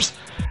 Sabers?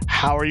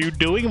 How are you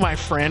doing, my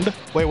friend?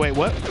 Wait,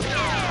 what?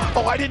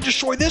 Oh, I didn't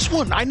destroy this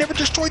one. I never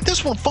destroyed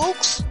this one,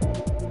 folks.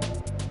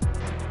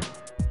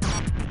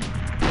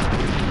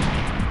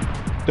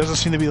 Doesn't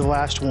seem to be the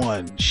last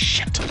one.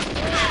 Shit.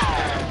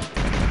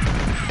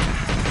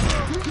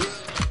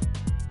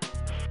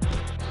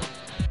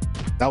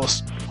 That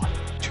was 1,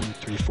 2,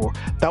 3, 4.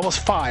 That was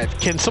 5.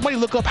 Can somebody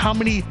look up how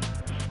many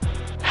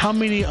what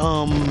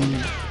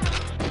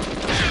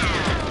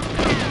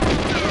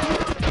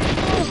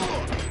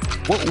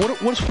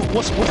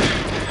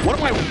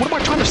am I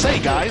trying to say,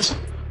 guys?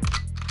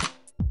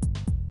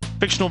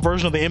 Fictional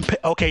version of the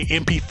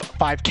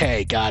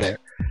MP5K. Got it.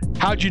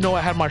 How'd you know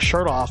I had my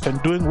shirt off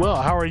and doing well?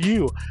 How are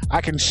you?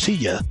 I can see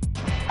you.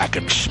 I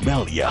can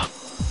smell you.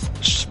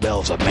 It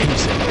smells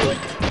amazing.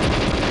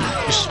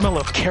 You smell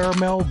of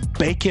caramel,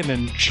 bacon,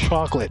 and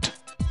chocolate.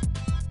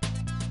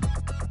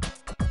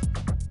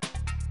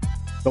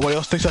 Nobody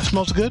else thinks that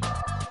smells good?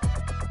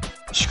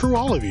 Screw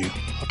all of you.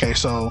 Okay,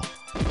 so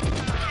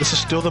this is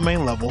still the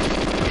main level.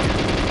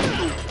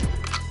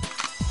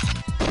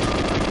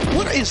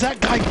 What is that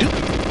guy doing?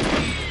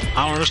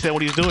 I don't understand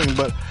what he's doing,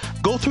 but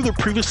go through the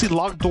previously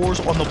locked doors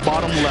on the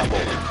bottom level.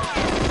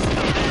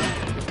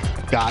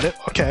 Got it.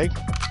 Okay.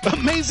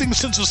 Amazing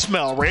sense of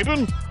smell,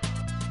 Raven.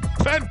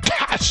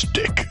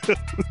 Fantastic.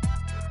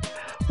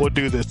 We'll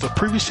do this. The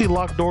previously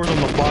locked doors on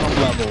the bottom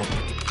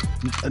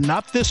level.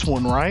 Not this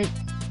one, right?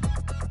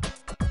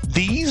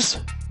 These?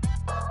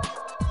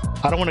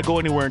 I don't want to go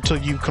anywhere until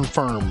you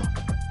confirm.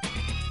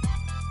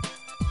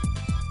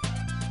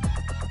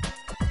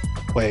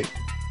 Wait.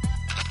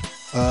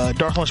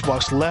 Dark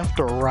Lunchbox, left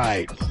or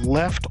right?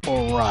 Left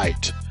or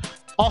right?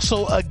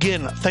 Also,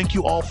 again, thank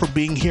you all for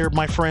being here,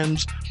 my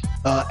friends.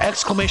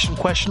 Exclamation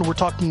question, we're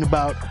talking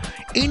about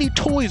any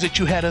toys that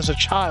you had as a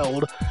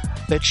child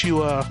that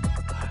you are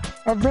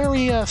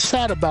very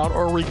sad about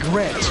or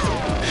regret.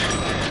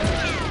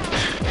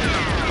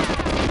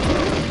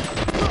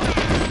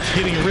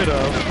 Getting rid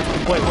of.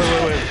 Wait.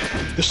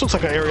 This looks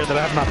like an area that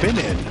I have not been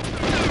in.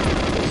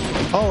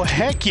 Oh,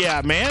 heck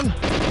yeah, man.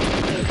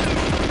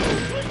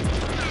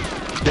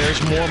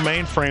 There's more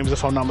mainframes,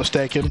 if I'm not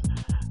mistaken.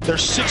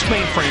 There's 6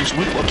 mainframes.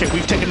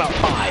 We've taken out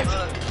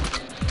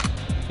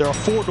 5. There are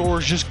 4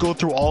 doors. Just go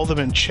through all of them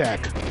and check.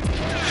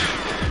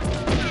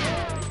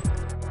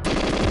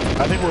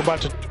 I think we're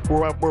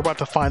about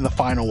to find the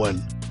final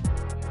one.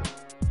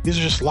 These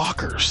are just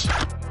lockers.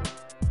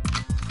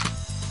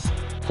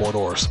 4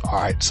 doors.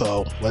 All right,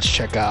 so let's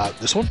check out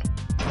this one.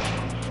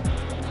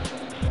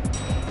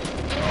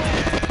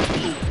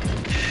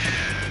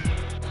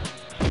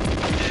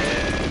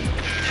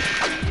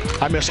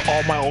 I miss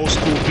all my old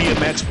school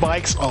BMX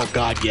bikes. Oh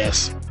God,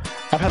 yes.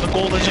 I've had the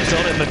Gold Legend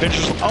Zelda and the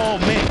Adventures. Oh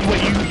man,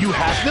 wait, you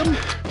have them,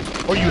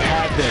 or you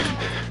had them?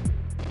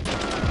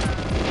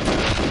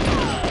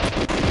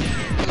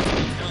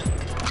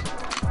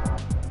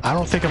 I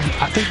don't think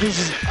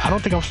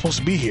I'm supposed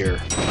to be here.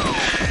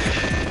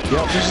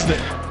 Yep,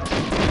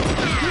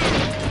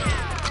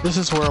 this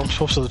is where I'm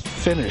supposed to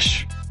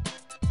finish.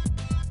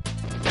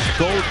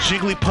 Gold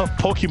Jigglypuff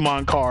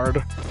Pokemon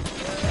card.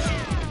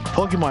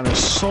 Pokemon is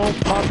so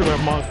popular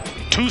among...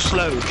 Too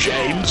slow,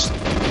 James.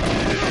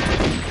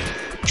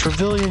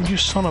 Trevelyan, you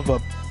son of a...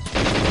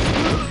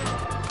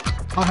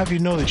 I'll have you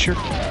know that your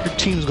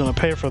team's gonna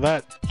pay for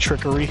that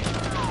trickery.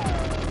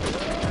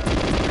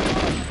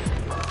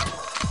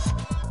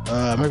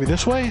 Maybe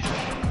this way?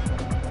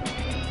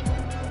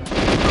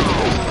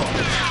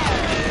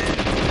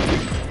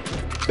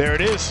 There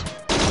it is.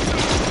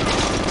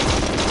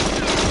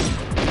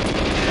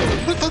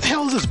 What the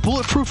hell is this?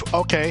 Bulletproof?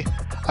 Okay.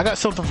 I got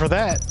something for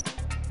that.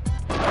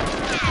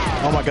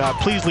 Oh my God,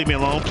 please leave me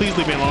alone. Please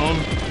leave me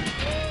alone.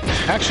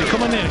 Actually,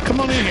 come on in. Come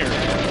on in here.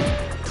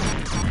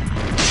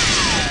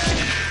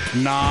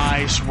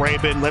 Nice,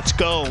 Raven. Let's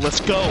go.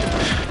 Let's go.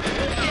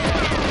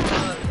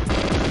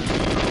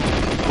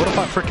 What if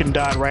I freaking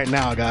died right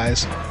now,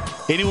 guys?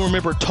 Anyone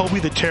remember Toby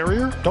the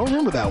Terrier? Don't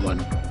remember that one.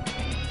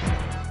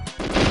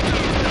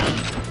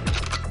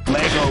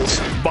 Legos.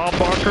 Bob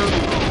Barker.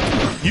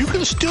 You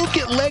can still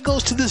get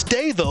Legos to this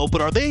day, though,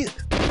 but are they...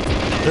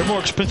 They're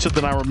more expensive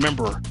than I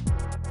remember.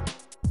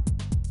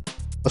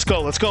 Let's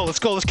go, let's go, let's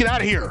go. Let's get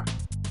out of here.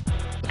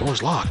 The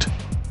door's locked.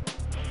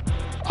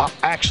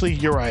 Actually,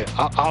 you're right.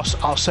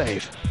 I'll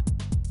save.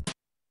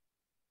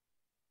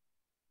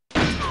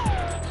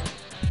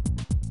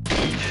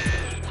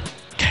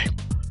 Okay.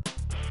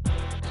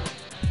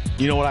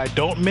 You know what I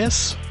don't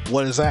miss?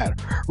 What is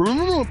that?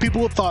 Remember when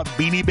people thought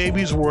Beanie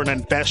Babies were an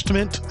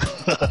investment?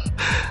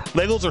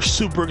 Legos are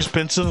super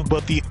expensive,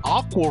 but the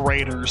Aqua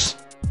Raiders...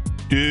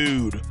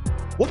 Dude,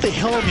 what the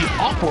hell are the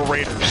Aqua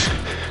Raiders?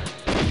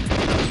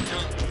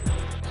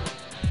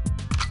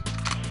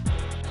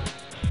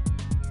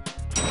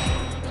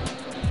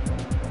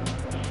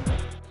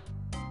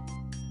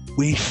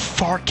 We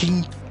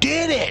fucking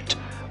did it!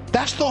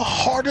 That's the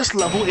hardest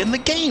level in the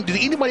game. Did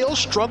anybody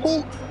else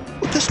struggle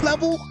with this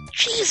level?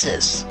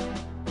 Jesus!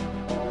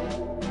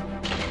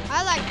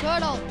 I like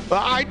turtle.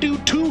 I do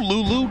too,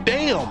 Lulu.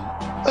 Damn.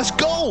 Let's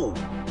go.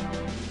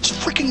 Let's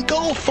freaking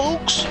go,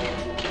 folks.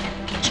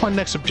 What's my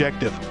next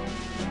objective?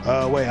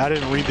 Wait, I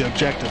didn't read the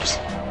objectives.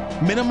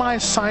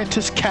 Minimize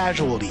scientist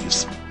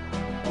casualties.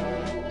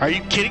 Are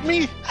you kidding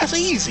me? That's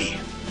easy.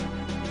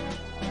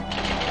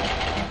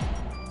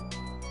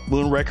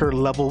 Moonraker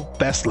level,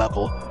 best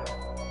level.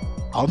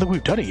 I don't think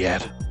we've done it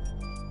yet.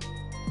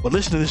 But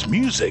listen to this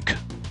music.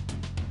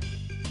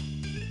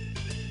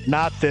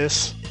 Not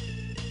this.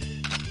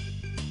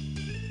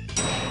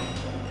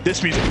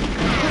 This music.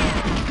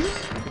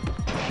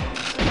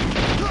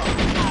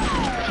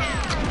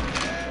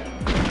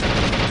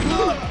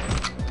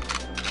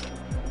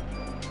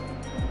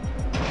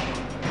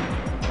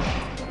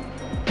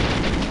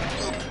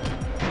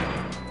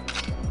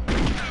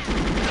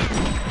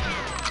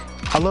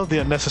 I love the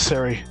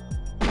unnecessary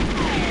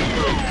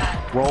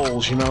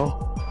rolls, you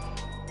know?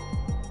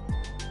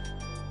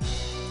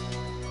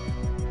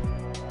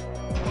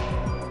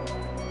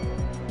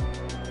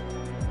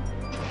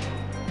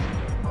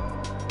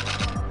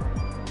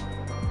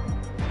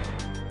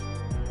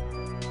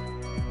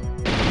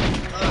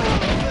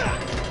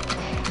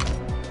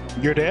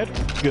 You're dead?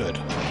 Good.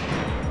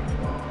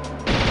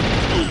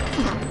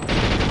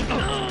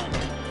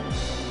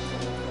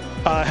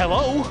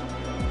 Hello?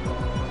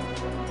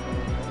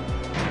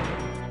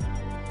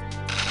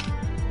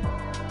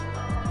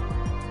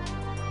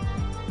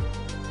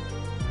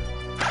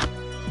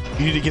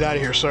 You need to get out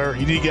of here, sir.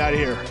 You need to get out of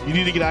here. You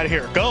need to get out of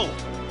here. Go!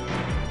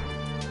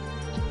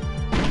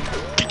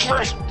 Get your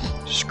ass!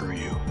 Screw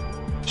you.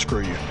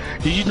 Screw you.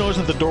 Did you notice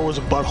that the door was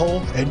a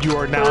butthole and you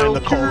are now in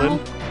the colon?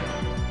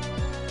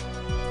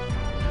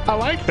 I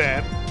like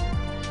that.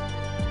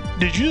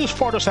 Did you just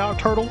fart us out,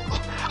 Turtle?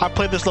 I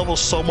played this level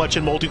so much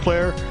in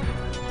multiplayer.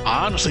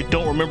 I honestly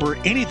don't remember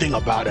anything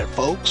about it,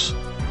 folks.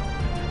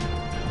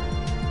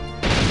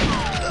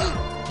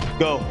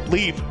 Go.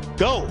 Leave.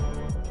 Go!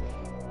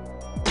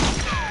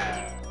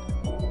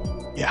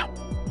 Yeah,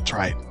 that's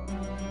right.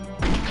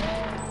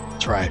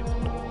 That's right.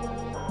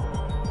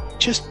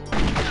 Just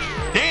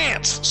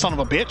dance, son of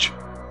a bitch.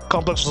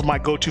 Complex was my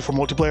go-to for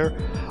multiplayer.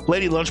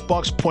 Lady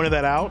Lunchbox pointed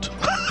that out.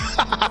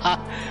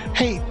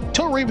 Hey,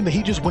 tell Raven that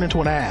he just went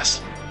into an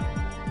ass.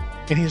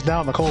 And he's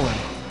now in the colon.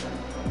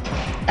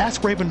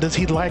 Ask Raven, does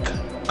he like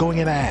going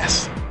in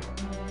ass?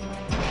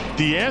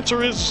 The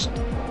answer is...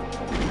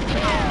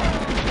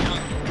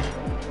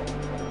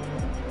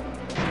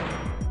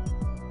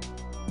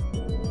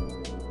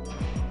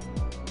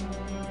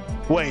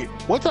 Wait,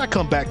 what did I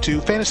come back to?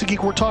 Fantasy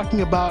Geek, we're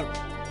talking about...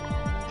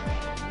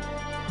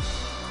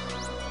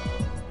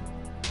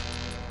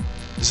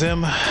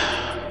 Zim,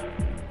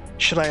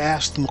 should I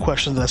ask them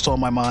questions that's on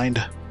my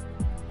mind?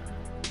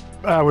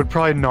 I would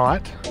probably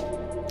not.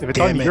 If it's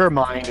Damn on it. your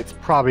mind, it's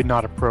probably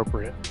not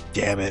appropriate.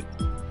 Damn it.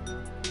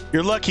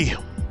 You're lucky.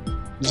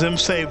 Zim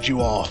saved you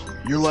all.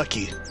 You're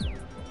lucky.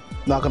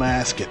 Not gonna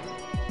ask it.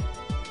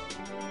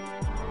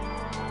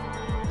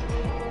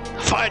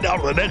 Find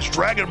out the next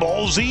Dragon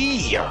Ball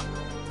Z.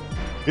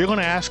 You're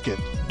gonna ask it.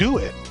 Do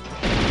it.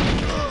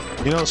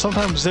 You know,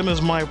 sometimes Zim is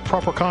my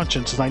proper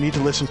conscience and I need to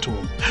listen to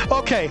him.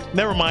 Okay,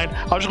 never mind.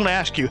 I was just gonna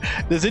ask you,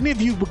 does any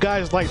of you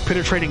guys like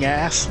penetrating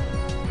ass?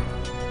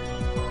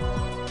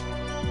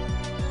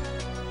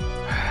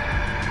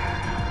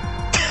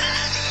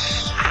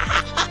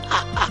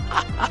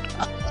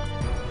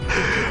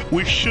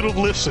 We should have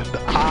listened.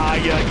 Ah,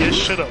 yeah, you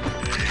should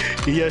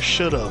have. You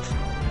should have.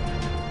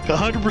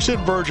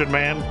 100% virgin,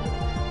 man.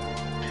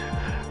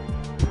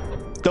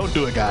 Don't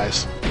do it,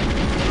 guys.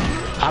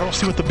 I don't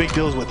see what the big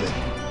deal is with it.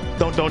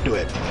 Don't do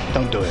it.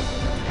 Don't do it.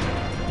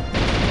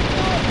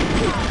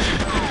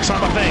 It's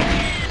not my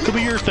thing. Could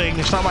be your thing.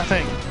 It's not my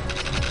thing.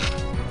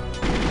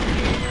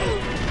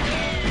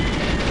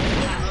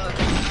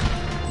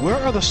 Where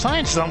are the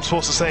scientists I'm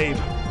supposed to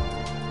save?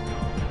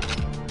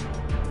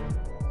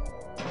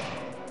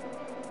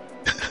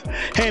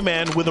 Hey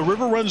man, when the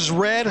river runs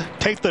red,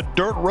 take the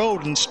dirt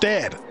road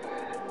instead.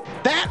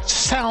 That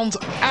sounds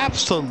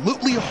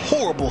absolutely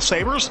horrible,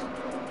 Sabers.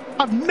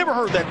 I've never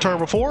heard that term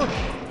before.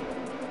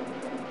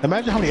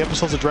 Imagine how many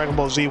episodes of Dragon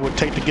Ball Z would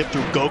take to get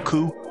through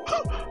Goku.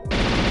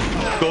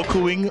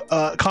 Gokuing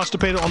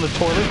constipated on the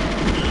toilet.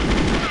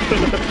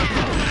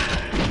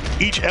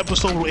 Each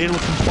episode will end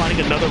with him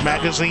finding another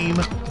magazine.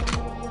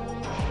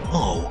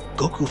 Oh,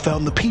 Goku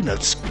found the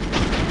Peanuts.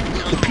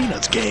 The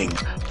Peanuts gang.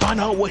 Find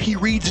out what he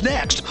reads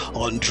next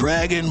on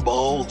Dragon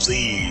Ball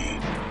Z.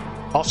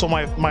 Also,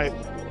 my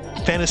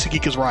Fantasy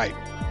Geek is right.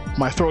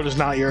 My throat is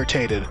now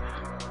irritated.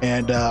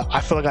 And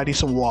I feel like I need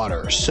some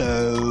water.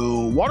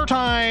 So, water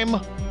time!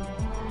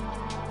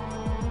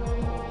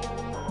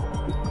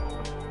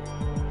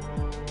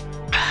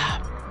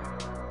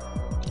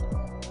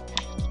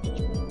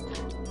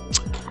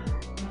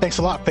 Thanks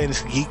a lot,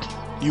 Fantasy Geek.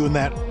 You and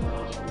that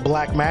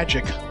black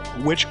magic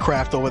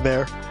witchcraft over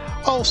there.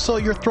 Oh, so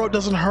your throat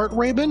doesn't hurt,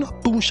 Raven?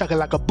 Boom shaka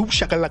like a boom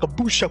shaka like a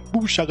boom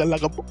shaka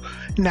like a boom.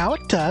 Now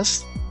it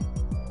does.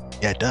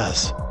 Yeah, it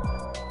does.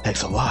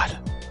 Thanks a lot.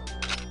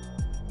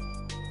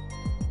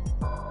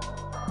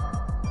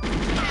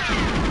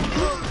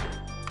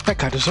 That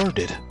guy deserved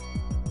it.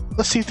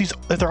 Let's see if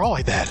they're all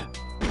like that.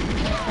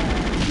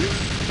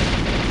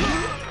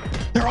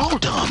 They're all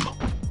dumb.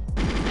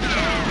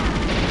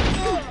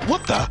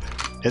 What the?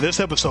 In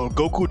this episode,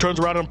 Goku turns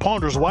around and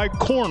ponders why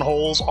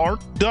cornholes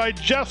aren't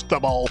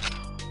digestible.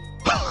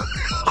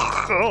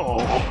 Oh.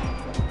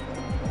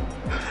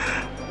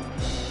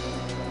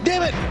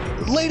 Damn it!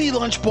 Lady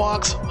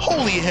Lunchbox!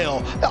 Holy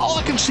hell! All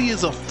I can see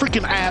is a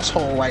freaking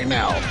asshole right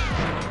now.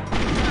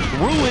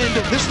 Ruined.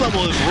 This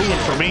level is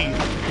ruined for me.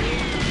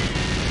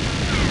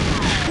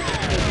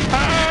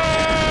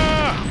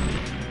 Ah!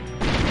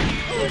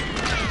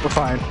 We're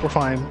fine. We're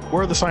fine.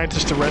 Where are the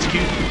scientists to rescue?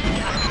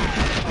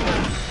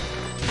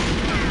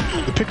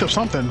 They picked up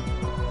something.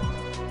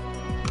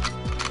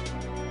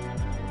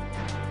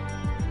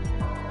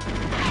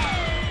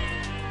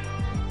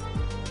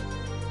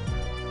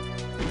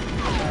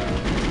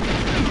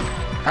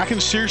 I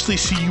can seriously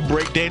see you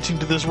breakdancing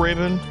to this,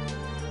 Raven.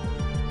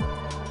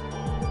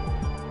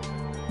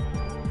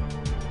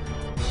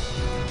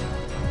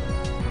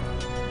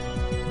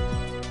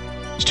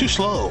 It's too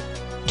slow.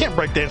 Can't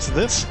breakdance to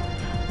this.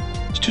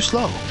 It's too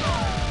slow.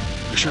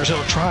 You sure as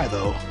hell try,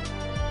 though.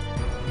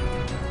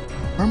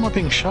 Where am I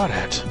being shot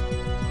at?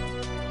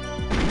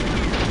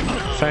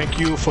 Thank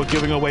you for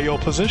giving away your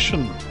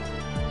position,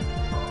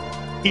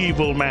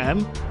 evil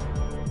man.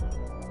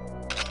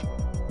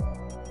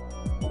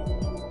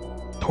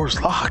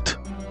 Door's locked.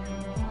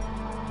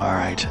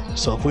 Alright,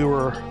 so if we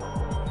were...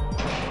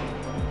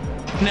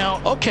 Now,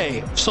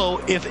 okay,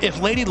 so if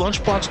Lady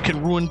Lunchbox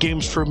can ruin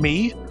games for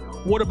me,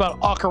 what about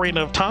Ocarina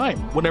of Time?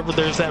 Whenever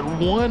there's that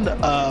one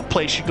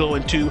place you go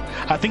into,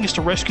 I think it's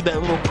to rescue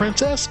that little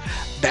princess,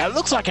 that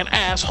looks like an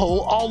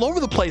asshole all over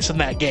the place in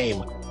that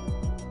game.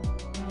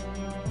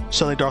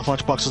 Silly Darth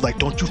Lunchbox is like,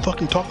 don't you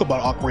fucking talk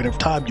about Ocarina of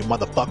Time, you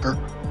motherfucker.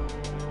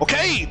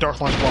 Okay, Darth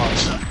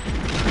Lunchbox.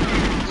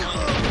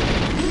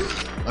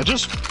 I'm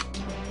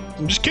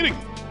just kidding.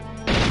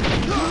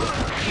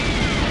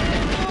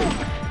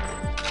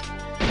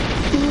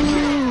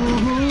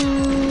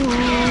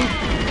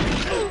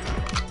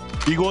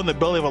 You go in the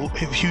belly of a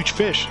huge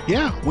fish.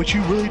 Yeah, which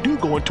you really do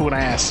go into an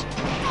ass.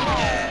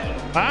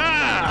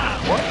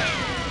 Ah! What?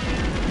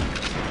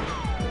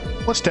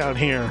 What's down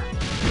here?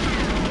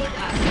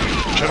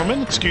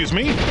 Gentlemen, excuse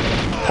me.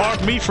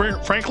 Pardon me,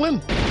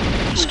 Franklin.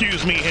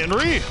 Excuse me,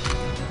 Henry.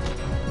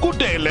 Good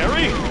day,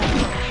 Larry.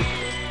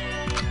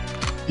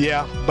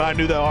 Yeah, but I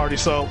knew that already,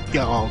 so...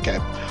 Yeah, oh, okay.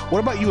 What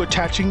about you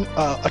attacking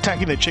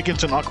the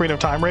chickens in Ocarina of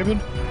Time, Raven?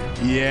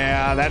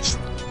 Yeah, that's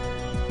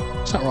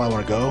not where I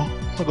want to go.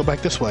 I'll go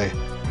back this way.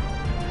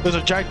 There's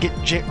a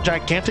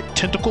gigantic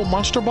tentacle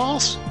monster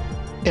boss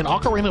in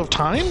Ocarina of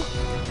Time?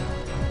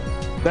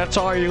 That's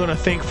all you're going to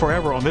think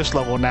forever on this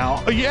level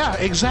now. Yeah,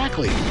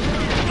 exactly.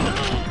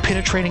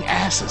 Penetrating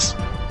asses,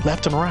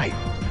 left and right.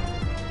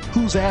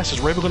 Whose ass is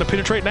Raven going to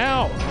penetrate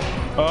now?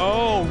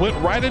 Oh, went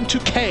right into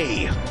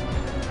K.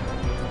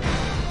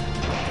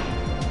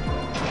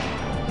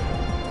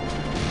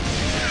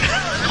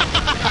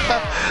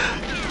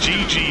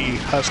 GG,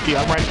 Husky,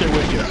 I'm right there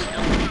with you.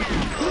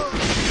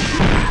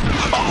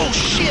 Oh,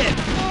 shit!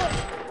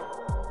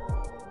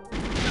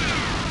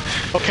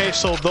 Okay,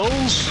 so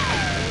those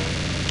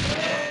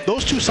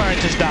two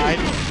scientists died.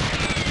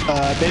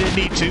 They didn't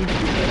need to.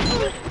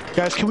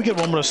 Guys, can we get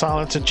 1 minute of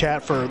silence in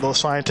chat for those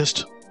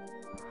scientists?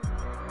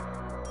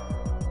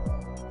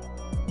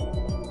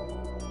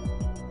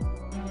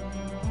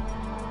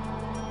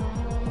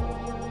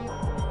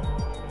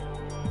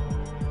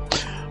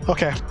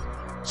 Okay.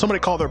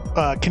 Somebody call their,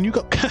 can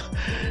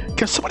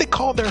somebody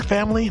call their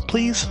family,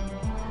 please?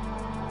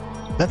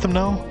 Let them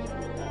know.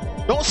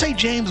 Don't say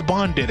James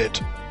Bond did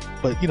it,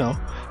 but you know,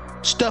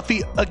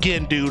 Stuffy,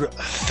 again, dude,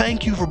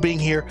 thank you for being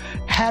here.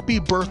 Happy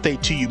birthday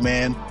to you,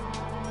 man.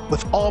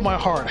 With all my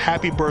heart,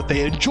 happy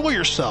birthday. Enjoy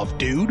yourself,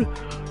 dude.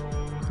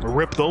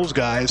 Rip those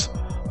guys.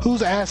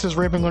 Whose ass is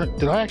Raven gonna...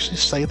 Did I actually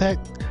say that?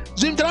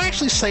 Zoom, did I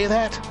actually say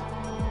that?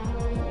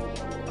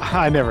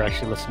 I never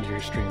actually listened to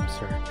your streams,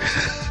 sir.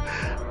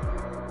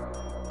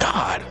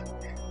 God.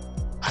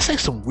 I say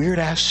some weird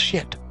ass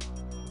shit.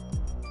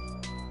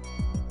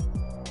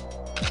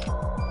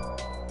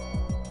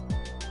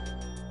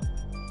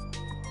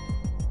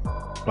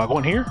 Do I go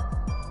in here?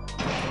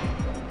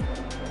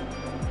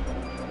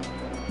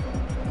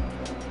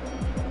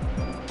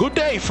 Good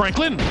day,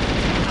 Franklin.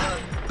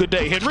 Good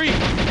day, Henry.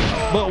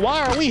 But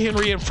why are we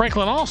Henry and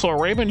Franklin also,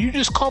 Raven? You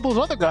just call those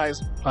other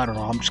guys. I don't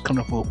know. I'm just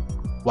coming up with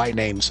white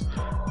names.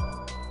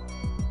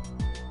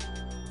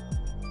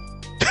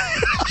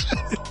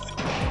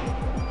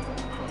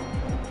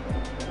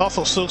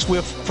 Also, Silk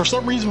Swift, for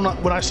some reason,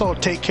 when I saw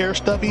Take Care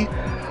Stuffy,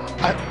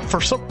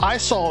 I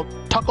saw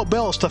Taco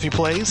Bell Stuffy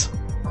Plays.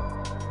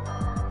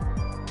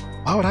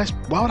 Why would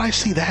I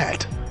see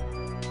that?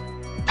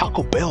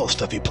 Taco Bell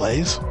Stuffy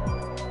Plays.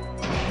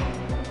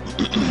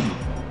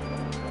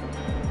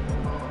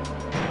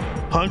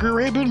 Hungry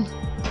Raven?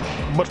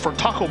 But for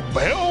Taco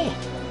Bell?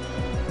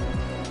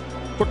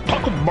 For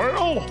Taco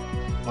Bell?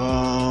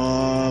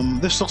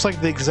 This looks like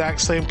the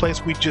exact same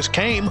place we just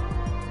came.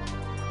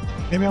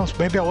 Maybe I was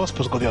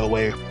supposed to go the other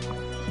way.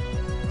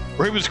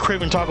 Raven's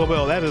craving Taco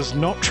Bell. That is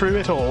not true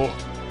at all.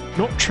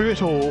 Not true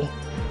at all.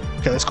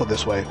 Okay, let's go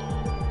this way.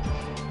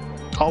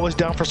 Always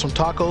down for some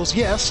tacos.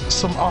 Yes,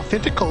 some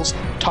authenticos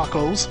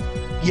tacos.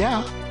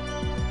 Yeah.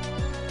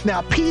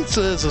 Now,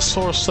 pizza is a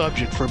sore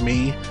subject for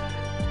me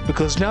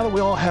because now that we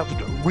all have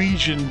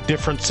region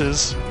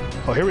differences.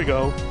 Oh, here we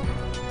go.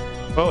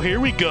 Oh, here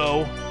we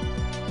go.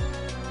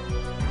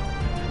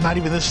 Not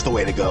even this is the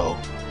way to go.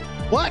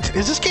 What?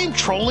 Is this game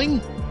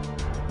trolling?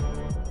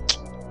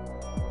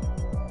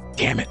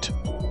 Damn it.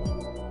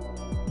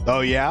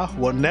 Oh, yeah?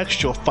 Well,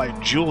 next you'll fight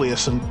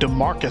Julius and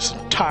DeMarcus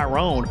and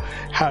Tyrone.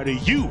 How do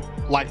you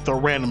like the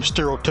random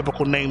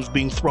stereotypical names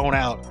being thrown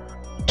out?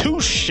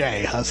 Touche,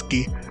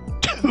 Husky.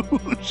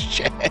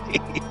 Touche.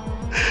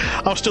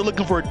 I'm still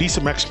looking for a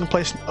decent Mexican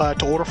place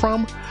to order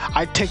from.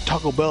 I'd take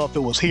Taco Bell if it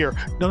was here.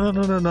 No.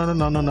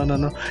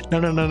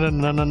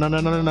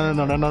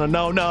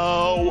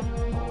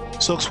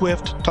 Silk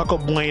Swift, Taco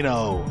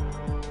Bueno.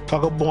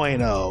 Taco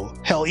Bueno.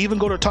 Hell, even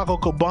go to Taco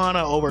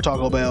Cabana over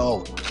Taco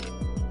Bell.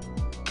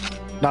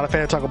 Not a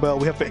fan of Taco Bell.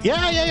 We have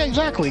yeah,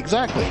 exactly.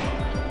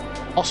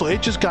 Also,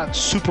 it just got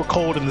super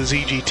cold in the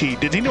ZGT.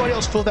 Did anybody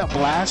else feel that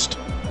blast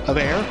of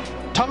air?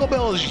 Taco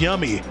Bell is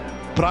yummy,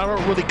 but I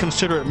don't really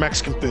consider it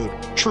Mexican food.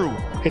 True,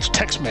 it's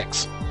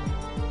Tex-Mex.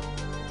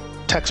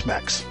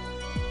 Tex-Mex.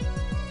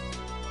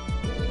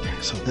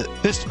 So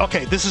this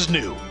is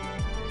new.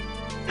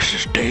 This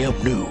is damn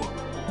new.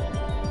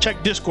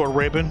 Check Discord,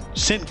 Raven.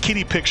 Sent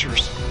kitty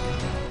pictures.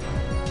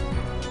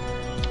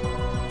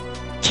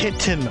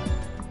 Kitten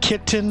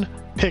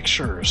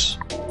pictures.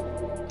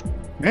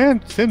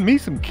 Man, send me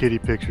some kitty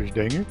pictures,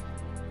 dang it.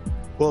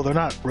 Well, they're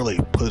not really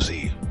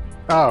pussy.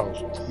 Oh,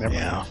 never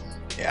mind.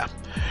 Yeah.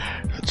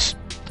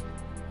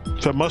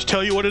 So I must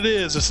tell you what it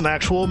is. It's an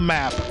actual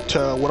map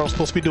to what I'm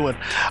supposed to be doing.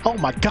 Oh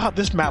my god,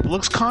 this map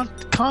looks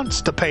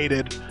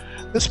constipated.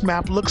 This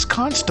map looks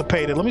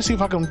constipated. Let me see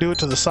if I can do it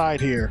to the side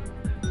here.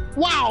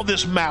 Wow,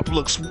 this map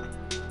looks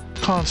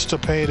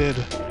constipated.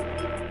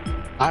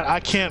 I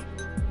can't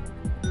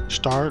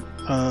start.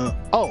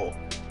 Oh.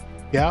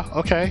 Yeah,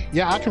 okay.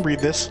 Yeah, I can read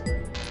this.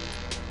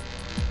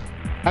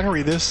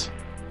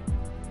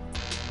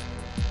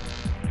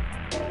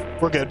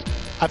 We're good.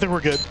 I think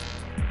we're good.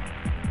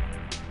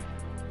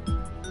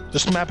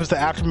 This map is the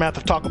aftermath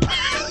of Taco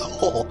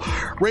Bell.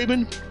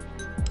 Raven,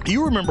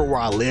 you remember where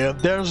I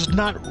live. There's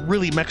not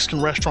really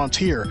Mexican restaurants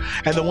here,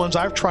 and the ones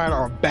I've tried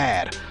are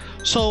bad.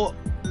 So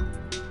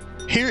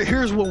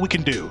here's what we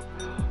can do.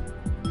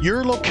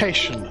 Your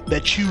location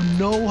that you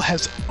know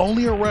has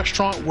only a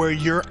restaurant where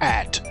you're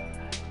at.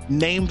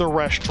 Name the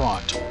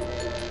restaurant.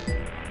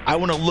 I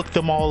want to look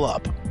them all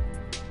up.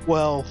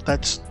 Well,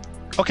 that's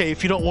okay.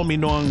 If you don't want me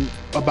knowing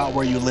about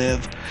where you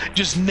live,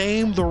 just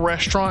name the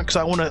restaurant because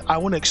I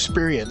want to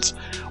experience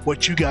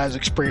what you guys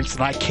experience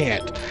that I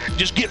can't.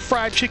 Just get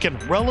fried chicken.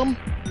 Relum,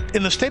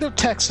 in the state of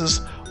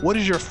Texas, what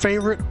is your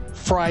favorite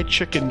fried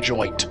chicken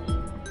joint?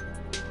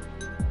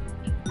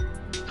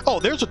 Oh,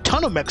 there's a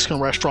ton of Mexican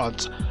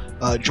restaurants,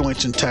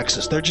 joints in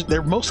Texas.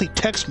 They're mostly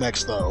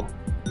Tex-Mex though.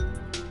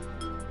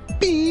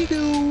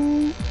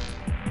 Bee-doo.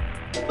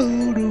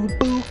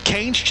 Boo-doo-boo.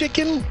 Cane's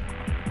chicken?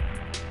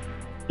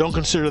 Don't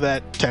consider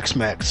that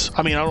Tex-Mex.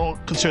 I mean, I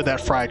don't consider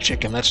that fried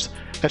chicken. That's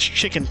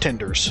chicken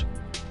tenders.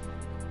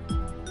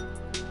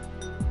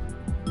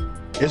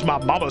 It's my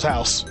mama's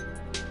house.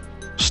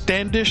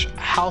 Standish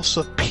House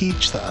of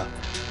Pizza.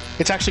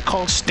 It's actually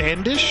called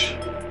Standish?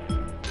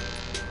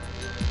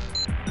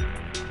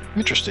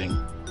 Interesting.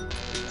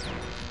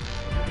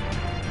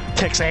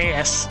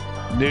 Tex-ass.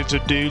 Nudes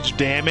of dudes,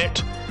 damn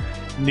it.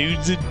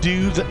 Nudes of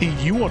dudes.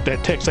 You want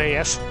that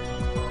Tex-ass.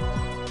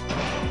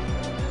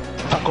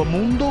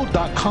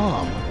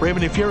 Tacomundo.com.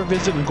 Raven, if you ever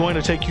visit, I'm going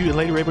to take you and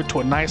Lady Raven to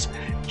a nice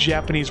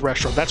Japanese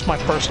restaurant. That's my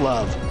first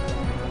love.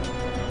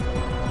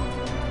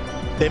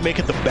 They make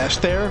it the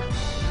best there.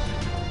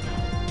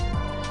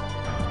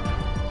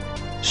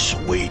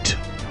 Sweet.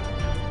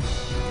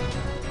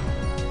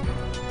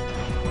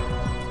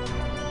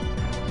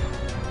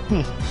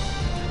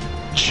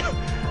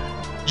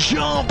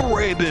 Jump,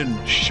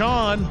 Raven.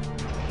 Sean.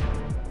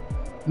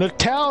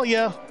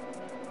 Natalia.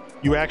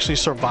 You actually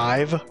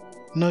survive?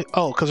 No.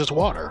 Oh, because it's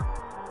water.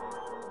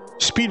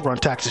 Speedrun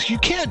taxes. You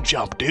can't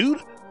jump,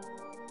 dude.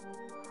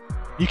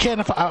 You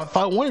can't. If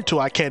I wanted to,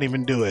 I can't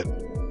even do it.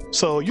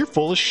 So you're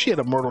full of shit,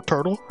 a myrtle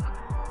turtle.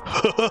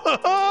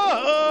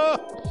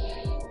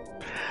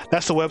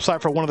 That's the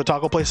website for one of the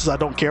taco places I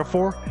don't care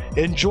for.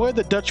 Enjoy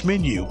the Dutch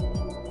menu.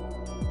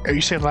 Are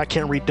you saying that I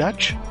can't read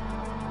Dutch?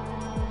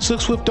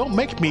 Silk Swift, don't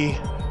make me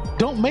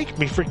Don't make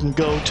me freaking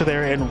go to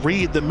there and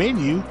read the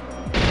menu.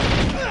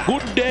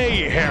 Good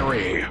day,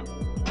 Harry.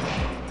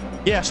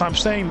 Yes, I'm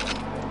saying,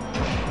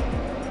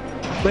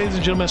 ladies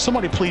and gentlemen,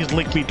 somebody please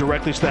link me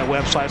directly to that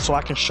website so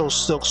I can show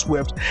Silk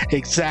Swift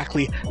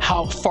exactly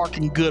how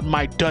fucking good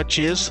my Dutch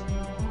is.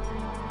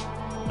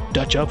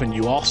 Dutch oven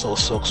you also,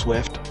 Silk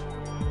Swift.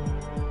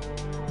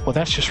 Well,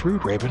 that's just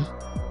rude, Raven.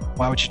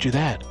 Why would you do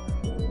that?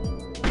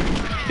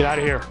 Get out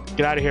of here.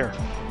 Get out of here.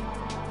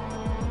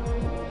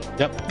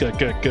 Yep,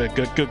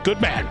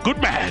 good man,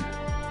 good man.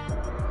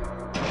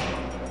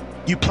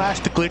 You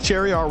passed the glitch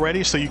area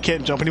already, so you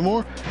can't jump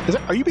anymore?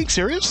 Are you being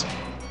serious?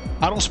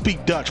 I don't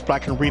speak Dutch, but I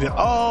can read it.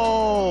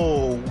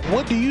 Oh,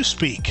 what do you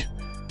speak?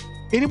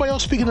 Anybody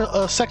else speaking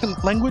a second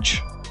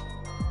language?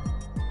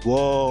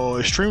 Whoa,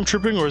 is stream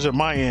tripping or is it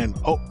my end?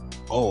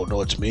 Oh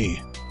no, it's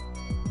me.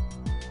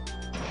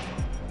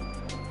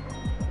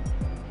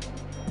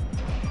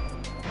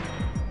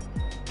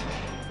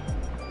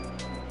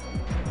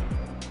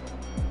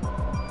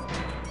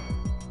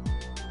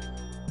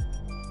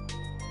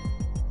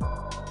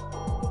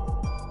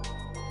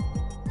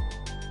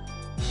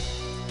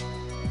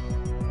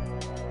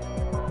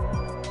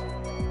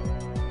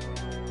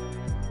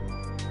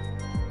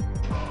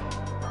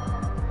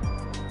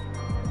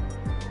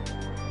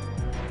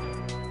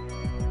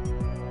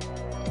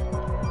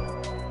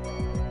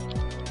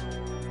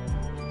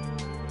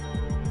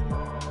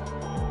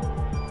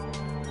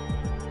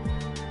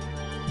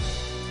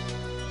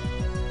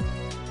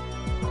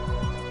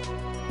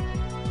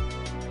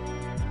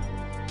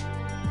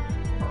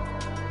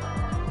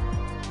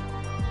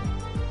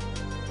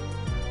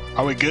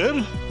 Are we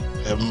good?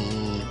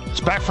 It's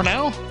back for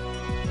now?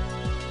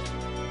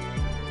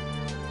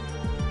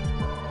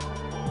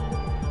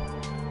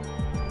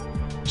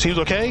 Seems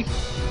okay?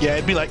 Yeah,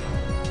 it'd be like...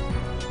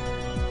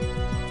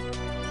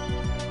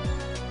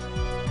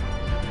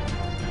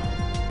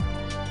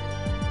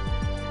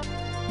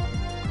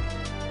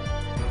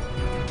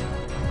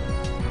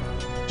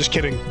 Just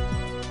kidding.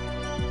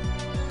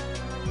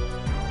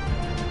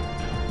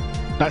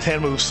 Nice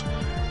hand moves.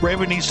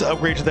 Raven needs to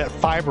upgrade to that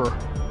fiber.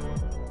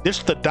 This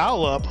is the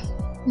dial-up.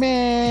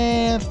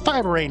 Man,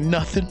 fiber ain't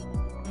nothing.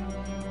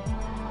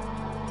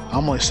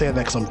 I'm only saying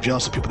that because I'm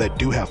jealous of people that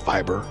do have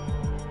fiber.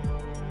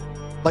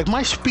 Like,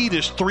 my speed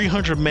is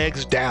 300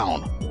 megs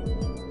down.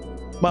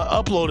 My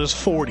upload is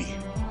 40.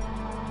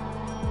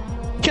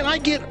 Can I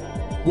get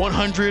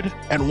 100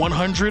 and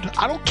 100?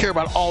 I don't care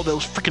about all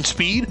those freaking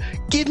speed.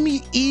 Give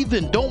me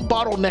even. Don't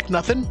bottleneck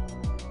nothing.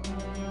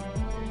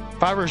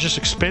 Fiber is just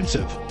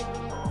expensive.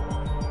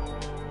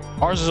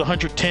 Ours is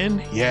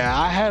 110. Yeah,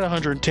 I had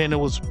 110. It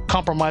was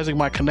compromising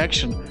my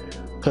connection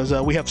because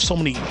we have so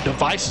many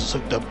devices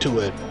hooked up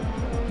to it.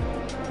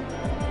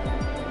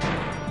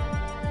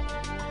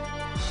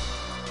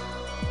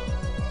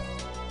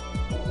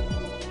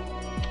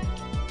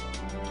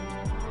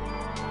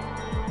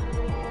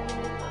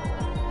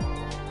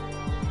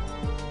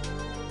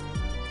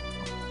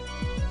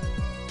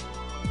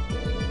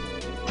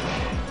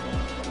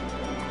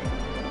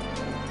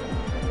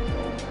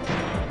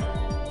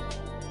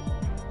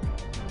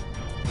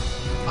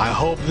 I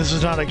hope this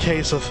is not a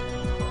case of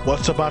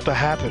what's about to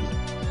happen.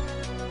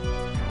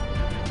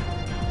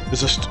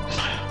 This is,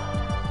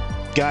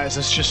 guys,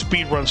 it's just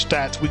speedrun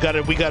stats. We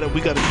gotta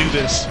do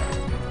this.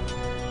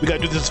 We gotta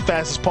do this as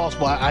fast as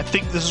possible. I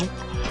think this is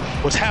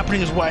what's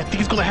happening. Is what I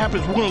think is gonna happen.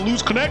 Is we're gonna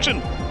lose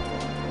connection.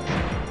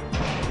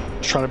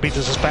 Let's try to beat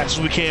this as fast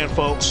as we can,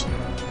 folks.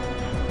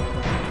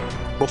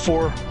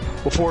 Before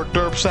it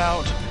derps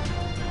out.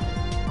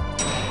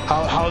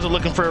 How is it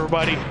looking for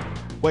everybody?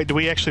 Wait, do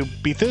we actually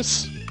beat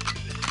this?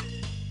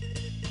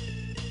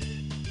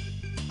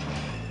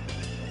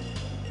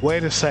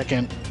 Wait a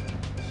second.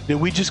 Did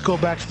we just go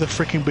back to the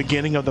freaking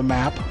beginning of the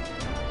map?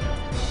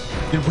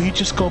 Did we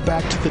just go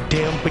back to the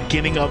damn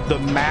beginning of the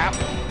map?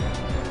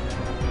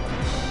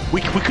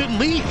 We couldn't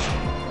leave.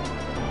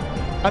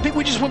 I think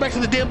we just went back to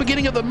the damn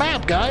beginning of the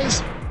map,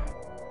 guys.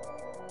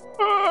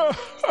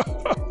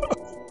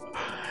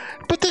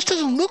 But this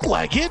doesn't look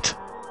like it.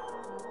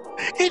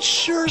 It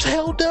sure as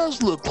hell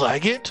does look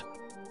like it.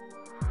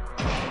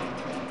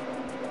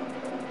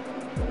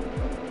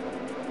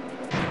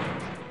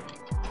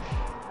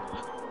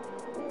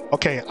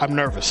 Okay, I'm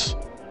nervous.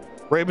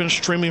 Raven's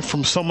streaming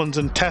from someone's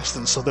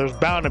intestines, so there's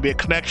bound to be a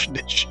connection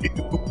issue.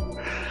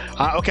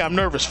 Okay, I'm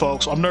nervous,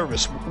 folks. I'm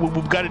nervous. What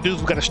we've got to do is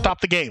we've got to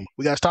stop the game.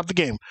 We got to stop the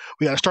game.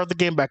 We got to start the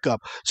game back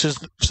up.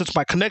 Since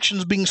my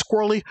connection's being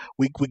squirrely,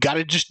 we got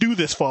to just do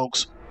this,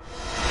 folks.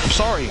 I'm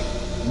sorry.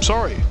 I'm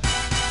sorry.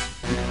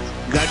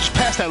 We got to just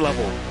pass that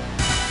level.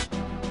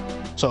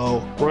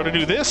 So we're going to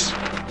do this.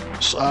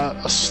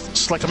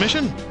 Select a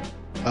mission.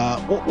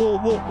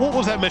 What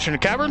was that mission? The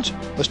caverns?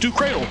 Let's do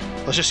Cradle.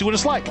 Let's just see what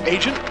it's like.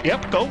 Agent,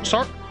 yep, go,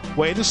 start.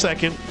 Wait a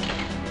second.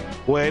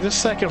 Wait a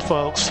second,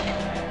 folks.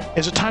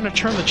 Is it time to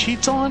turn the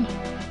cheats on?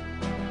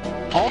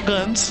 All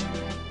guns.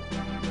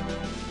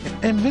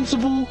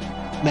 Invincible?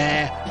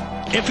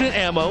 Nah. Infinite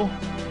ammo.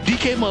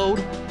 DK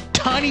mode.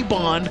 Tiny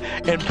bond.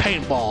 And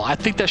paintball. I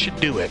think that should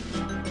do it.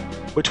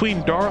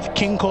 Between Darth,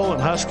 King Cole,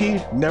 and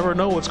Husky, never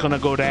know what's gonna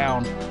go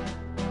down.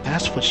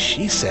 That's what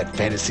she said,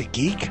 Fantasy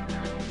Geek.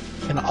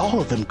 And all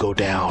of them go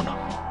down.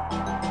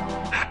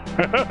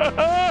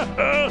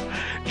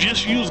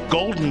 Just use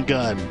Golden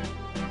Gun.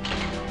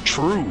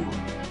 True.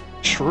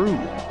 True.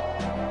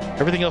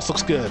 Everything else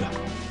looks good.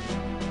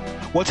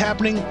 What's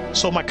happening?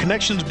 So my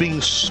connection's being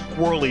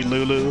squirrely,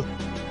 Lulu.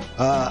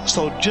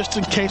 So just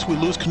in case we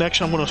lose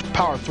connection, I'm gonna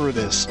power through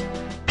this.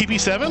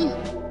 PP7?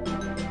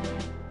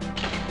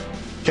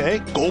 Okay,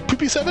 gold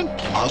PP7?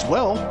 Might as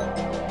well.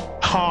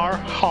 Har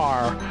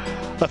har.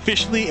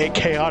 Officially a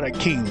chaotic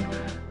king.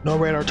 No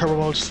radar, turbo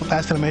mode,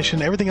 fast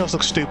animation. Everything else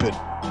looks stupid.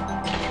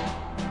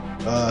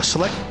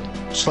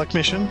 Select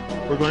mission.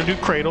 We're going to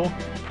do cradle.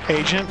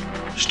 Agent.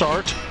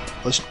 Start.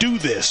 Let's do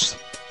this.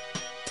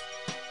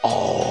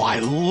 Oh, I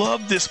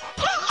love this.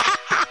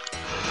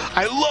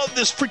 I love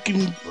this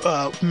freaking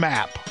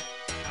map.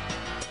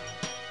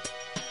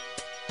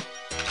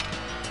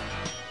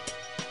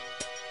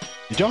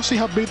 Did y'all see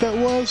how big that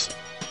was?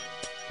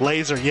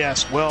 Laser,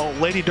 yes. Well,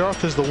 Lady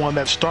Darth is the one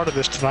that started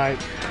this tonight.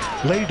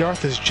 Lady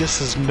Darth is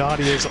just as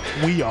naughty as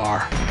we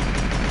are.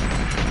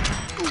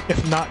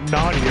 If not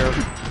naughtier.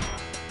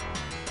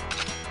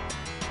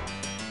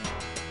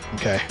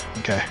 Okay,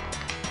 okay.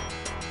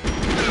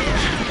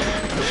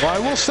 Well, I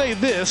will say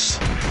this.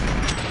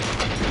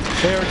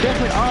 They are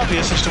definitely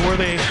obvious as to where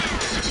they...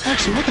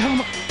 Actually, what the hell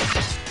am I...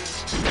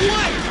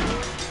 What?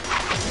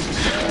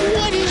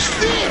 What is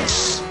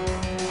this?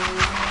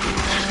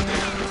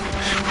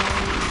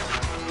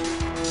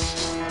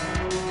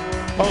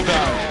 Oh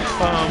god.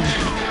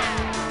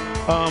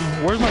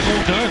 Where's my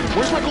gold gun?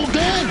 Where's my gold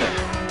gun?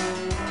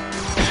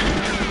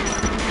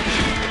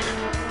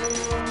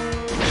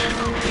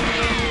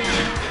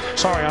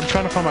 Sorry, I'm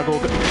trying to find my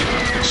gold gun.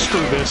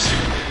 Screw this.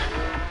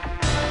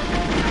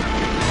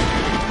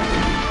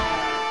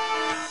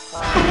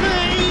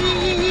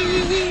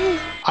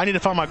 I need to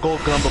find my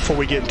gold gun before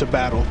we get into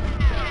battle.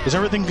 Is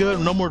everything good?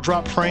 No more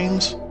drop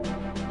frames?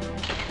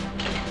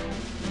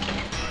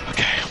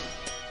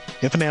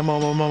 Infinite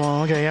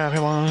ammo, okay, yeah.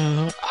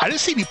 I didn't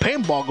see any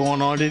paintball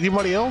going on. Did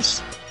anybody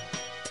else?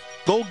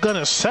 Gold gun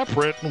is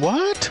separate.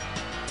 What?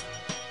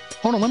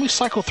 Hold on, let me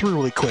cycle through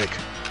really quick.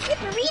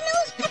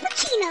 Pipperinos,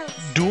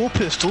 pepperoncinos. Dual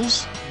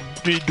pistols.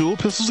 Dual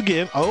pistols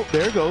again. Oh,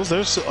 there it goes.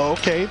 There's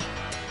okay.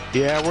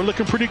 Yeah, we're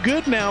looking pretty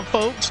good now,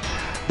 folks.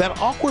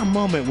 That awkward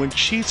moment when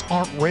cheats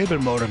aren't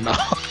Raven mode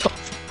enough.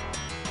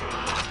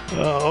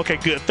 Okay,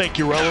 good. Thank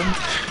you, Rowan.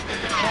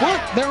 What?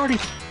 They're already...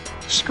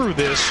 Screw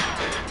this.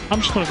 I'm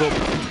just gonna go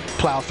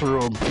plow through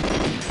them.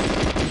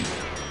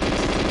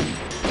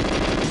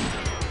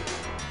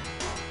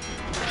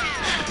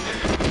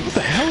 What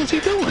the hell is he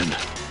doing?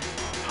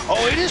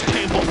 Oh, it is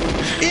paintball.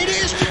 It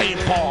is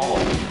paintball.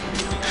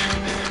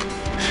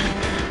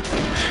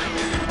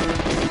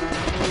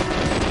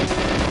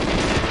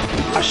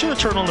 I should have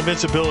turned on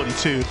invincibility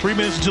too. 3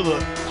 minutes until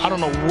the... I don't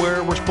know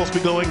where we're supposed to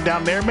be going.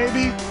 Down there,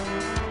 maybe?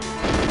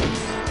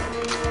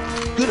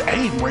 Good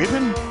aim,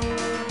 Raven.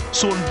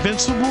 So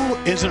invincible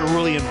isn't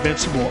really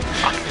invincible.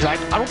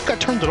 I don't think I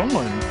turned it on.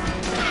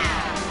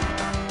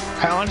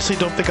 I honestly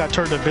don't think I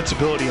turned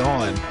invincibility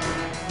on.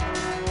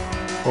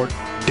 Or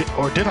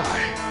did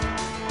I?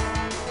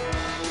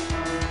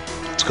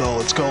 Let's go,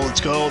 let's go, let's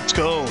go, let's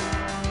go.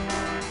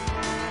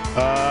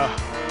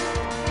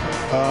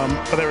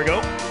 Oh, there we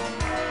go.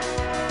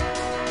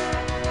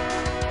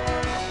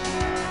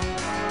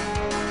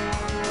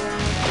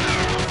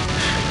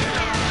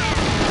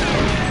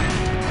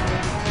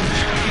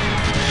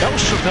 That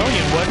was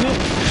Trevelyan, wasn't it?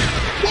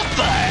 What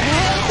the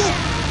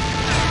hell?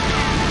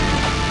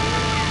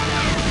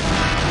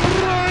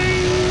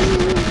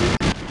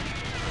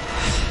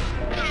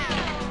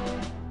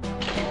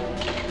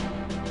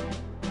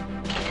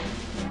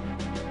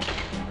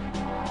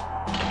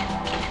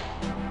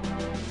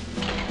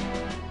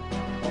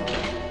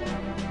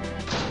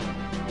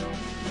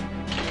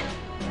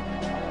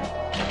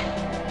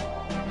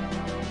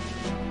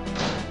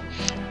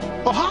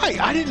 Oh, hi!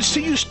 I didn't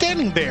see you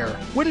standing there.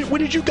 When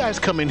did you guys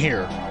come in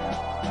here?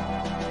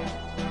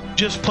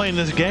 Just playing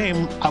this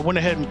game, I went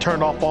ahead and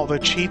turned off all the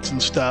cheats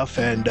and stuff,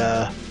 and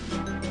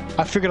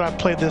I figured I'd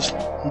play this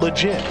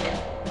legit.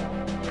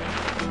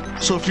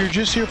 So if you're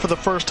just here for the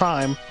first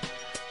time,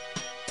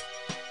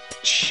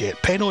 shit,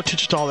 pay no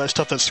attention to all that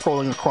stuff that's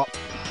scrolling across.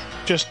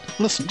 Just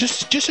listen,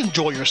 just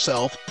enjoy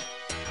yourself.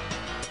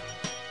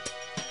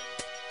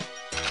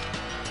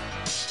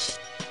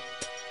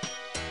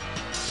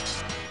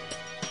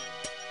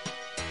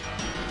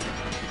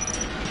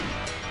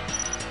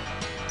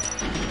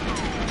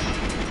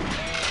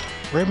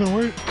 Raven,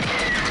 where?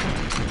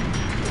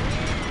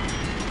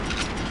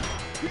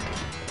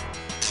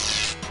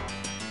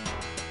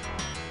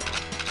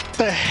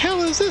 The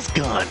hell is this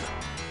gun?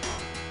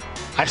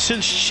 I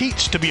sense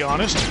cheats, to be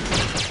honest.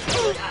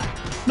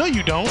 No,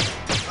 you don't.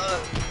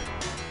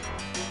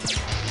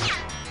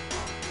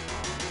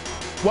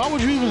 Why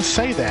would you even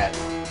say that?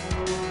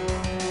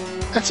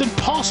 That's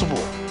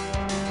impossible.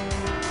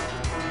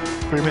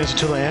 3 minutes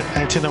until the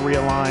antenna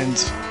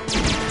realigns.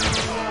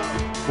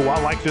 Oh, I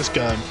like this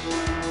gun.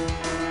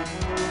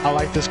 I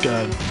like this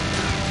gun.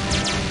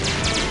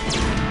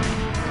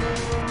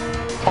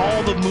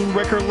 All the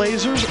Moonraker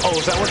lasers. Oh,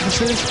 is that what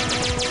this is?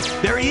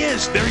 There he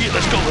is. There he is.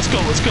 Let's go. Let's go.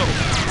 Let's go.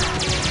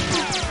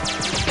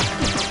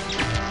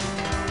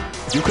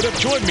 You could have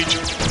joined me.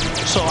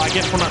 So I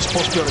guess we're not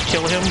supposed to be able to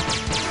kill him.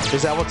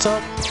 Is that what's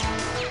up?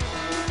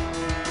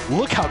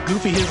 Look how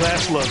goofy his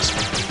ass looks.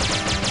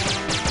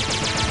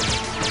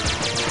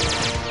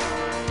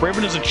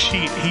 Raven doesn't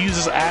cheat. He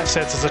uses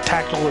assets as a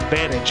tactical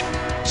advantage.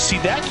 See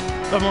that,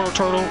 Immortal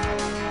Turtle?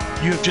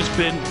 You have just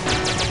been,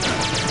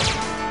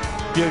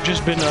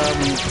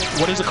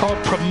 what is it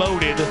called?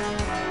 Promoted. Get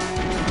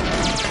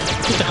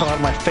the hell out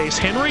of my face,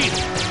 Henry.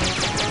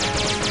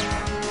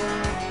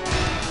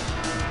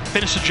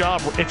 Finish the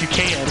job if you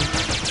can.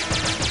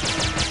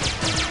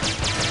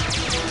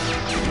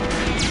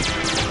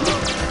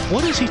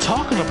 What is he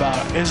talking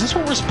about? Is this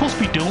what we're supposed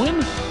to be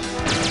doing?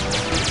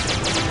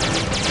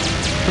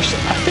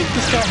 I think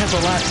this guy has a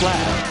last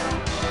laugh.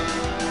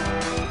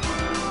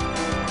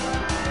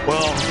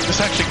 Well, this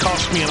actually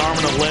cost me an arm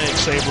and a leg,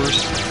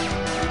 Sabers.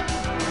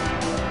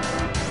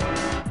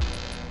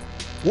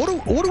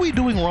 What are we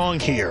doing wrong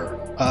here?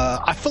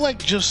 I feel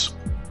like just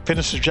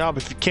finish the job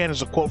if you can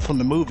is a quote from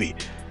the movie.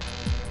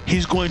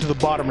 He's going to the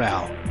bottom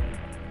now.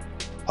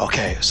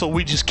 Okay, so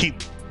we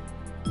keep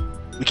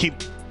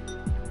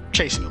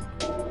chasing him.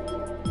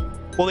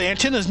 Well, the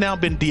antenna's now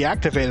been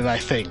deactivated, I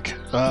think.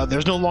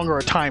 There's no longer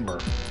a timer.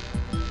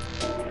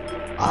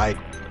 I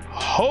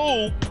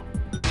hope.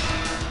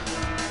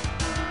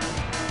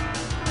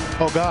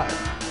 Oh God.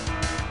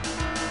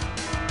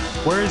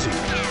 Where is he?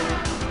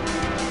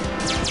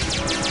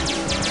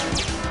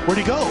 Where'd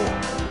he go?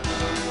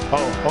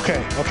 Oh,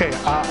 okay, okay.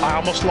 I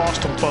almost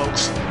lost him,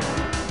 folks.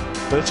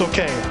 But it's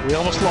okay. We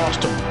almost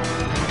lost him.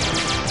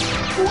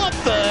 What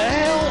the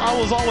hell? I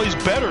was always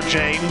better,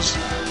 James.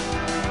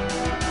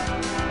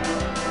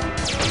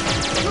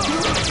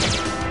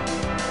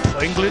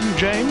 England,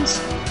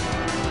 James?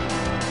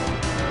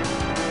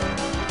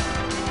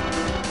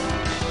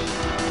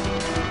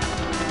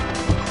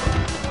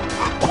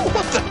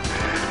 What the?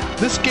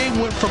 This game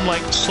went from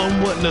like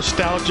somewhat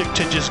nostalgic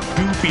to just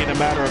goofy in a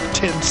matter of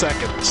 10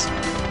 seconds.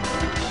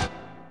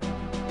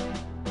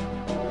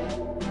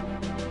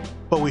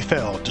 But we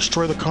failed.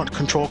 Destroy the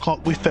control.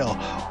 We fell.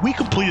 We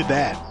completed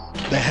that.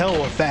 The hell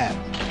with that.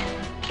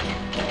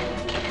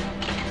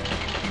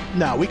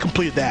 No, we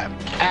completed that.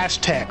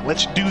 Aztec,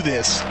 let's do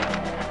this.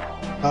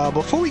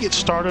 Before we get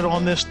started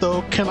on this,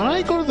 though, can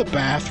I go to the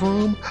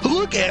bathroom?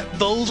 Look at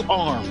those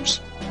arms.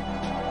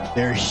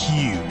 They're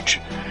huge.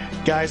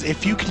 Guys,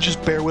 if you can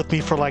just bear with me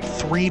for like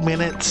 3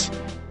 minutes,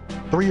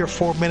 3 or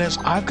 4 minutes,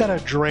 I've got to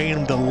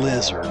drain the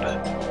lizard,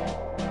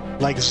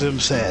 like Zim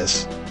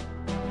says.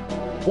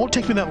 Won't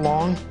take me that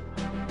long.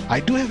 I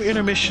do have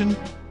intermission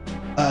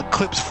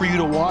clips for you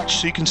to watch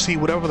so you can see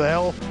whatever the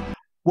hell,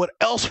 what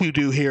else we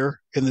do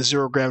here in the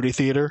Zero Gravity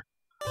Theater.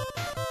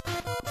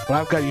 But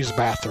I've got to use the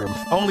bathroom.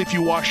 Only if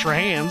you wash your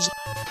hands.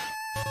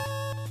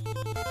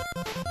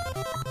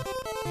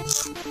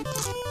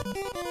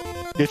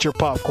 Get your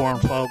popcorn,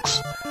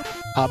 folks.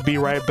 I'll be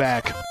right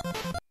back.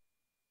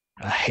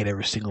 I hate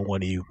every single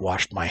one of you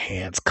washed my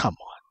hands. Come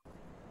on.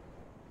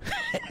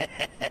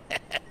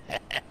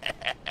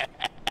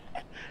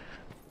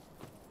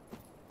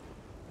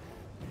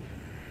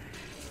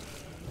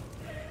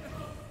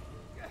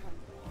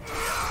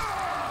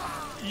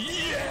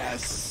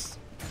 Yes!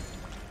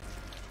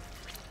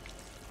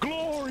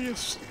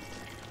 Glorious!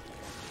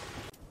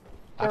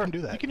 I can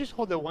do that. You can just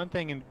hold the one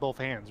thing in both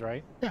hands,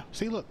 right? Yeah,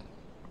 see, look.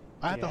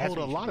 I have to hold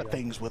a lot of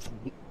things with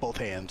both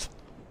hands.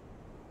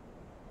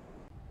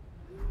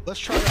 Let's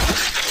try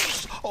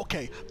it.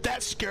 Okay,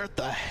 that scared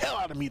the hell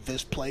out of me,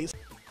 this place.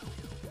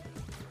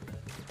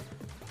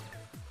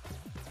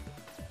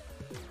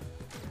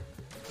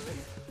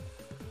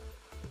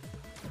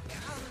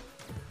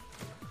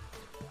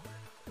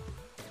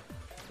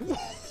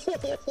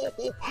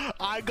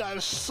 I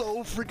got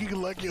so freaking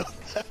lucky on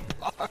that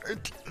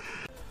part.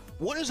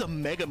 What is a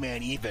Mega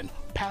Man even?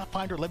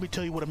 Pathfinder, let me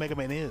tell you what a Mega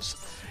Man is.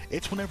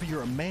 It's whenever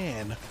you're a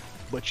man,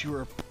 but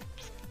you're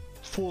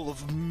full of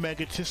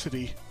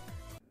megaticity.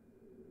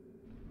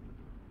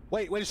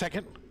 Wait a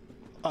second.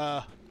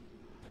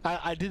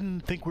 I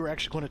didn't think we were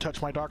actually going to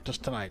touch my darkness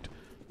tonight.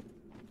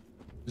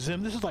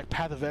 Zim, this is like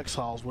Path of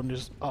Exiles when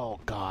there's... Oh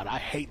God, I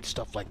hate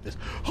stuff like this.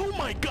 Oh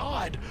my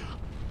God!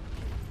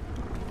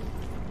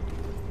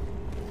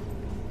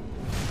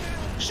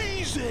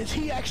 Jesus,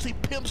 he actually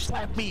pimp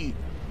slapped me.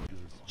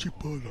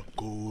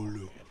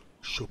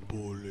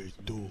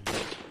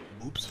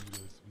 Oops.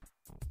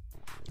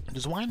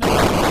 Does wine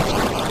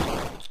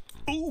know?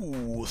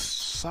 Ooh,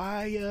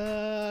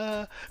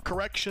 Saya.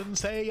 Correction,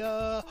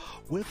 Saya.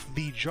 With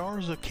the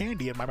jars of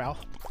candy in my mouth.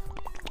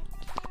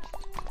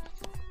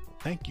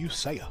 Thank you,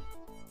 Saya.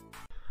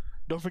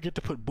 Don't forget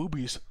to put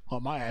boobies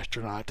on my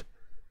astronaut.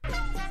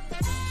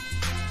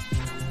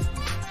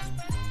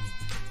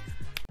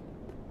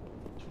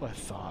 I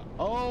thought,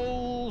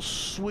 oh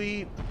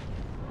sweet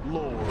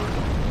Lord.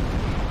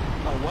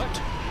 Oh,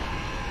 what?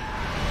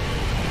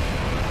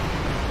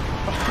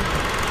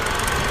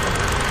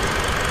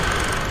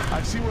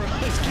 see where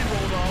Husky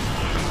rolled off.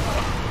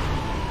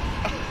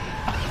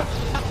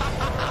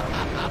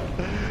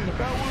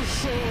 That was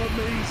so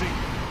amazing.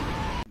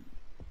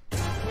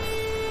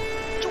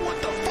 What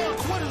the fuck?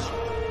 What is...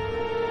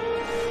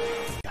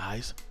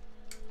 Guys.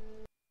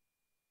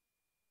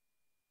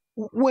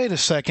 Wait a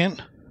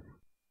second.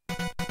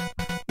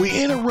 We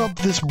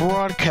interrupt this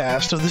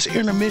broadcast of this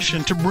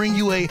intermission to bring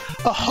you a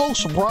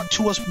host brought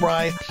to us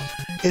by,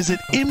 is it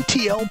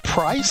MTL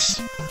Price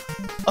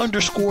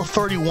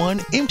 _31?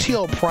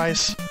 MTL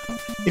Price,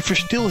 if you're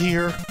still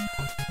here,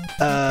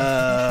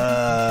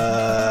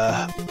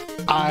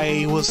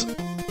 I was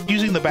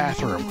using the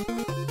bathroom,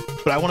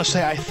 but I want to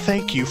say I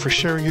thank you for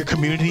sharing your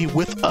community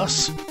with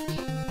us.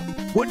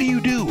 What do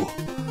you do?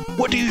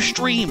 What do you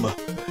stream?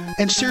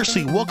 And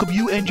seriously, welcome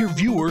you and your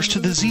viewers to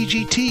the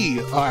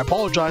ZGT. I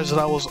apologize that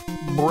I was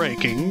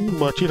breaking,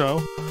 but you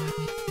know,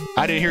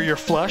 I didn't hear your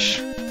flush.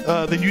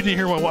 Then you didn't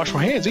hear my wash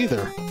my hands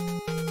either.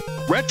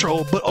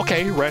 Retro, but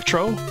okay,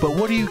 retro. But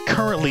what are you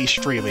currently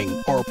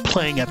streaming or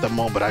playing at the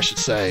moment, I should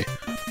say?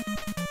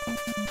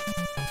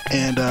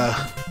 And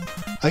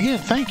again,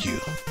 thank you.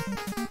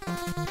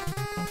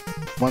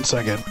 1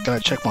 second,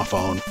 gotta check my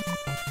phone.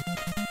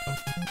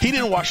 He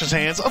didn't wash his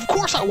hands. Of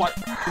course I watched.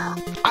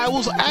 I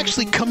was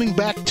actually coming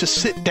back to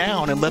sit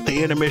down and let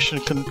the intermission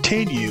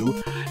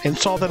continue and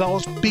saw that I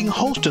was being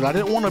hosted. I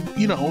didn't want to,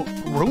 you know,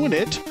 ruin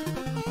it.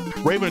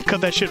 Raven cut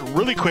that shit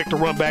really quick to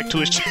run back to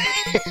his chair.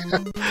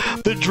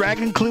 The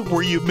dragon clip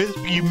where you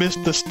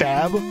missed the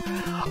stab.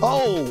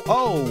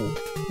 Oh,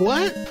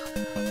 what?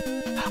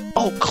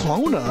 Oh,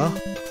 Clona?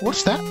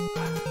 What's that?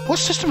 What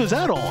system is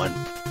that on?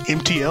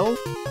 MTL?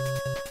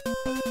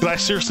 Did I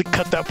seriously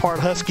cut that part,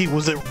 Husky?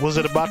 Was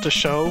it about to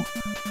show?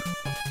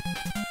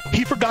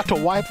 He forgot to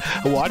wipe.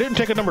 Well, I didn't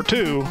take a number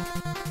 2.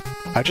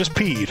 I just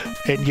peed.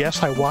 And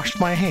yes, I washed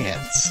my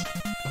hands.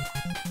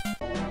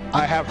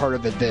 I have heard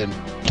of it then.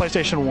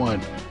 PlayStation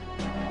 1.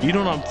 You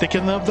know what I'm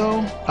thinking of, though?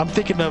 I'm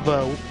thinking of,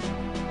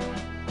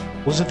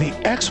 was it the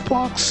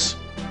Xbox?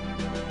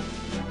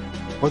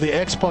 Or the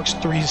Xbox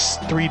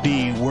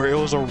 3D, where it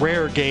was a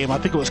rare game. I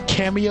think it was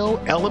Cameo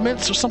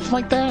Elements or something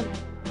like that.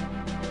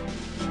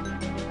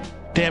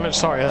 Damn it,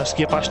 sorry,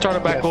 Husky. If I start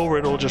it back over,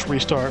 it'll just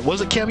restart. Was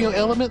it Cameo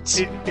Elements?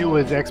 It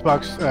was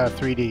Xbox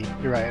 3D.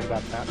 You're right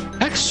about that.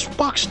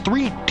 Xbox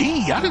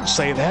 3D? I didn't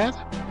say that.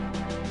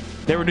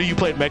 Never knew you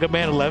played Mega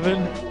Man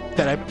 11?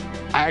 That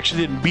I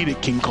actually didn't beat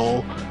it, King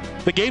Cole.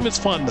 The game is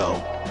fun,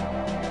 though.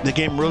 The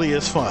game really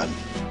is fun.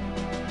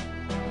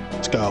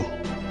 Let's go.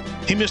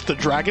 He missed the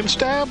dragon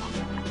stab?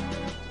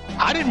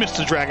 I didn't miss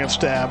the dragon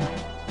stab.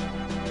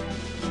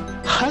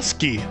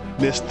 Husky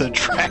missed the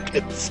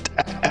dragon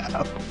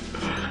stab.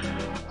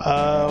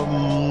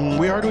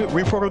 We already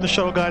reprogrammed the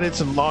shuttle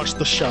guidance and launched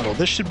the shuttle.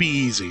 This should be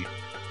easy.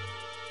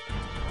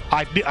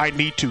 I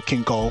need to,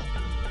 King Cole.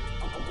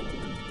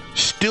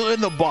 Still in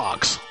the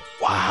box.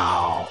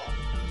 Wow.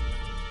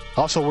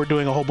 Also, we're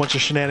doing a whole bunch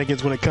of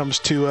shenanigans when it comes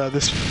to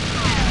this.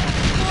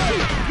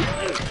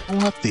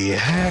 What the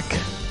heck?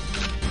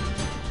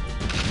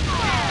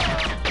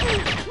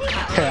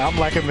 Okay, I'm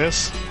liking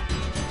this.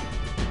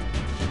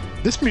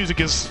 This music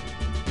is...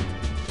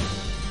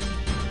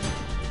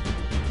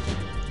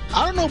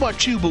 I don't know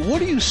about you, but what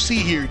do you see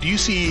here? Do you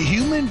see a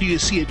human? Do you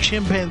see a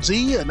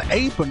chimpanzee, an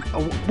ape?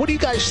 What do you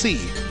guys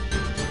see?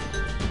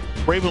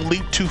 Raven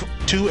leaped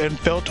to and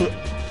fell to...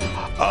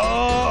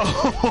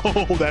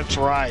 Oh, that's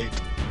right.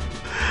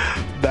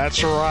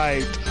 That's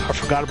right. I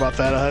forgot about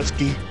that,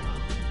 Husky.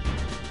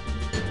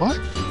 What?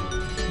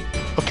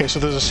 Okay, so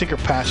there's a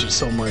secret passage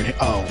somewhere in here.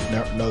 Oh,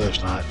 no,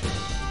 there's not.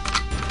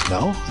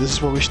 No? This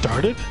is where we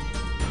started?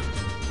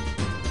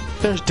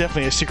 There's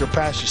definitely a secret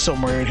passage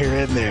somewhere in here,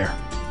 isn't there?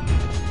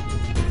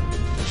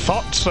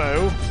 Thought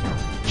so.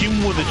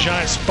 Human with a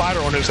giant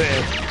spider on his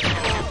head.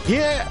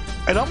 Yeah,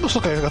 it almost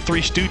looked like a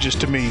Three Stooges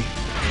to me.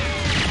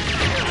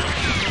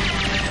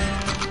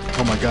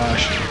 Oh my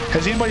gosh.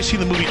 Has anybody seen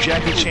the movie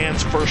Jackie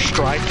Chan's First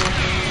Strike?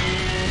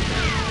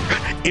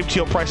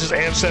 MTL Price's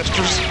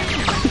ancestors?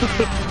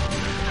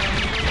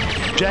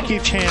 Jackie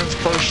Chan's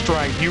First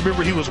Strike. Do you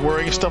remember he was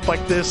wearing stuff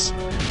like this?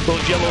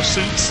 Those yellow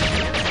suits?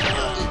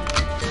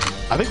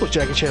 I think it was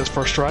Jackie Chan's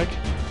First Strike.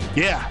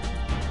 Yeah.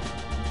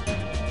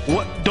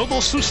 What? Don't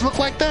those suits look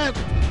like that?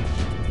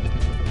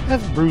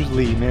 That's Bruce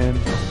Lee, man.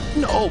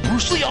 No,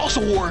 Bruce Lee also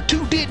wore it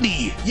too, didn't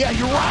he? Yeah,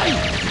 you're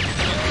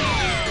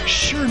right.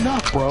 Sure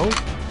enough, bro.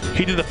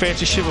 He did the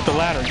fancy shit with the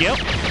ladder. Yep.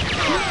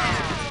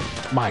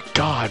 My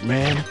God,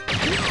 man.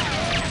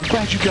 I'm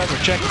glad you guys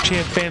are Jackie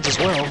Chan fans as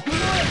well.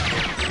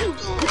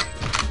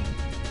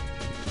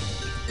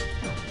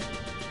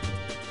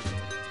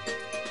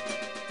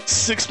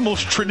 Sixth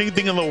most trending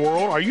thing in the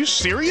world? Are you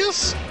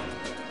serious?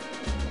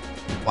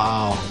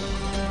 Wow.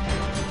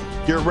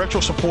 You're a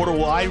retro supporter.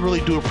 Well, I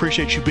really do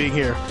appreciate you being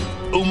here.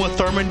 Uma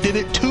Thurman did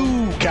it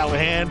too,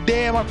 Callahan.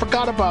 Damn, I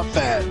forgot about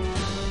that.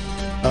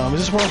 Is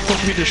this where I'm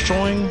supposed to be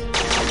destroying?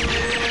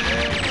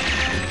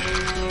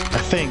 I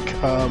think.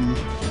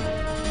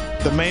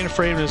 The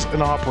mainframe is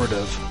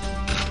inoperative.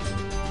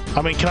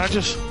 I mean, can I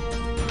just...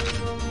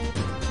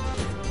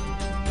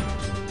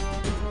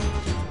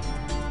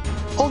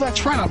 Oh,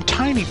 that's right, I'm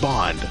Tiny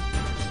Bond.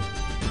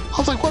 I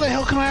was like, what the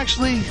hell can I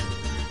actually...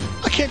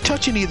 I can't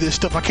touch any of this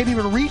stuff. I can't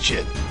even reach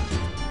it.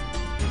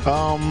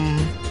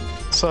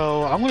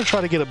 So I'm gonna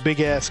try to get a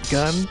big-ass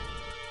gun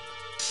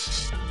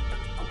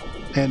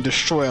and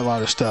destroy a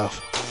lot of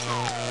stuff.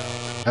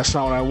 That's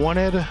not what I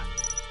wanted.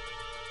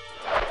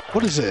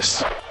 What is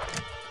this?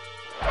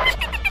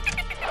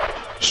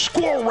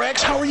 Squirrel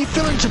Rex, how are you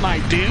feeling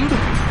tonight, dude?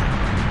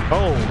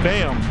 Oh,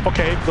 damn.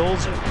 Okay,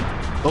 those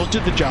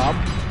did the job.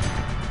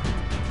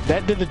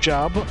 That did the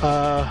job.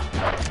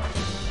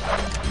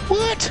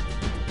 What?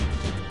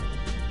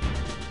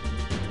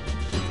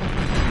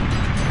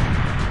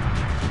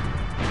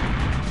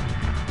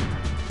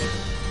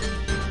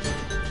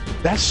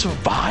 That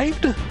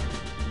survived?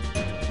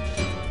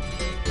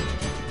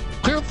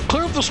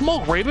 Clear up the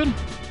smoke, Raven.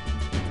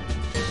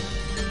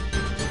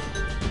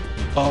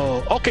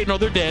 Oh, okay, no,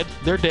 they're dead.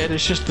 They're dead.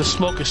 It's just the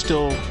smoke is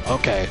still...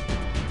 Okay.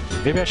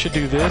 Maybe I should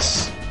do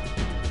this.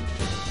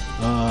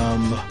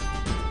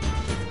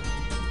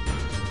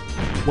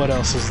 What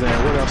else is there?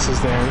 What else is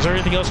there? Is there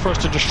anything else for us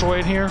to destroy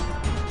in here?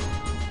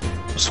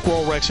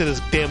 Squirrel Rex, it is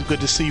damn good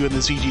to see you in the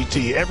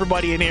ZGT.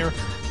 Everybody in here,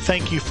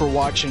 thank you for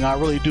watching. I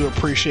really do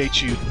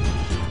appreciate you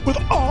with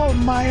all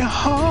my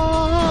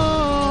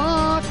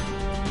heart.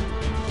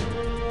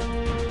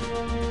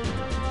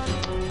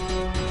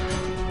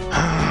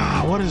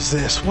 What is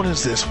this? What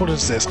is this? What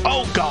is this?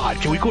 Oh God,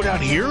 can we go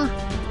down here?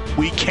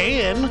 We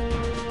can.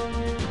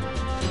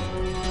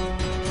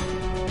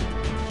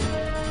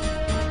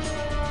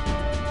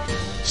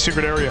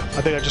 Secret area.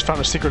 I think I just found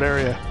a secret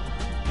area.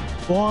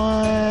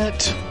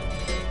 What?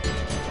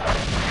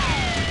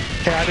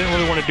 Okay, I didn't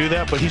really want to do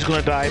that, but he's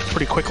gonna die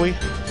pretty quickly.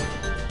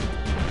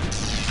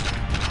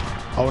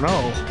 Oh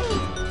no.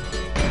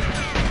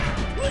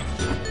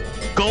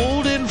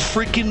 Golden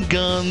freaking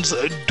guns,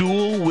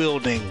 dual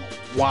wielding.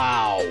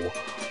 Wow.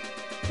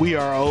 We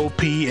are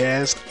OP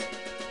as...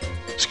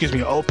 Excuse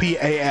me,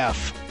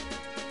 OPAF.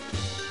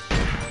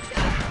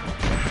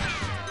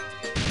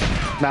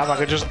 Now if I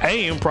could just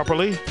aim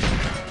properly.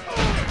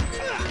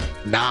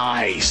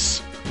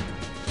 Nice.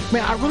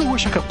 Man, I really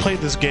wish I could play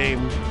this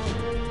game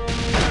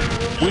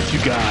with you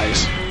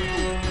guys.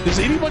 Does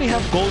anybody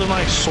have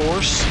Goldeneye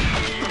Source?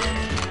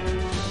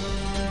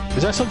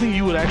 Is that something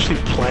you would actually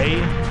play?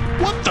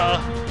 What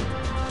the?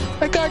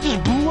 That guy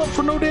just blew up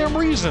for no damn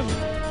reason.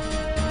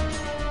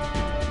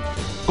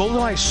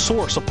 Goldeneye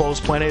Source,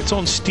 Opposed Planet. It's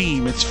on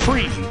Steam. It's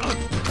free.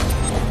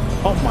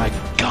 Oh my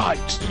God.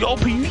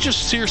 OP, you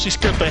just seriously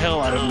scared the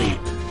hell out of me.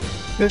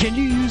 Can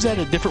you use that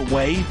a different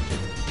way?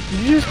 Did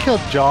you just kill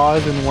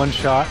Jaws in one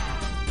shot?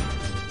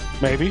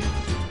 Maybe.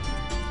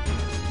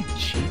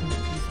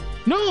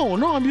 No,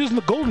 I'm using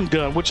the golden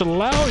gun, which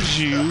allows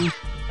you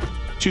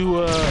to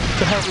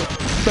have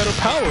better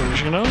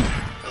powers, you know?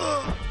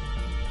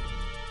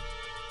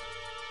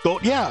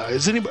 Yeah,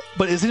 is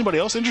anybody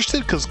else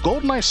interested? Because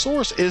Goldeneye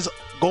Source is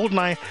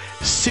Goldeneye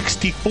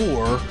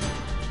 64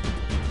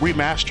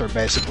 remastered,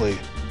 basically.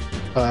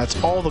 It's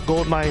all the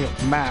Goldeneye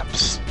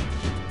maps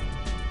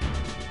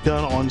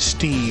done on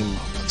Steam.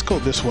 Let's go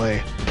this way.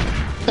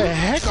 What the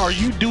heck are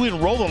you doing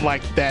rolling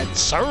like that,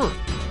 sir?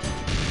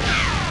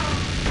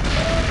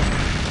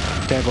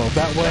 Can't go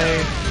that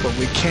way, but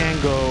we can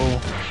go...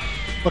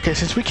 Okay,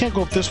 since we can't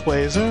go up this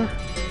way, is there?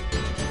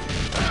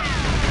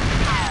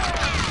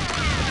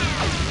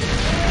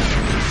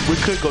 We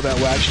could go that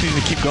way. I just need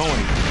to keep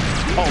going.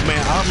 Oh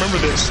man, I remember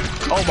this.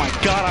 Oh my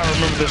God, I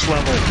remember this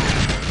level.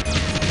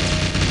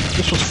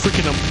 This was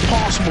freaking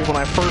impossible when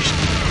I first...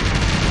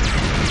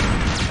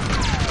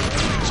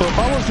 So if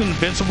I was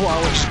invincible, I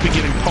would just be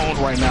getting pwned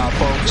right now,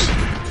 folks.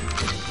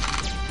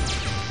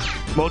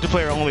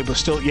 Multiplayer only, but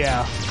still,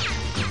 yeah.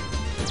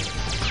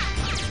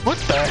 What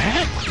the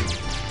heck?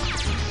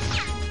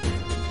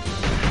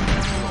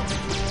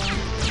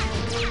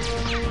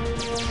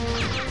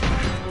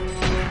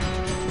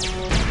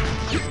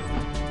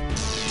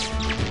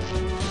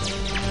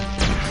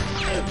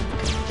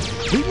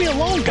 Leave me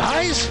alone,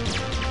 guys!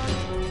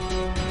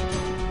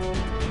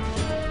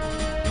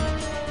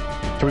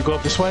 Can we go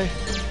up this way?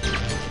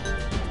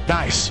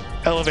 Nice.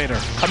 Elevator.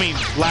 I mean,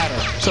 ladder.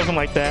 Something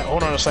like that.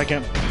 Hold on a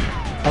second.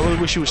 I really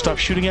wish you would stop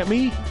shooting at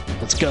me.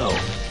 Let's go.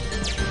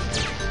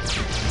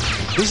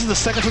 This is the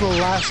second to the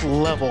last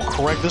level,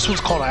 correct? This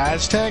one's called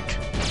Aztec.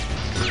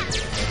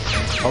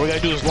 All we gotta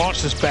do is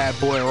launch this bad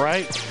boy,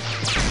 right?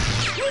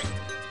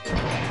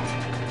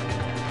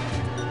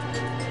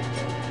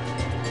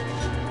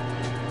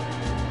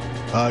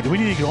 Do we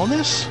need to get on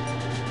this?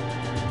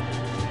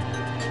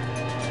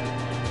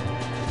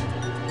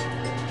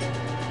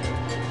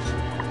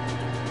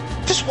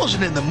 This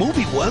wasn't in the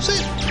movie, was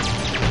it?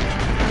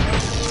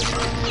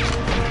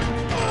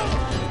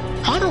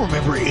 I don't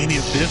remember any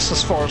of this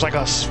as far as like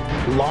a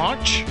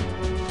launch.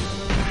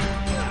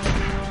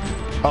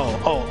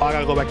 Oh, I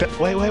gotta go back there.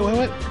 Wait.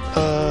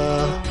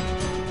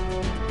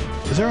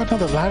 Is there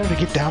another ladder to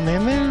get down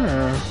in there,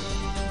 or?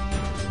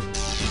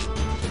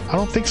 I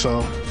don't think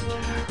so.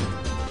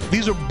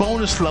 These are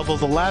bonus levels.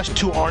 The last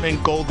two aren't in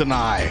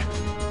Goldeneye.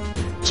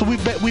 So we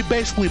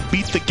basically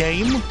beat the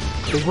game.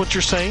 is what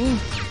you're saying?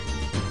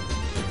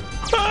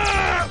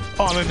 Ah!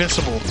 Oh, I'm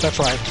invincible. That's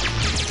right.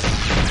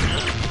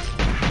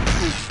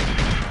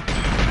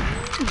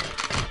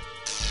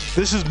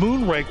 This is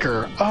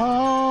Moonraker.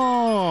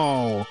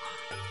 Oh.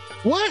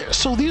 What?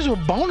 So these are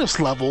bonus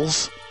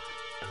levels?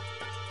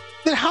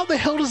 Then how the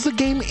hell does the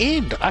game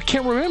end? I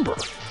can't remember.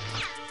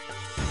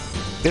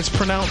 It's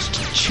pronounced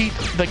cheat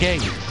the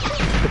game.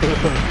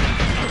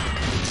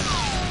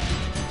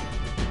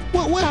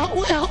 well,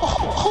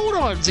 hold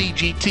on,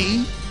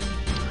 ZGT.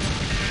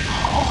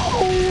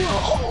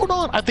 Hold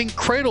on. I think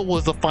Cradle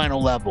was the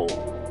final level.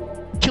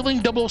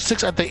 Killing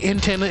 006 at the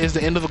antenna is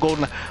the end of the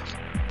Goldeneye.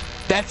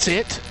 That's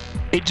it?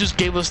 It just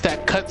gave us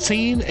that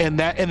cutscene and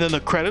then the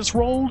credits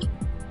rolled?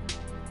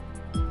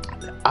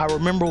 I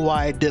remember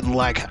why I didn't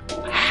like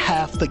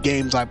half the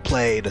games I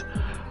played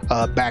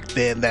back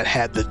then that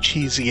had the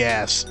cheesy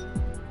ass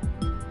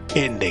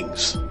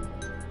endings.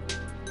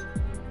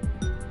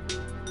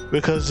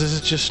 Because this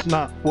is just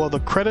not, well, the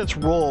credits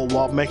roll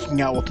while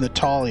making out with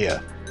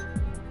Natalia.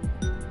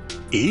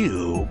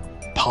 Ew,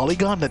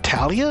 Polygon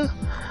Natalia?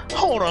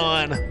 Hold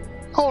on.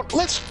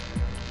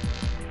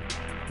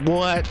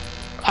 What?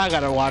 I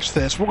gotta watch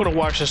this. We're gonna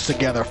watch this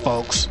together,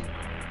 folks.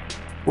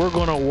 We're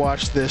gonna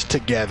watch this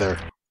together.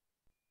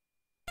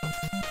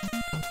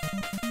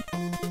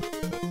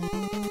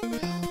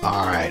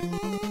 Alright.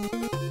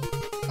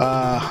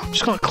 I'm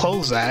just gonna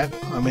close that.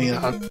 I mean,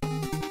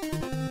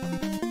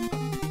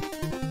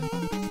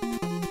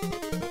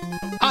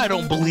 I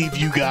don't believe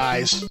you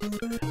guys.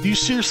 Do you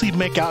seriously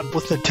make out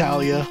with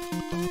Natalia?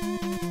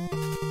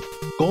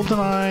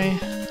 GoldenEye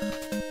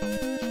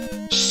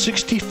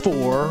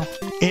 64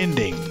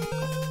 ending.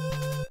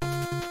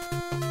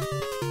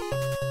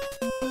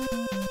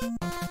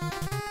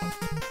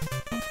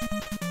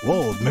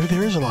 Whoa, maybe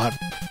there is a lot.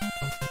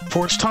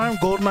 For its time,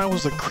 GoldenEye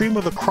was the cream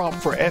of the crop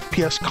for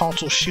FPS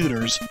console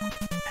shooters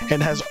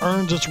and has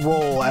earned its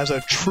role as a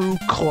true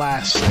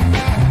classic.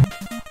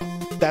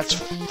 That's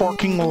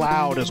fucking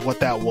loud is what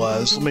that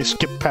was. Let me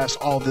skip past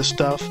all this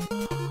stuff.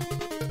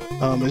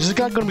 Is this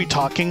guy going to be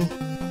talking?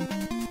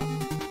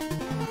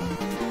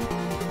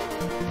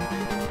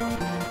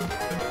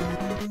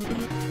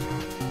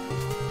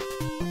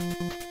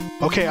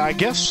 Okay, I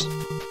guess...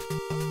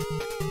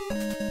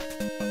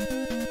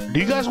 Do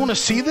you guys want to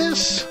see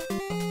this?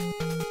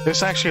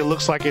 This actually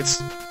looks like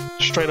it's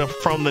straight up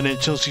from the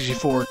Nintendo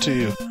 64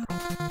 too.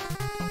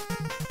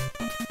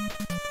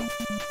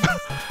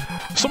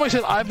 Somebody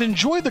said, I've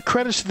enjoyed the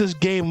credits to this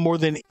game more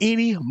than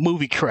any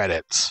movie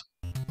credits.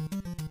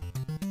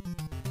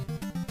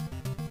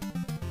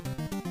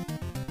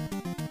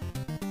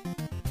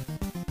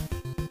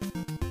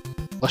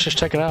 Let's just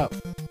check it out.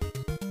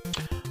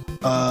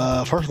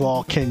 First of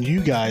all, can you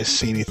guys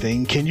see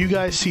anything? Can you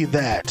guys see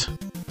that?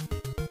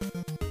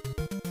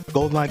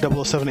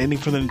 GoldenEye 007 ending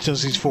for the Nintendo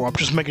 64. I'm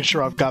just making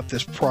sure I've got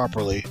this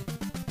properly.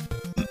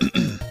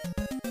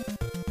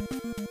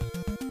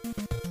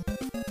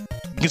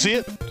 You can see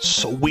it?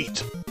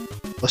 Sweet.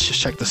 Let's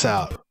just check this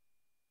out.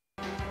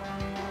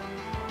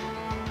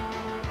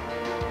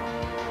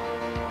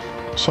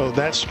 So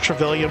that's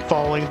Trevelyan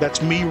falling.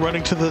 That's me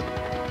running to the...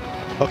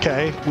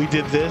 Okay, we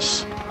did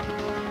this.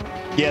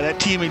 Yeah, that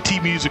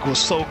TMNT music was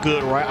so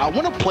good, right? I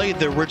want to play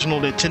the original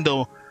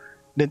Nintendo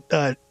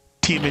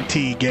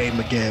TMNT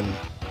game again.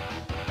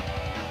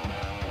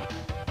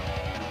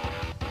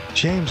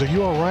 James, are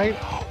you alright?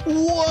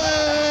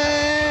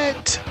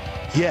 What?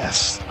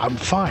 Yes, I'm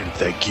fine,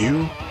 thank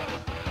you.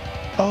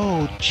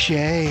 Oh,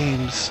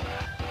 James.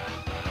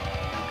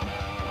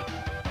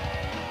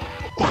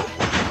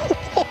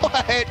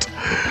 What?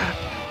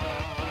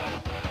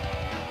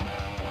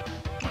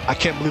 I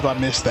can't believe I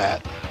missed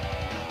that.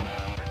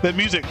 The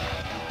music.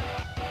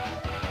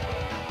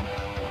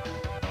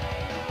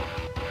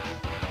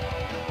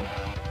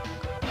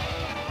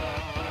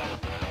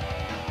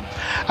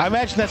 I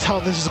imagine that's how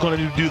this is going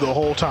to do the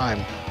whole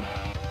time.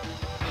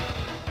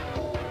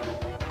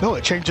 No,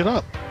 it changed it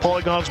up.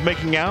 Polygons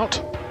making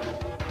out.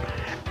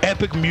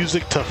 Epic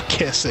music to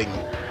kissing.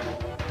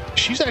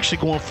 She's actually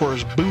going for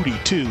his booty,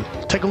 too.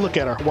 Take a look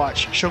at her.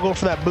 Watch. She'll go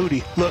for that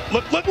booty. Look,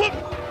 look, look, look!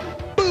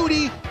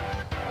 Booty!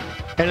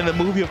 And in the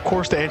movie, of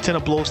course, the antenna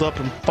blows up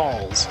and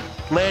falls.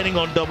 Landing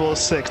on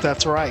 006.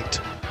 That's right.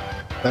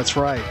 That's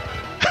right.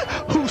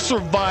 Who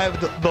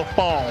survived the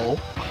fall?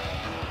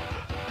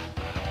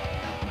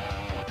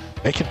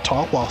 They can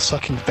talk while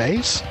sucking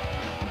face?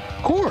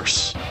 Of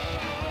course.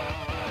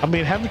 I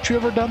mean, haven't you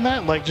ever done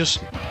that? Like, just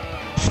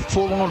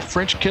full-on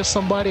French kiss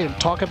somebody and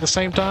talk at the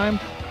same time?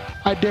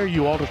 I dare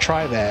you all to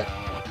try that.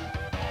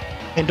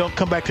 And don't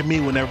come back to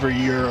me whenever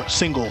you're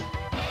single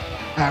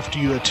after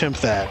you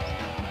attempt that.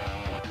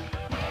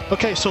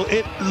 Okay, so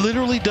it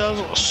literally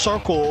does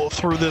circle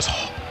through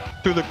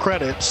the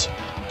credits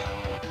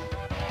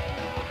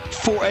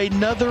for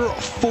another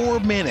 4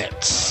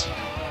 minutes.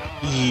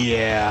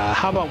 Yeah,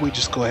 how about we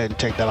just go ahead and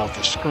take that off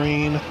the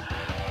screen,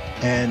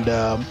 and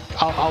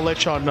I'll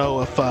let y'all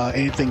know if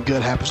anything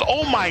good happens.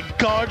 Oh my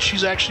God,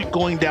 she's actually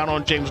going down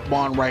on James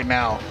Bond right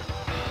now.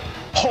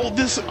 Hold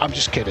this. I'm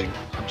just kidding.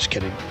 I'm just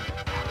kidding.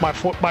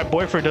 My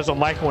boyfriend doesn't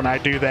like when I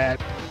do that.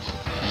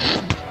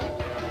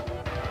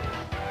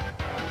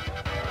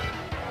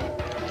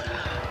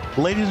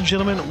 Ladies and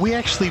gentlemen, we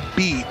actually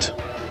beat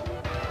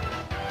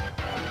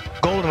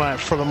Goldeneye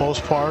for the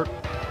most part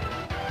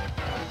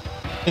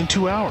in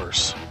 2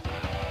 hours.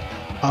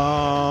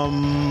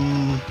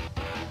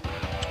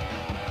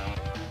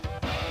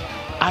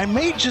 I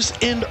may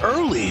just end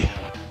early.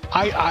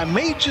 I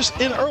may just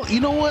end early. You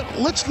know what?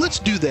 Let's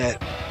do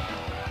that.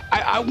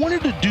 I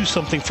wanted to do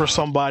something for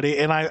somebody,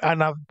 and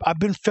I've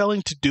been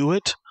failing to do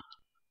it.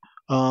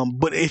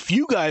 But if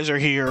you guys are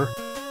here,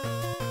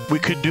 we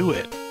could do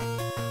it.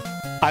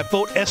 I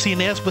vote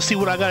SNES, but see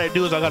what I gotta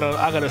do is I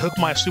gotta hook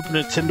my Super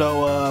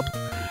Nintendo up,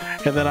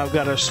 and then I've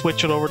gotta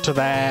switch it over to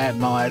that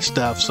and all that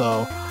stuff.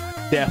 So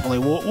definitely,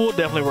 we'll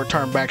definitely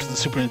return back to the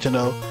Super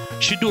Nintendo.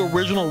 Should do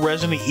original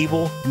Resident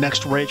Evil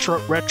next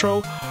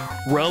retro.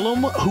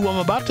 Realm, who I'm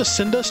about to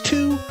send us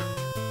to,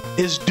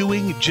 is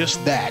doing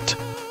just that.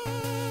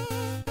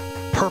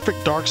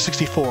 Perfect Dark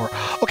 64.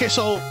 Okay,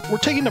 so we're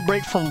taking a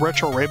break from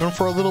Retro Raven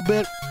for a little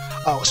bit.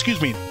 Oh,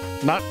 excuse me,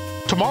 not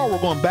tomorrow.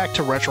 We're going back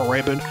to Retro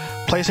Raven.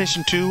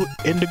 PlayStation 2,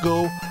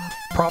 Indigo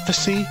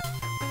Prophecy,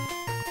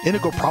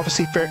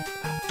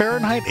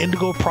 Fahrenheit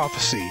Indigo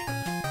Prophecy.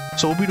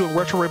 So we'll be doing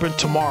Retro Raven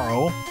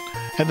tomorrow,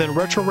 and then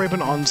Retro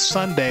Raven on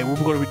Sunday. We're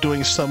going to be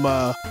doing some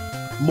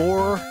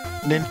more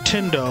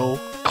Nintendo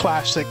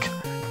classic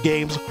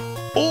games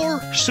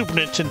or Super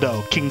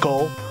Nintendo, King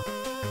Cole,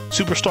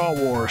 Super Star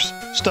Wars,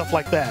 stuff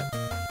like that.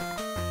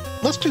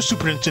 Let's do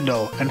Super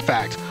Nintendo. In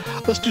fact,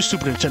 let's do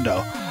Super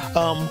Nintendo.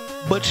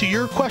 But to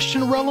your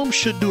question, Realm,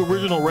 should do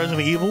original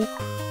Resident Evil.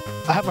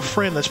 I have a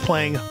friend that's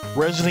playing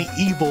Resident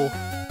Evil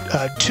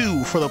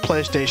 2 for the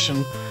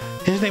PlayStation.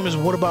 His name is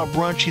What About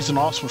Brunch. He's an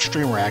awesome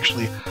streamer,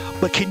 actually.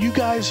 But can you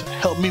guys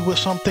help me with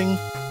something?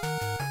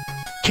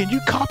 Can you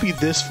copy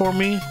this for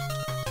me?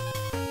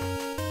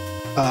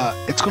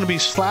 It's going to be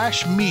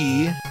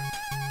 /me.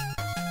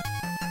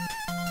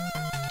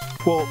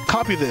 Well,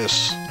 copy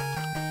this.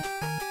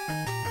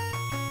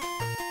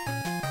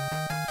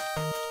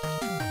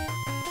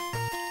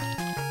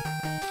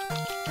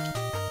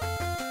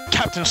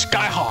 Captain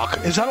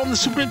Skyhawk. Is that on the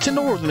Super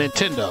Nintendo or the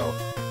Nintendo?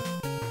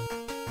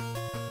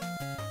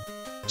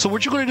 So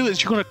what you're going to do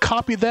is you're going to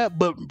copy that,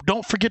 but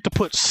don't forget to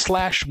put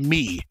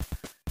 /me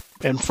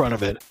in front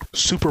of it.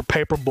 Super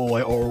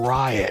Paperboy or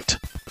Riot.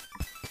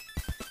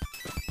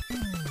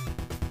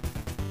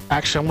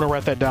 Actually, I'm going to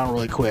write that down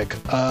really quick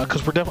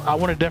because I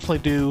want to definitely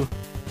do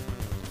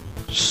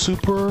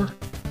Super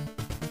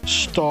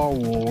Star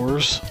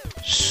Wars,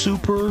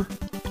 Super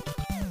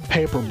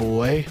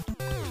Paperboy.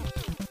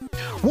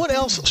 What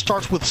else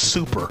starts with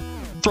super?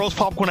 Throws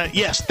popcorn at.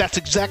 Yes, that's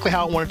exactly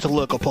how I want it to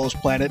look. Opposed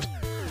Planet.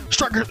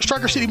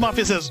 Striker City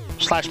Mafia says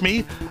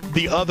 /me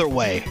the other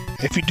way.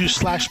 If you do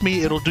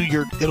 /me,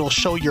 it'll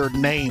show your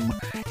name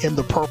in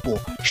the purple.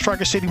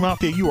 Striker City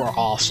Mafia, you are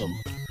awesome.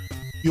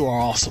 You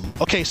are awesome.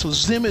 Okay, so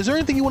Zim, is there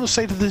anything you want to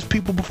say to these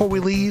people before we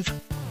leave?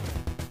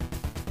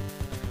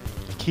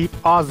 Keep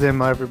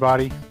awesome,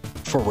 everybody.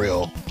 For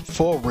real,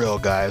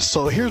 guys.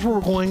 So here's where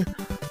we're going.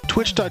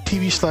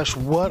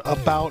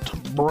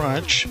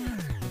 Twitch.tv/whataboutbrunch.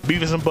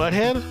 Beavis and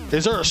Butthead?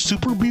 Is there a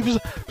Super Beavis?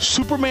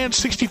 Superman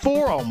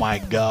 64? Oh my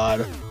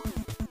god.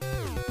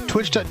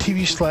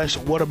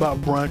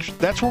 Twitch.tv/whataboutbrunch.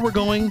 That's where we're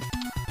going.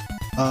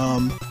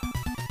 I'm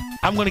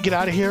going to get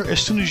out of here. As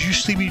soon as you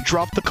see me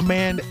drop the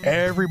command,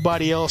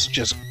 everybody else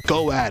just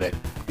go at it.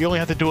 You only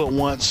have to do it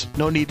once.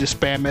 No need to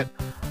spam it.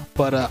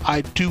 But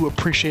I do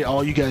appreciate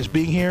all you guys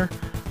being here.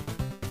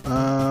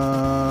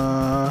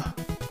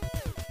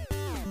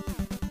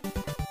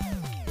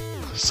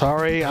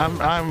 Sorry, I'm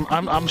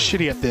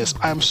shitty at this.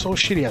 I'm so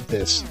shitty at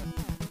this.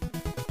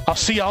 I'll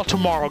see y'all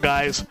tomorrow,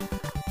 guys.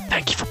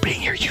 Thank you for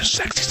being here, you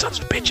sexy sons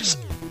of bitches.